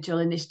individual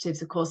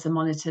initiatives, of course, are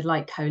monitored,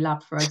 like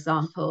CoLab, for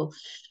example.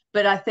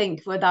 But I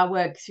think with our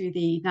work through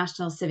the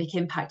National Civic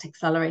Impact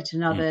Accelerator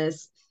and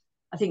others,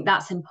 I think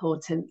that's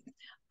important.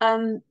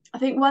 I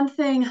think one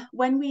thing,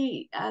 when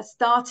we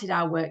started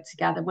our work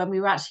together, when we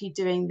were actually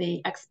doing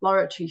the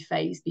exploratory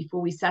phase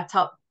before we set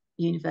up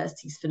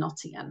Universities for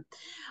Nottingham,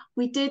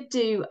 we did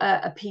do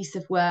a piece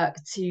of work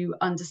to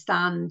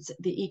understand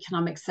the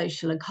economic,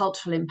 social and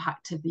cultural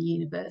impact of the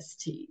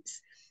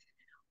universities.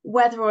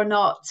 Whether or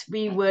not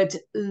we would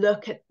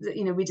look at,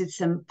 we did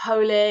some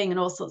polling and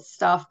all sorts of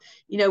stuff,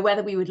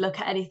 whether we would look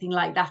at anything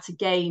like that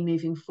again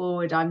moving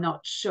forward, I'm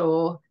not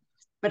sure.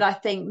 But I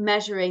think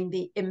measuring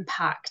the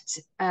impact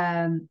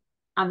and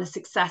the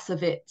success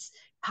of it,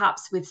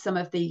 perhaps with some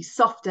of the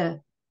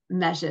softer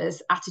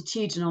measures,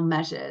 attitudinal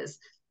measures,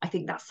 I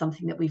think that's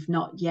something that we've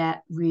not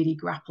yet really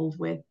grappled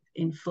with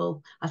in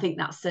full. I think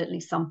that's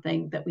certainly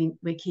something that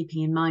we're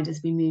keeping in mind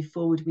as we move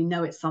forward. We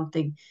know it's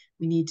something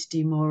we need to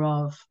do more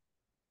of.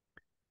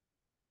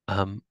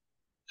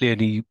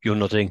 Léonie, you're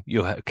nodding.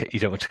 You're okay. You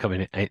don't want to come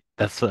in.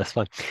 That's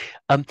fine.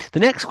 The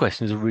next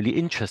question is a really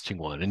interesting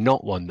one, and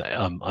not one that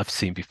I've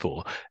seen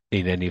before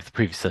in any of the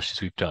previous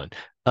sessions we've done.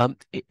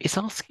 It's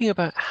asking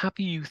about, have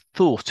you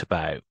thought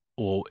about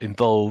or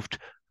involved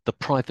the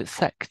private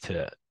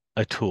sector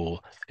at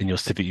all in your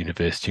civic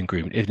university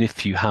agreement? And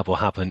if you have or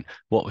haven't,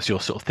 what was your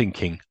sort of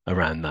thinking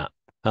around that?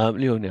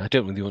 Léonie, I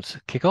don't really want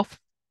to kick off.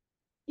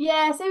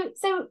 Yeah.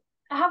 So.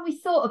 Have we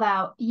thought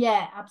about?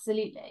 Yeah,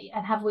 absolutely.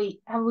 And have we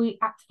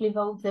actively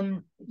involved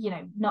them?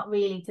 Not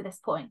really to this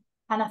point.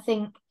 And I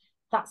think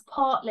that's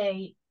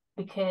partly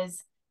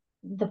because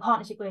the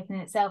partnership working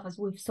in itself, as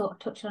we've sort of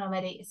touched on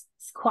already, it's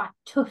quite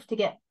tough to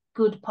get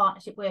good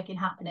partnership working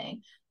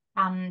happening.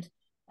 And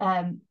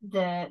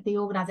the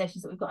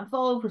organisations that we've got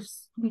involved.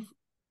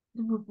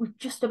 We've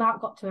just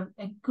about got to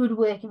a good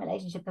working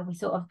relationship that we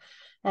sort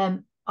of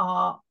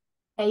are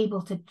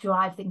able to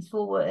drive things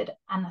forward.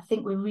 And I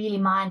think we're really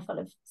mindful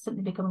of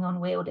something becoming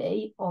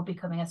unwieldy or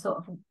becoming a sort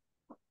of,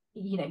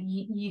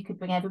 you could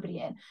bring everybody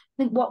in. I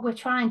think what we're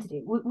trying to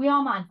do, we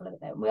are mindful of it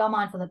though. We are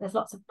mindful that there's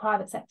lots of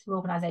private sector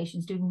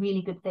organisations doing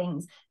really good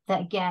things that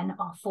again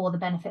are for the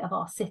benefit of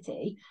our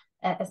city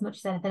as much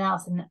as anything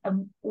else.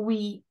 And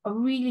we are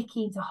really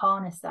keen to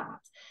harness that.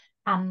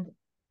 And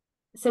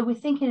so we're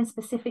thinking in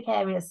specific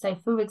areas. So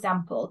for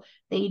example,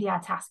 the EDI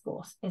task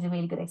force is a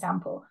really good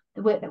example.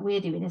 The work that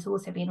we're doing is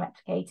also being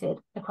replicated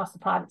across the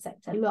private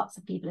sector. Lots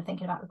of people are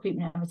thinking about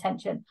recruitment and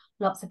retention.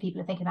 Lots of people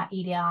are thinking about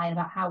EDI and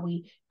about how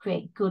we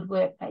create good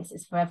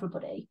workplaces for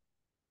everybody.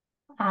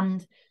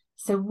 And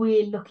so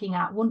we're looking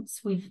at,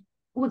 once we've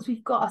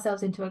got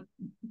ourselves into a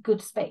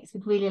good space,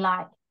 we'd really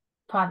like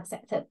private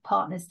sector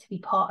partners to be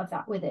part of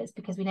that with us,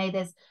 because we know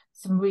there's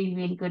some really,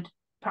 really good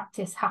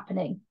practice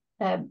happening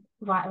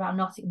right around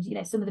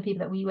Nottingham. Some of the people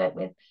that we work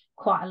with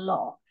quite a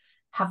lot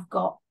have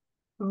got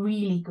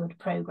really good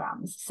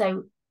programs.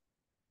 So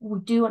we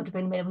do want to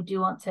bring them in. We do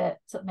want to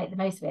sort of make the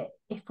most of it.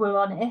 If we're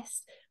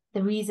honest,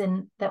 the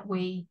reason that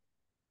we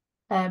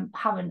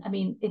haven't,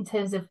 in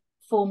terms of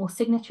formal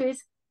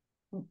signatories,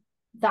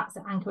 that's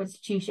at anchor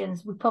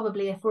institutions. We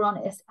probably, if we're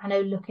honest, I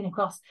know looking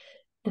across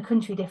the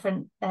country,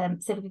 different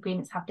civic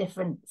agreements have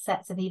different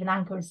sets of even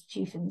anchor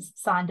institutions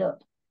signed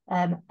up.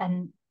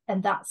 And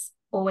that's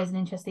always an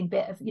interesting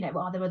bit of,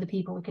 are there other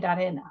people we could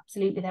add in?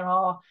 Absolutely there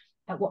are.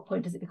 At what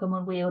point does it become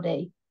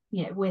unwieldy?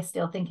 We're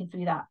still thinking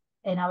through that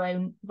in our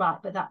own right,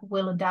 but that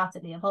will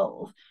undoubtedly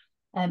evolve.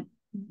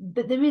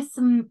 But there is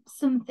some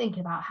thinking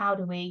about how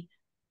do we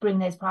bring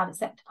those private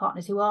sector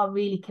partners who are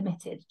really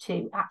committed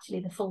to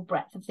actually the full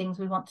breadth of things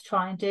we want to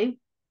try and do,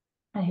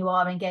 and who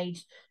are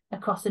engaged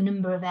across a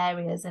number of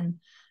areas, and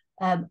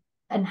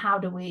how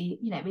do we,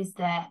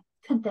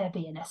 could there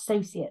be an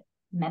associate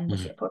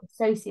membership or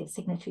associate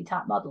signatory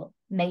type model?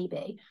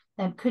 Maybe.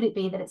 Could it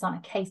be that it's on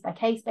a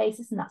case-by-case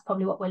basis? And that's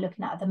probably what we're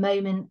looking at the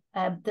moment.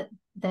 That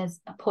there's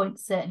a point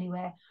certainly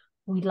where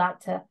we'd like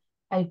to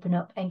open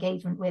up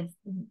engagement with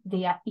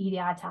the EDI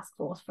task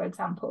force, for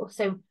example.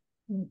 So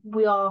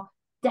we are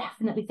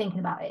definitely thinking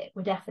about it.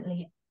 We're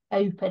definitely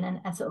open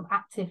and sort of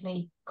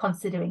actively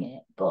considering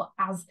it. But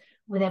as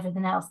with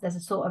everything else, there's a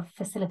sort of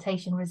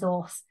facilitation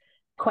resource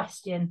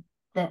question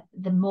that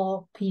the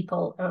more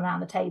people are around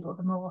the table,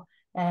 the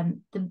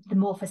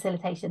more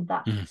facilitation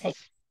that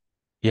takes.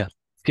 Yeah.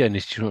 Fiona,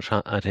 do you want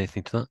to add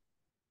anything to that?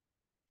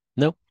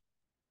 No?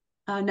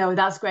 No,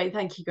 that's great.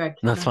 Thank you, Greg.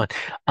 That's fine.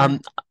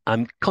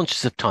 I'm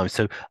conscious of time.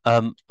 So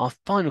our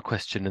final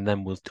question, and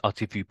then I'll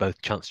give you both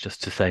a chance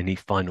just to say any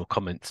final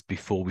comments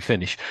before we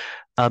finish,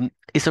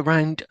 is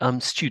around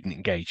student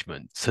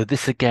engagement. So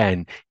this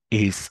again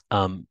is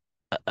an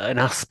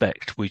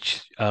aspect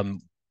which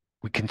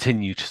we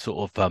continue to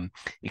sort of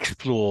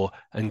explore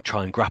and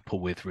try and grapple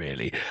with,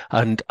 really.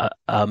 And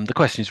the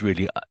question is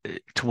really,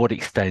 to what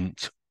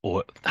extent,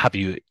 or have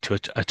you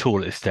at all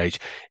at this stage,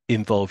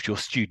 involved your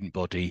student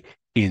body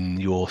in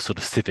your sort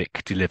of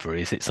civic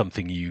delivery? Is it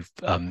something you've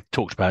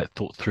talked about,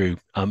 thought through?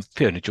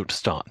 Fiona, do you want to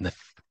start? And then...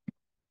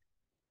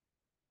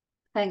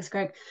 Thanks,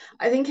 Greg.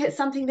 I think it's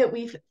something that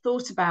we've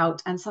thought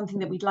about and something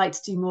that we'd like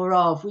to do more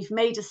of. We've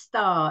made a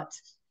start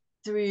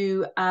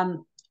through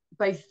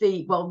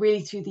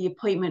through the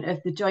appointment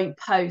of the joint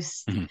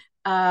post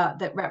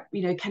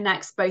that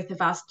connects both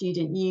of our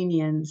student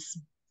unions,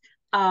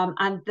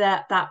 and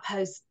that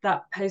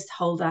post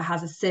holder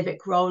has a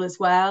civic role as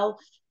well,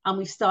 and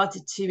we've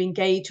started to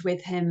engage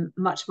with him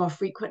much more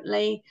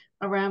frequently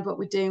around what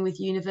we're doing with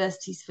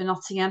Universities for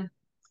Nottingham.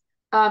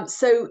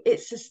 So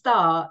it's a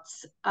start,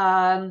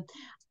 and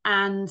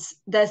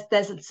there's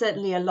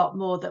certainly a lot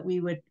more that we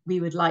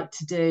would like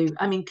to do.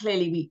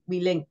 Clearly we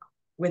link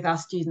with our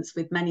students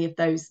with many of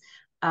those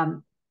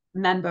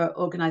member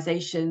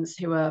organisations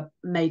who are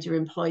major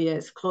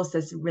employers. Of course,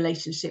 there's a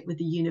relationship with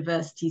the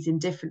universities in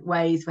different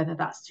ways, whether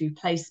that's through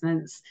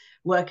placements,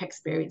 work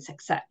experience,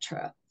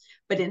 etc.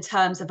 But in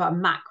terms of our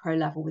macro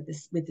level with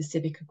the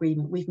Civic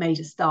Agreement, we've made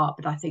a start,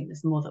 but I think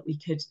there's more that we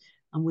could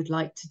and would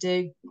like to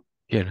do.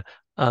 Yeah.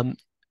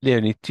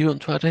 Léonie, do you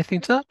want to add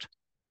anything to that?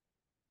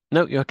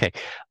 No, you're okay.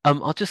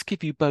 I'll just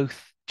give you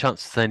both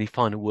chance to say any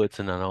final words,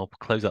 and then I'll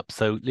close up.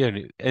 So,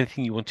 Léonie,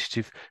 anything you wanted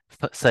to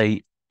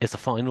say as a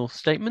final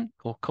statement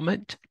or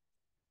comment?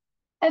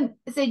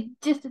 So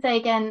just to say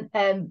again,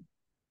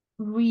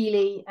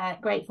 really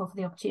grateful for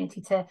the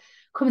opportunity to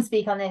come and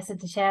speak on this and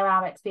to share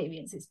our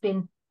experience. It's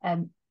been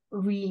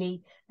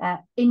really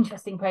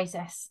interesting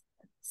process,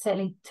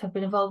 certainly to have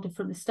been involved in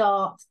from the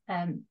start.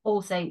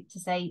 Also to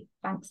say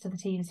thanks to the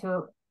teams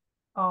who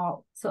are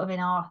sort of in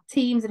our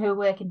teams and who are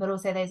working, but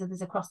also those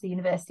others across the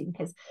university,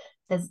 because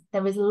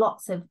there is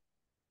lots of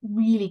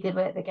really good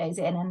work that goes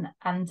in,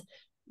 and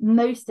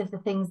most of the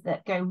things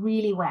that go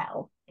really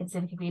well in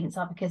civic agreements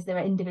are because there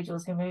are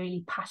individuals who are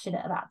really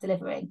passionate about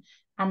delivering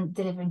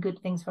good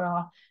things for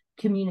our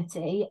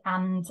community,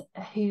 and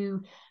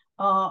who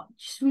are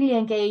just really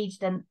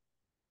engaged and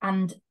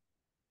And,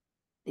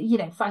 you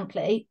know,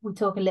 frankly, we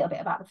talk a little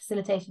bit about the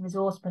facilitation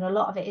resource, but a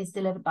lot of it is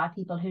delivered by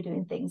people who are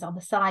doing things on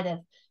the side of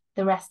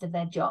the rest of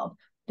their job,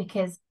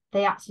 because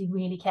they actually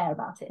really care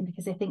about it and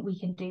because they think we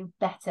can do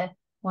better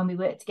when we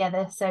work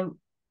together. So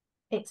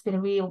it's been a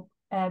real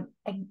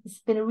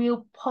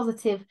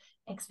positive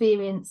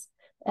experience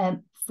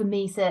for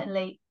me,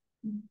 certainly,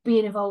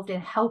 being involved in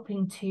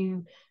helping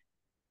to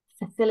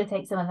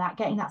facilitate some of that,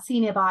 getting that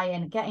senior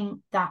buy-in,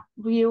 getting that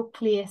real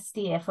clear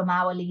steer from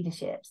our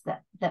leaderships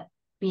that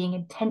being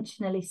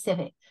intentionally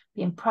civic,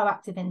 being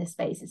proactive in this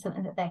space is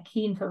something that they're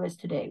keen for us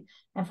to do,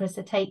 and for us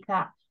to take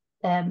that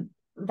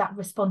that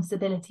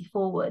responsibility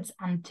forwards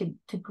and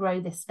to grow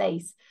this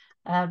space.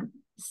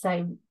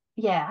 So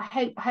yeah,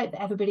 I hope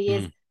that everybody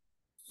is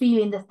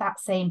feeling that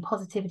same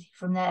positivity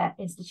from their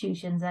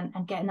institutions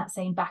and getting that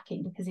same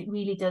backing, because it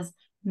really does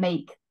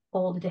make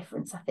all the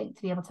difference, I think,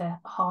 to be able to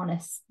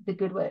harness the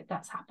good work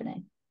that's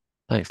happening.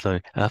 Thanks,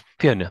 Léonie.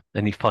 Fiona,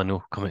 any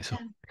final comments?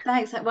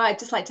 Thanks. Well, I'd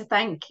just like to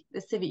thank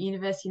the Civic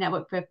University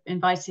Network for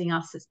inviting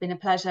us. It's been a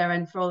pleasure,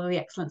 and for all of the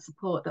excellent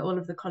support that all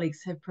of the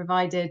colleagues have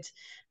provided,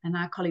 and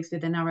our colleagues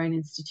within our own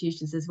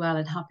institutions as well,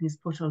 and helping us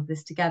put all of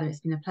this together. It's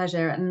been a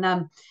pleasure. And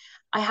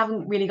I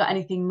haven't really got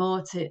anything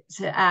more to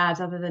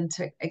add other than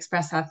to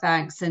express our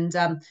thanks, and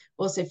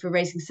also for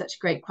raising such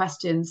great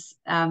questions,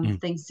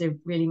 things to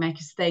really make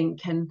us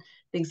think, and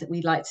things that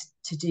we'd like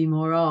to do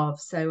more of.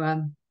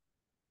 So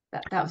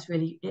that was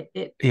really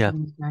it. Yeah.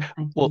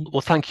 Thank you.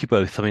 Well, thank you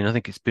both. I mean, I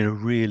think it's been a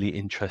really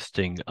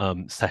interesting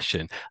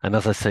session. And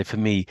as I say, for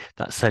me,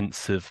 that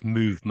sense of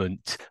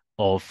movement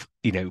of,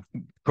 you know,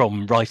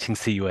 from writing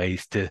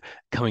CUAs to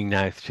coming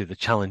now through the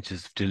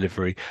challenges of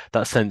delivery,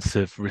 that sense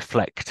of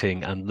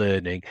reflecting and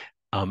learning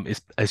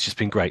has just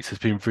been great. So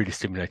it's been a really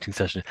stimulating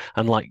session.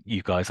 And like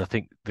you guys, I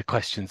think the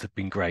questions have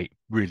been great,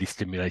 really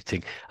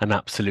stimulating, and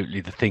absolutely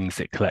the things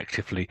that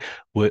collectively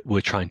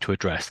we're trying to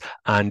address.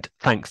 And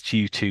thanks to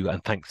you two,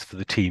 and thanks for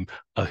the team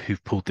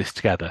who've pulled this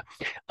together.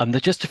 There are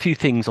just a few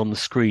things on the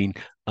screen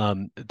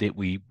that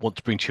we want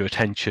to bring to your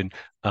attention,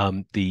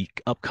 the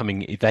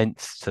upcoming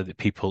events, so that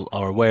people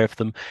are aware of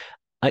them.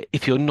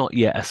 If you're not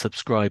yet a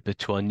subscriber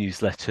to our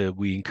newsletter,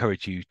 we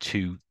encourage you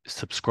to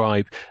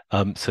subscribe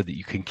so that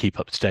you can keep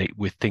up to date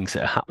with things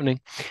that are happening,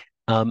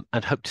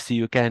 and hope to see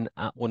you again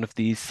at one of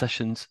these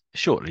sessions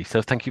shortly.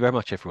 So thank you very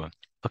much, everyone.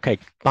 Okay,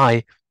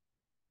 bye.